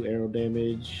times 2 arrow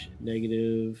damage,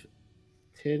 negative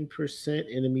 10%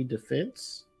 enemy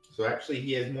defense. So actually,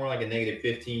 he has more like a negative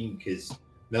 15 because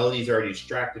Melody's already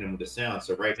distracted him with the sound.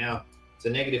 So right now, it's a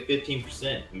negative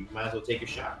 15%. You might as well take your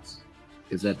shots.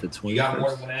 Is that the 20? You got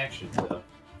more than one action, so.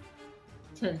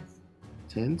 10.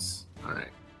 Tens? All right.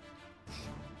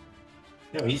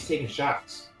 No, he's taking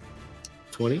shots.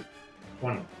 20?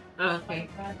 20. Oh, okay.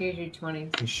 Here's your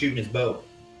 20s. He's shooting his bow.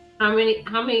 How many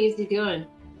is he doing?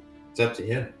 It's up to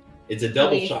him. It's a How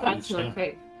double many shot shots each you wanna time.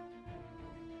 take?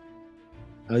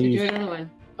 I'll So do use another one.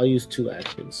 2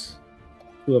 actions.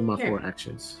 2 of my Here. 4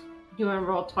 actions. Do you want to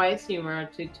roll twice? Or you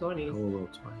want to roll 2 I 20s? will roll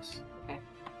twice.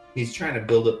 He's trying to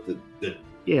build up the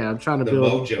Yeah, I'm trying to The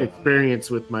build mojo.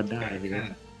 experience with my die kind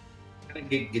here. of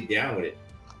get down with it.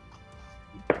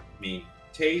 I mean,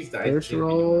 Tay's dice. First can't be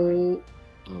roll.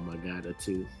 Oh my god, a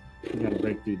 2. We gotta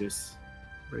break through this.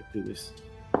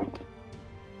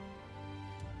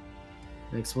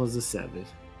 Next one's a 7.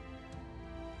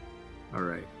 All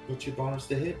right. What's your bonus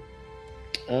to hit?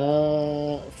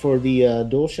 For the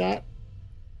dual shot,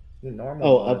 The normal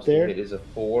Oh, bonus up there? to hit is a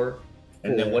 4.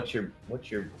 And then 4.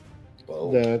 what's your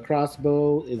bow? the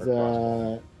crossbow is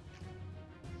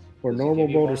for Does it normal give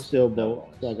you a bolt or bonus? still No bolt.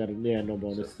 bonus. So I got no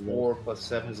bonus. So to those. 4 plus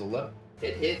 7 is 11.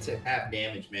 It hits at half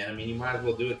damage, man. I mean, you might as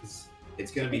well do it because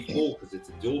it's going to be full because it's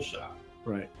a dual shot.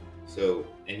 Right. So,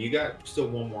 and you got still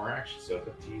one more action, so it's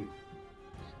up to you.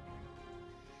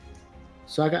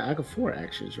 So I got 4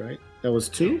 actions, right? That was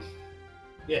 2.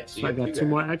 Yeah, So I got 2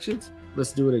 more actions.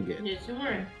 Let's do it again. Yeah,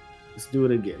 sure. Let's do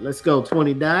it again. Let's go.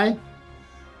 20 die.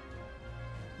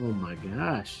 Oh my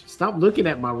gosh! Stop looking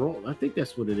at my roll. I think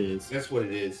that's what it is. That's what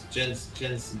it is. Jen's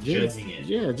Just- judging it.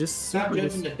 Yeah, just Stop super-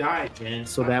 judging the die, Jen.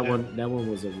 So Stop that judging. one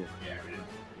was a one.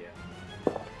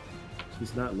 Yeah.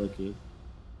 She's not looking.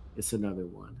 It's another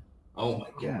one. Oh my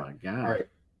Oh god. my god! All right.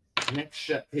 Next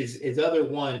shot. His other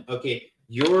one. Okay,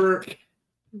 your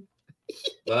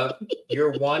love.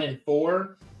 You're 1 and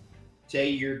 4. Tay,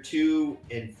 you're 2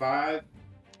 and 5.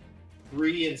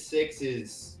 3 and 6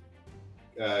 is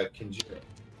Conjure.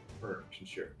 Or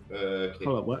Conjure. Okay.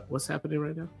 Hold on. What's happening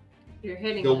right now? You're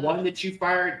hitting The him. one that you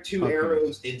fired 2 Okay.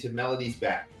 arrows into Melody's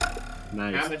back.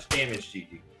 Nice. How much damage do you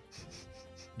do?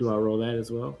 Do I roll that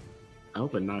as well? I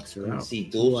hope it knocks her You out. see,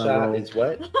 dual I shot roll? is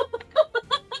what?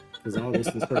 Because all this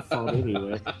is her fault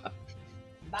anyway.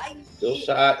 Bye. Dual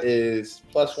shot is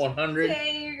plus 100.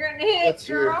 Hey, you're gonna hit, What's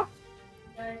your- girl.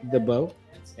 The bow.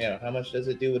 Yeah, how much does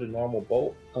it do with a normal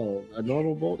bolt? Oh, a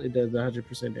normal bolt. It does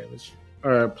 100% damage,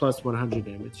 or plus 100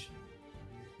 damage.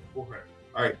 400.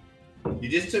 All right. You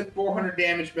just took 400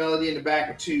 damage, Melody, in the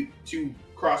back of two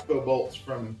crossbow bolts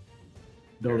from.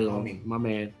 Don't Your know, homie. my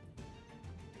man.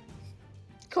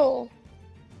 Cool.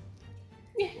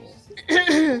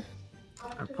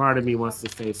 A part of me wants to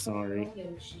say sorry.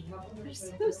 I'm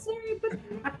so sorry, but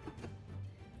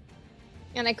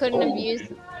And I couldn't have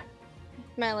used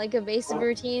my like evasive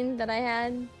routine that I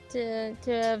had to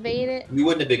evade it. You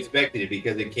wouldn't have expected it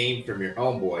because it came from your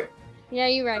homeboy. Yeah,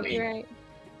 you're right. I mean- You're right.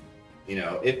 You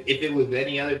know, if it was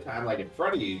any other time, like in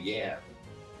front of you, yeah.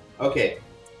 Okay.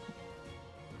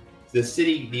 The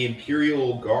city, the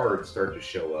Imperial Guard start to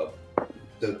show up.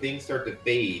 So things start to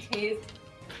fade. He's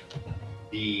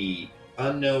The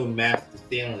unknown masked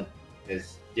assailant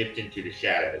has dipped into the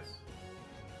shadows.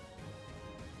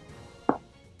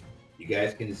 You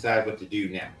guys can decide what to do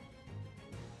now.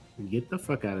 Get the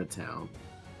fuck out of town.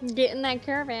 Get in that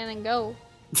caravan and go.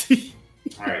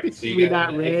 All right, so you We're guys not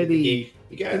are gonna exit the ready. gate.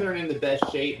 You guys aren't in the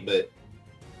best shape, but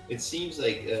it seems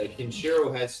like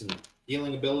Kinshiro has some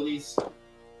healing abilities.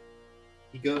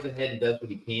 He goes ahead and does what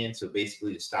he can, so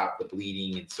basically to stop the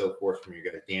bleeding and so forth from your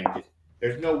guys' damages.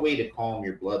 There's no way to calm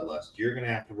your bloodlust. You're gonna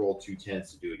have to roll 2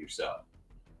 10s to do it yourself.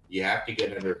 You have to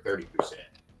get under 30%,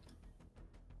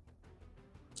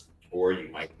 or you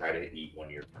might try to eat one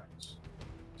of your friends.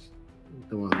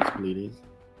 The one who's bleeding.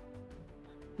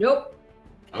 nope.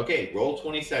 Okay, roll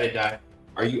 20-sided die.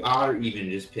 Are you odd or even?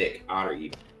 Just pick odd or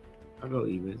even. I'll go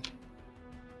even.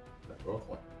 Roll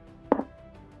 20.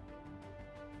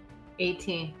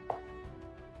 18.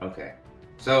 Okay.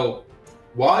 So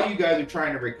while you guys are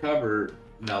trying to recover,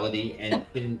 Melody, and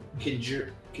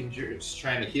Conjure is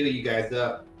trying to heal you guys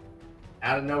up,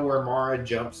 out of nowhere, Mara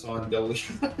jumps on Dolly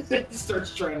and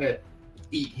starts trying to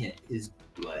eat his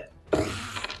blood.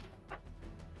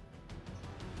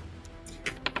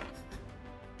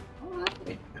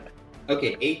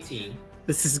 Okay, 18.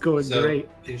 This is going So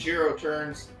great. Kenjiro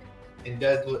turns and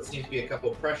does what seems to be a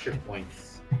couple of pressure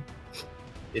points.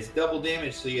 It's double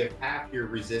damage, so you have half your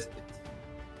resistance,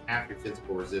 half your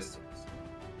physical resistance.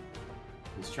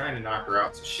 He's trying to knock her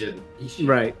out, so he should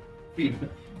Right. be.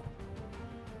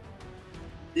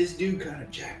 This dude kind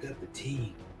of jacked up the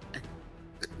team.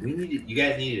 You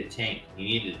guys needed a tank. You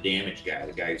needed a damage guy,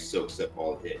 the guy who soaks up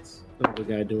all the hits. I'm the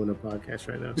guy doing a podcast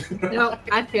right now. Nope,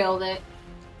 I failed it.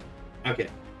 Okay,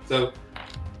 so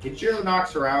Kenjiro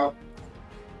knocks her out.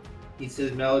 He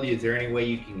says, Melody, is there any way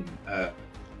you can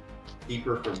keep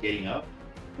her from getting up?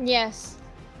 Yes,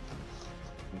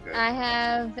 Okay. I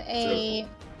have a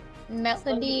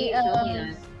Melody Let of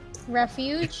me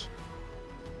Refuge.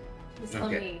 Just Okay.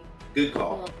 let me Good pull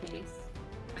call. a case.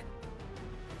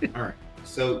 All right.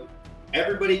 So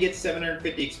everybody gets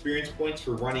 750 experience points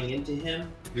for running into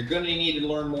him. You're going to need to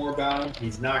learn more about him.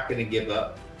 He's not going to give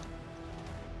up.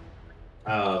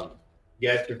 You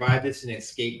guys survived this and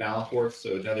escape Balanforth,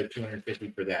 so another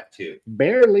 250 for that too.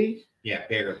 Barely. Yeah,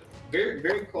 barely. Very,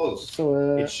 very close.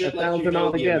 So It should let you 1,000 know the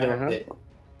altogether, amount huh? that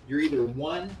you're either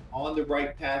one on the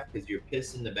right path because you're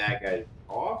pissing the bad guys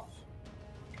off,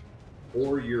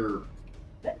 or you're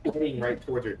heading right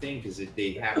towards their thing because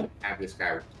they have this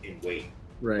guy in wait.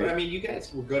 Right. But I mean, you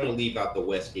guys were going to leave out the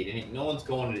West Gate, and no one's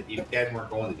going to. You guys weren't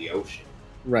going to the ocean.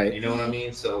 Right. You know what I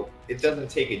mean? So it doesn't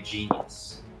take a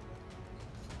genius.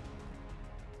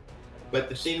 But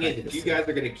the thing is, if you guys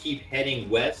are going to keep heading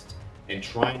west and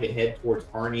trying to head towards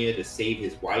Arnia to save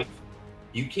his wife,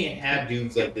 you can't have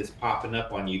dudes like this popping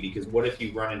up on you because what if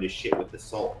you run into shit with the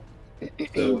salt?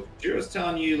 So Jiro's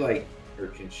telling you, like, or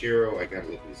Kenshiro, I gotta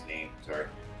look at his name,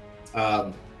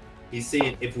 sorry. He's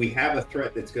saying if we have a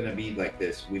threat that's going to be like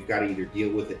this, we've got to either deal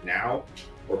with it now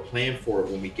or plan for it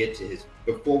when we get to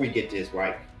before we get to his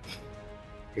wife.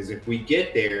 Because if we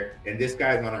get there and this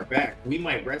guy's on our back, we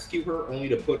might rescue her only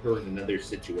to put her in another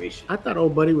situation. I thought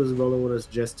old buddy was rolling with us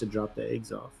just to drop the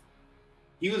eggs off.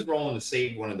 He was rolling to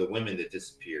save one of the women that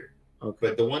disappeared. Okay.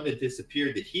 But the one that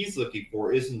disappeared that he's looking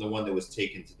for isn't the one that was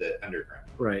taken to the underground.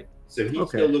 Right. So he's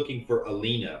still looking for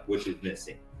Alina, which is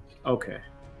missing. Okay.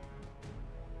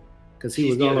 Because he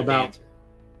was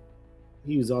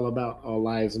all about all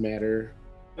lives matter.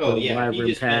 Oh yeah, he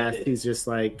just past. meant it. He's just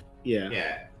like, yeah.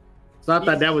 Yeah. So I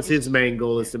thought that was his main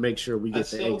goal, is to make sure we get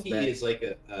the eggs Asohi back. is like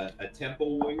a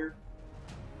temple warrior.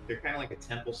 They're kind of like a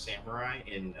temple samurai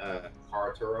in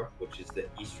Karatora, which is the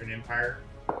Eastern Empire.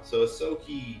 So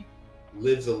Asohi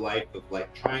lives a life of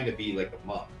like trying to be like a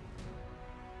monk.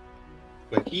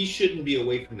 But he shouldn't be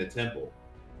away from the temple.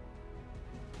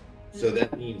 So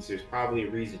that means there's probably a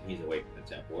reason he's away from the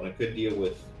temple. And it could deal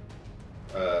with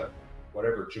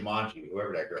whatever, Jumanji,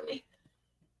 whoever that girl is.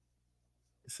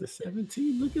 It's a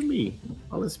 17. Look at me.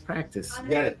 All this practice. We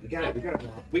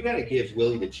gotta give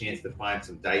Willie the chance to find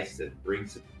some dice that bring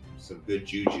some good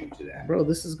juju to that. Bro,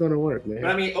 this is going to work, man.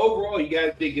 But I mean, overall, you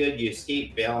guys did good. You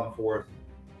escaped Balanforth.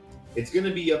 It's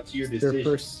gonna be up to your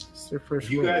decision. It's their first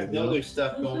You roll, guys know there's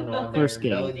stuff going on there. First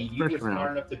game. Melody, you First were smart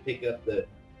round. enough to pick up the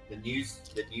news,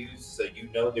 so you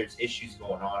know there's issues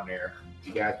going on there.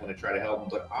 You guys want to try to help him,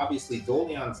 but obviously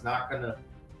Doleon's not gonna.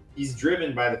 He's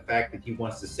driven by the fact that he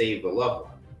wants to save the loved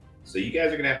one. So you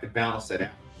guys are gonna have to balance that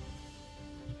out.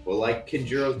 Well, like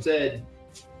Kenjiro said,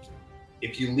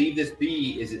 if you leave this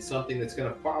be, is it something that's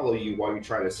gonna follow you while you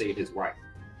try to save his wife?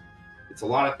 It's a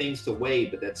lot of things to weigh,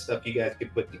 but that's stuff you guys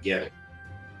could put together.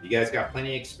 You guys got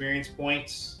plenty of experience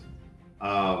points.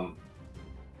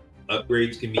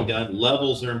 Upgrades can be done.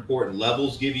 Levels are important.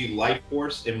 Levels give you life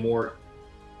force and more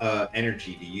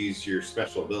energy to use your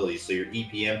special abilities, so your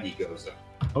EPMD goes up.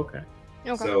 Okay.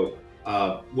 So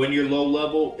when you're low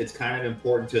level, it's kind of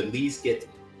important to at least get,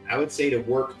 I would say, to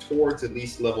work towards at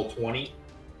least level 20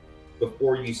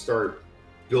 before you start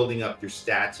building up your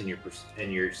stats and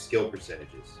your skill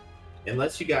percentages.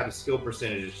 Unless you got a skill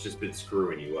percentage that's just been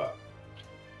screwing you up.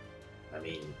 I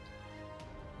mean,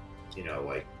 you know,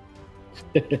 like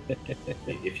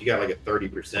if you got like a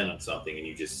 30% on something and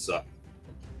you just suck,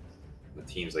 the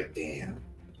team's like, damn.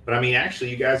 But I mean,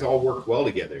 actually, you guys all worked well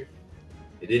together.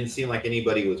 It didn't seem like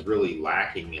anybody was really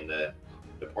lacking in the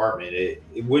department. It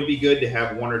would be good to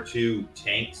have one or two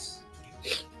tanks.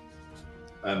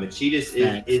 Machidas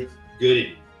is good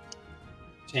at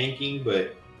tanking,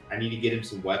 but I need to get him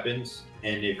some weapons.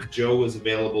 And if Joe was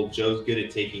available, Joe's good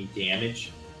at taking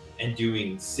damage and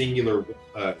doing singular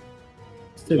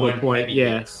one point. heavy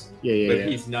Yeah. hits. Yeah. But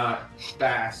he's not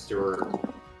fast, or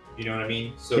you know what I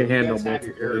mean? So Can you handle guys have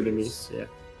your multiple areas. enemies. Yeah.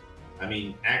 I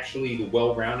mean, actually, the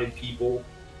well-rounded people,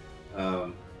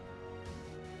 you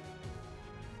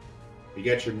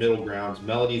got your middle grounds.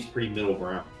 Melody's pretty middle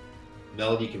ground.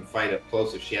 Melody can fight up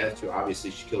close if she has to. Obviously,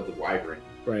 she killed the wyvern.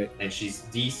 Right. And she's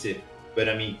decent. But,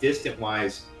 I mean,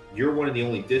 distant-wise, you're one of the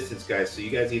only distance guys, so you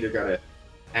guys either got to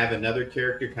have another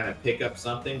character kind of pick up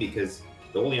something, because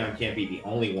Doleon can't be the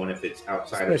only one if it's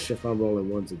outside of... Especially if I'm rolling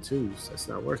ones and twos. That's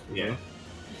not working. Yeah. Bro.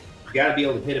 You got to be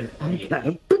able to hit him.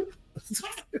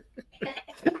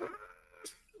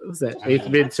 What was that? Ace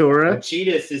Ventura?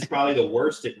 Cheetahs is probably the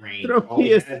worst at range. Throw All he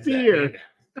me a has is that spear. hand axe.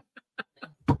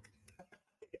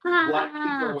 Black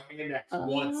people hand axe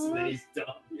once, and then he's done.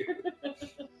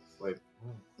 Like,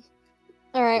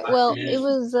 All right. Black Well, man. it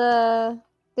was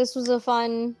this was a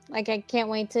fun. Like, I can't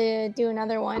wait to do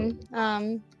another one.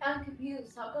 I'm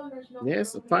confused. How come there's no?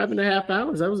 Yes, 5.5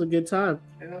 hours. That was a good time.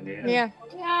 Hell yeah. Yeah.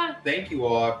 Yeah. Thank you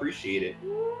all. I appreciate it.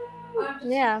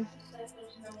 Yeah.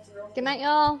 Good night,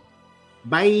 y'all.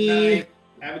 Bye. Good night.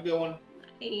 Have a good one.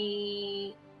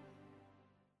 Hey.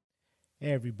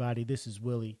 Hey everybody, this is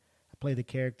Willie. I play the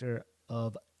character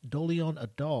of Dolion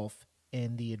Adolph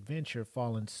in the adventure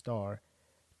Fallen Star.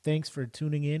 Thanks for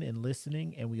tuning in and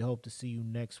listening, and we hope to see you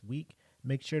next week.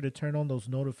 Make sure to turn on those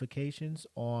notifications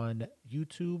on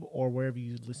YouTube or wherever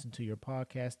you listen to your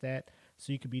podcast at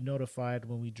so you can be notified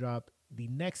when we drop the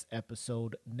next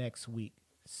episode next week.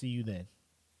 See you then.